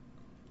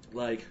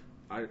 what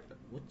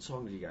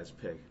song did you guys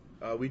pick?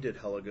 We did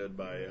Hella Good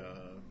by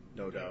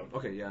No Doubt.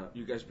 Okay, yeah,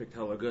 you guys picked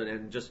Hella Good,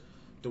 and just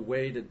the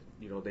way that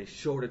they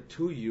showed it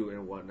to you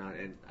and whatnot,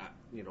 and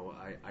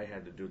I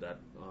had to do that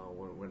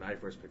when I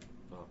first picked.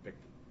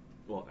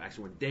 Well,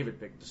 actually, when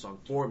David picked the song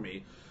for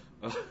me.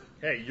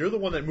 Hey, you're the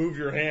one that moved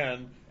your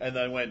hand and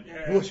then went,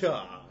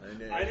 "Whoosha!"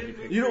 I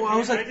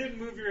didn't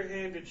move your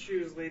hand to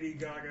choose Lady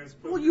Gaga's.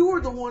 Well, you were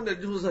the one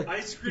that was like. I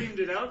screamed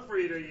it out for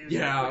you to use.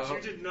 Yeah, but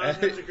you did not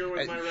have to go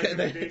with my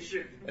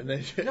recommendation. And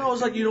then, I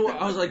was like,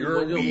 I was like,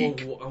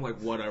 weak. I'm like,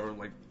 whatever. I'm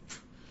like,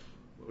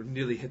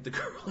 nearly hit the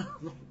girl.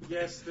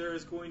 Yes, there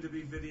is going to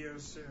be video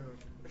soon.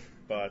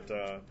 But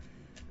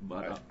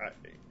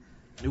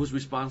it was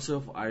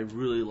responsive. I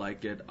really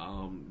like it.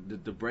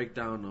 The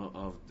breakdown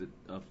of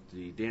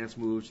the dance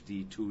moves,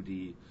 the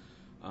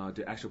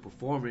actual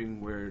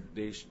performing, where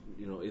they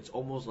it's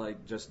almost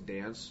like Just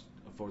Dance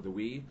for the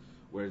Wii,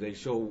 where they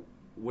show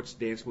which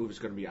dance move is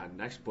going to be on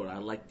next. But I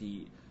like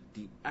the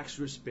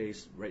extra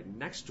space right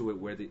next to it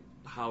where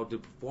how to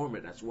perform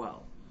it as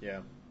well. Yeah.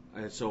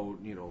 And so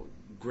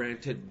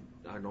granted,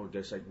 I know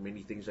there's like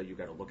many things that you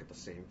got to look at the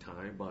same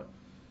time, but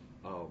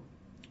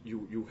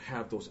you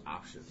have those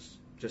options.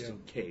 Just in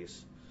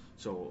case.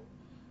 So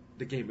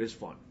the game is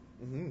fun.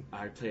 Mm-hmm.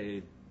 I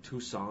played 2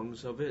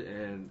 songs of it,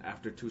 and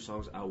after 2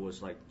 songs, I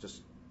was like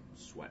just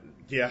sweating.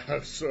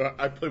 Yeah, so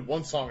I played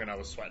 1 song and I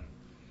was sweating.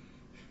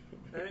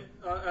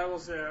 I will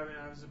say,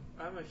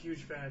 I'm a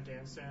huge fan of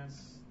Dance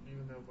Dance,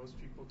 even though most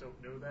people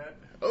don't know that.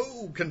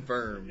 Oh,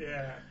 confirmed.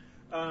 Yeah.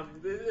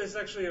 It's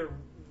actually a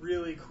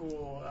really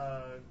cool,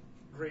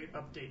 great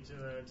update to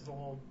the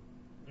whole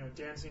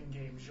dancing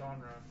game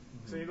genre.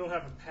 Mm-hmm. So you don't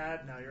have a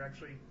pad now. You're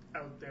actually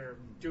out there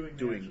doing.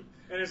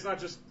 And it's not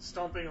just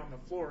stomping on the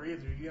floor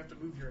either. You have to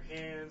move your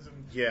hands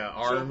and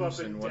arms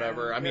and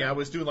whatever. Down. I mean, I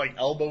was doing like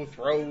elbow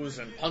throws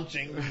and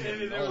punching.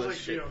 And there was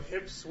like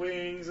hip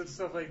swings and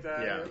stuff like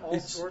that. Yeah. All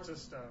sorts of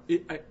stuff.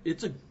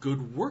 It's a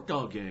good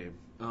workout game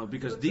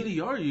because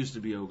DDR used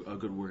to be a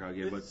good workout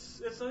game.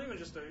 It's not even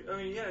just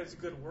it's a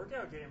good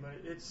workout game, but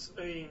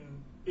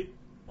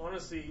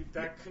honestly,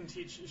 that can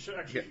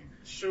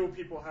show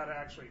people how to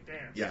actually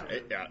dance.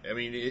 Yeah, I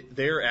mean,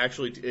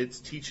 it's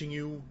teaching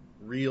you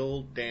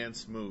real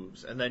dance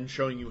moves and then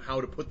showing you how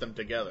to put them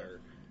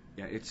together.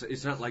 Yeah,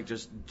 it's not like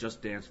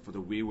just Dance for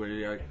the Wii where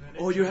you're like,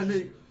 you have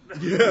to.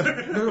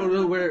 Yeah.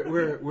 No,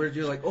 where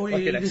you're like, like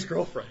an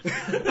ex-girlfriend.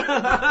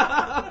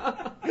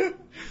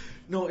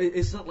 No,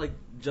 it's not like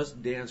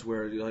Just Dance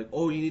where you're like,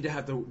 you need to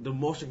have the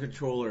motion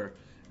controller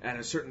at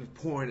a certain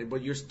point,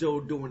 but you're still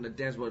doing the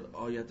dance, but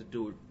all you have to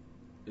do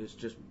is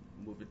just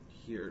move it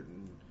here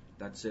and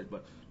that's it.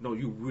 But no,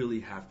 you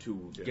really have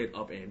to get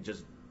up and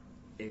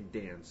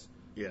dance.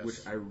 Yes. Which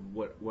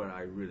what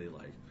I really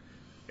like.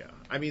 Yeah.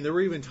 I mean, there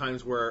were even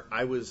times where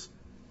I was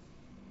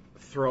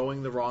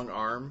throwing the wrong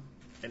arm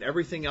and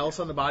everything else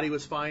on the body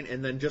was fine,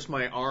 and then just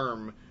my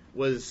arm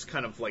was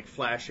kind of like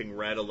flashing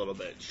red a little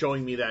bit,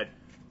 showing me that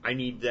I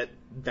need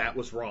that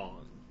was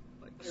wrong.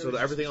 So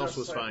everything else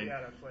was fine.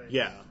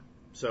 Yeah.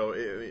 So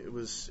it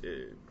was.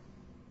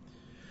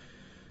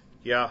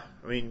 Yeah,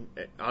 I mean,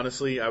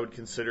 honestly, I would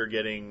consider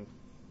getting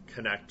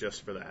Kinect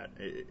just for that.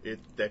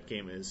 That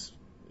game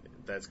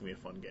that's gonna be a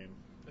fun game.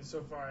 And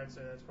so far, I'd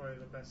say that's probably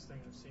the best thing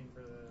I've seen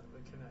for the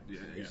Kinect.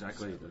 Yeah,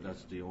 exactly.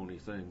 That's the only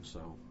thing.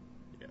 So.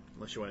 Yeah,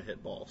 unless you want to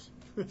hit balls.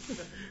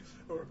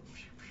 Or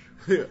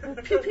Pew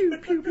pew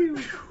pew pew.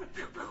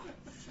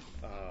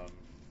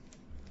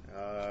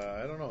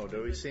 I don't know.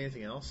 Do we see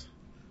anything else?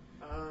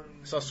 I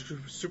saw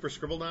Super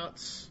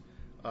Scribblenauts.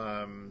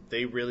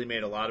 They really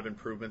made a lot of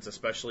improvements,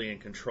 especially in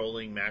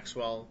controlling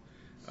Maxwell.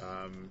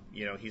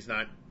 He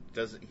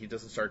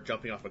doesn't start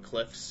jumping off of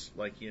cliffs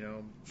like he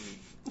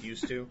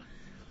used to.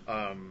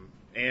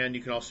 And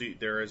you can also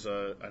there is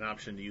an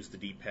option to use the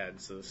D-pad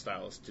instead of the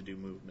stylus to do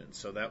movement.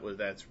 So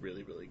that's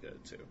really really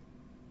good too.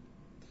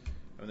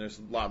 I mean, there's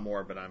a lot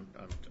more, but I'm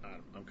kind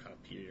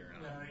of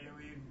petering out.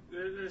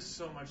 There's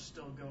so much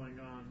still going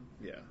on.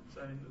 Yeah.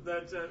 So I mean,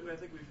 I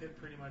think we've hit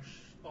pretty much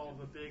all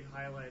the big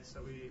highlights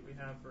that we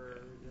have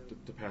for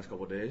the past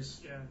couple of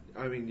days. Yeah.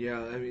 I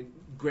mean,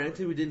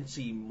 granted, we didn't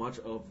see much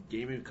of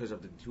gaming because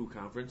of the two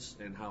conference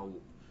and how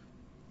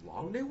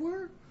long they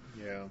were.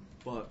 Yeah.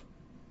 But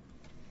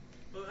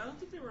I don't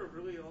think they were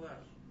really all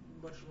that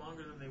much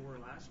longer than they were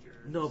last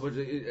year. No, but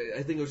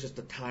I think it was just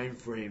the time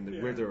frame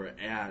where they were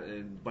at,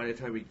 and by the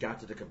time we got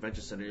to the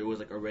convention center, it was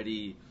like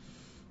already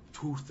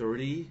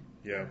 2:30.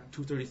 Yeah.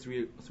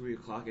 2:30, 3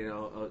 o'clock,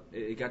 and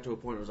it got to a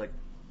point where it was like,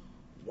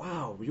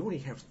 wow, we only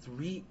have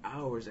 3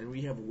 hours, and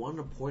we have one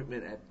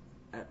appointment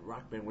at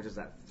Rock Band, which is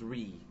at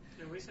 3.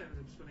 And we said it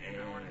was spending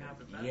an hour and a half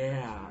at that.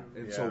 Yeah,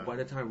 and so by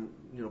the time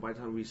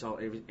we saw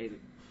everything,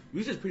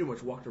 we just pretty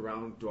much walked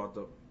around throughout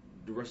the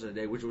rest of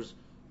the day, which was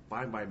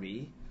fine by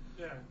me.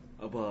 Yeah.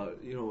 But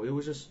it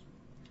was just.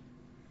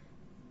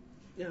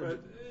 Yeah.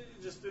 But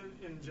just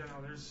in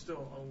general, there's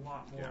still a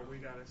lot more we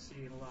got to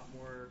see and a lot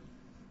more,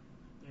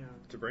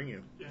 to bring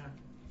you. Yeah.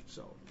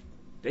 So,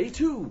 day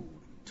 2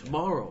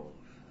 tomorrow.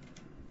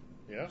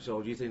 Yeah.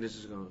 So, do you think this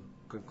is going to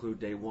conclude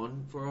day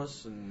 1 for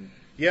us? And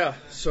yeah.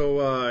 So,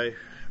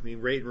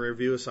 rate and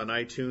review us on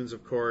iTunes,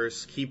 of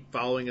course. Keep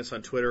following us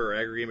on Twitter or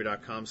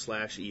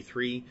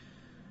aggregamer.com/E3.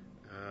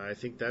 I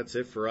think that's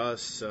it for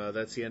us.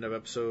 That's the end of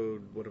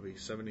episode,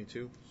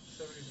 72?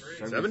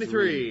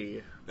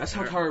 73. That's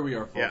how tired we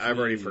are, folks. Yeah, I've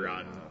already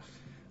forgotten.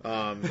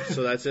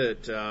 So that's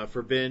it.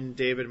 For Ben,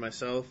 David, and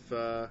myself,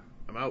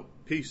 I'm out.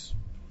 Peace.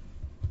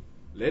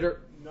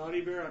 Later.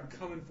 Naughty Bear, I'm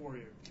coming for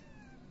you.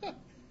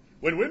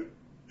 Win-win?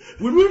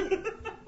 Win-win?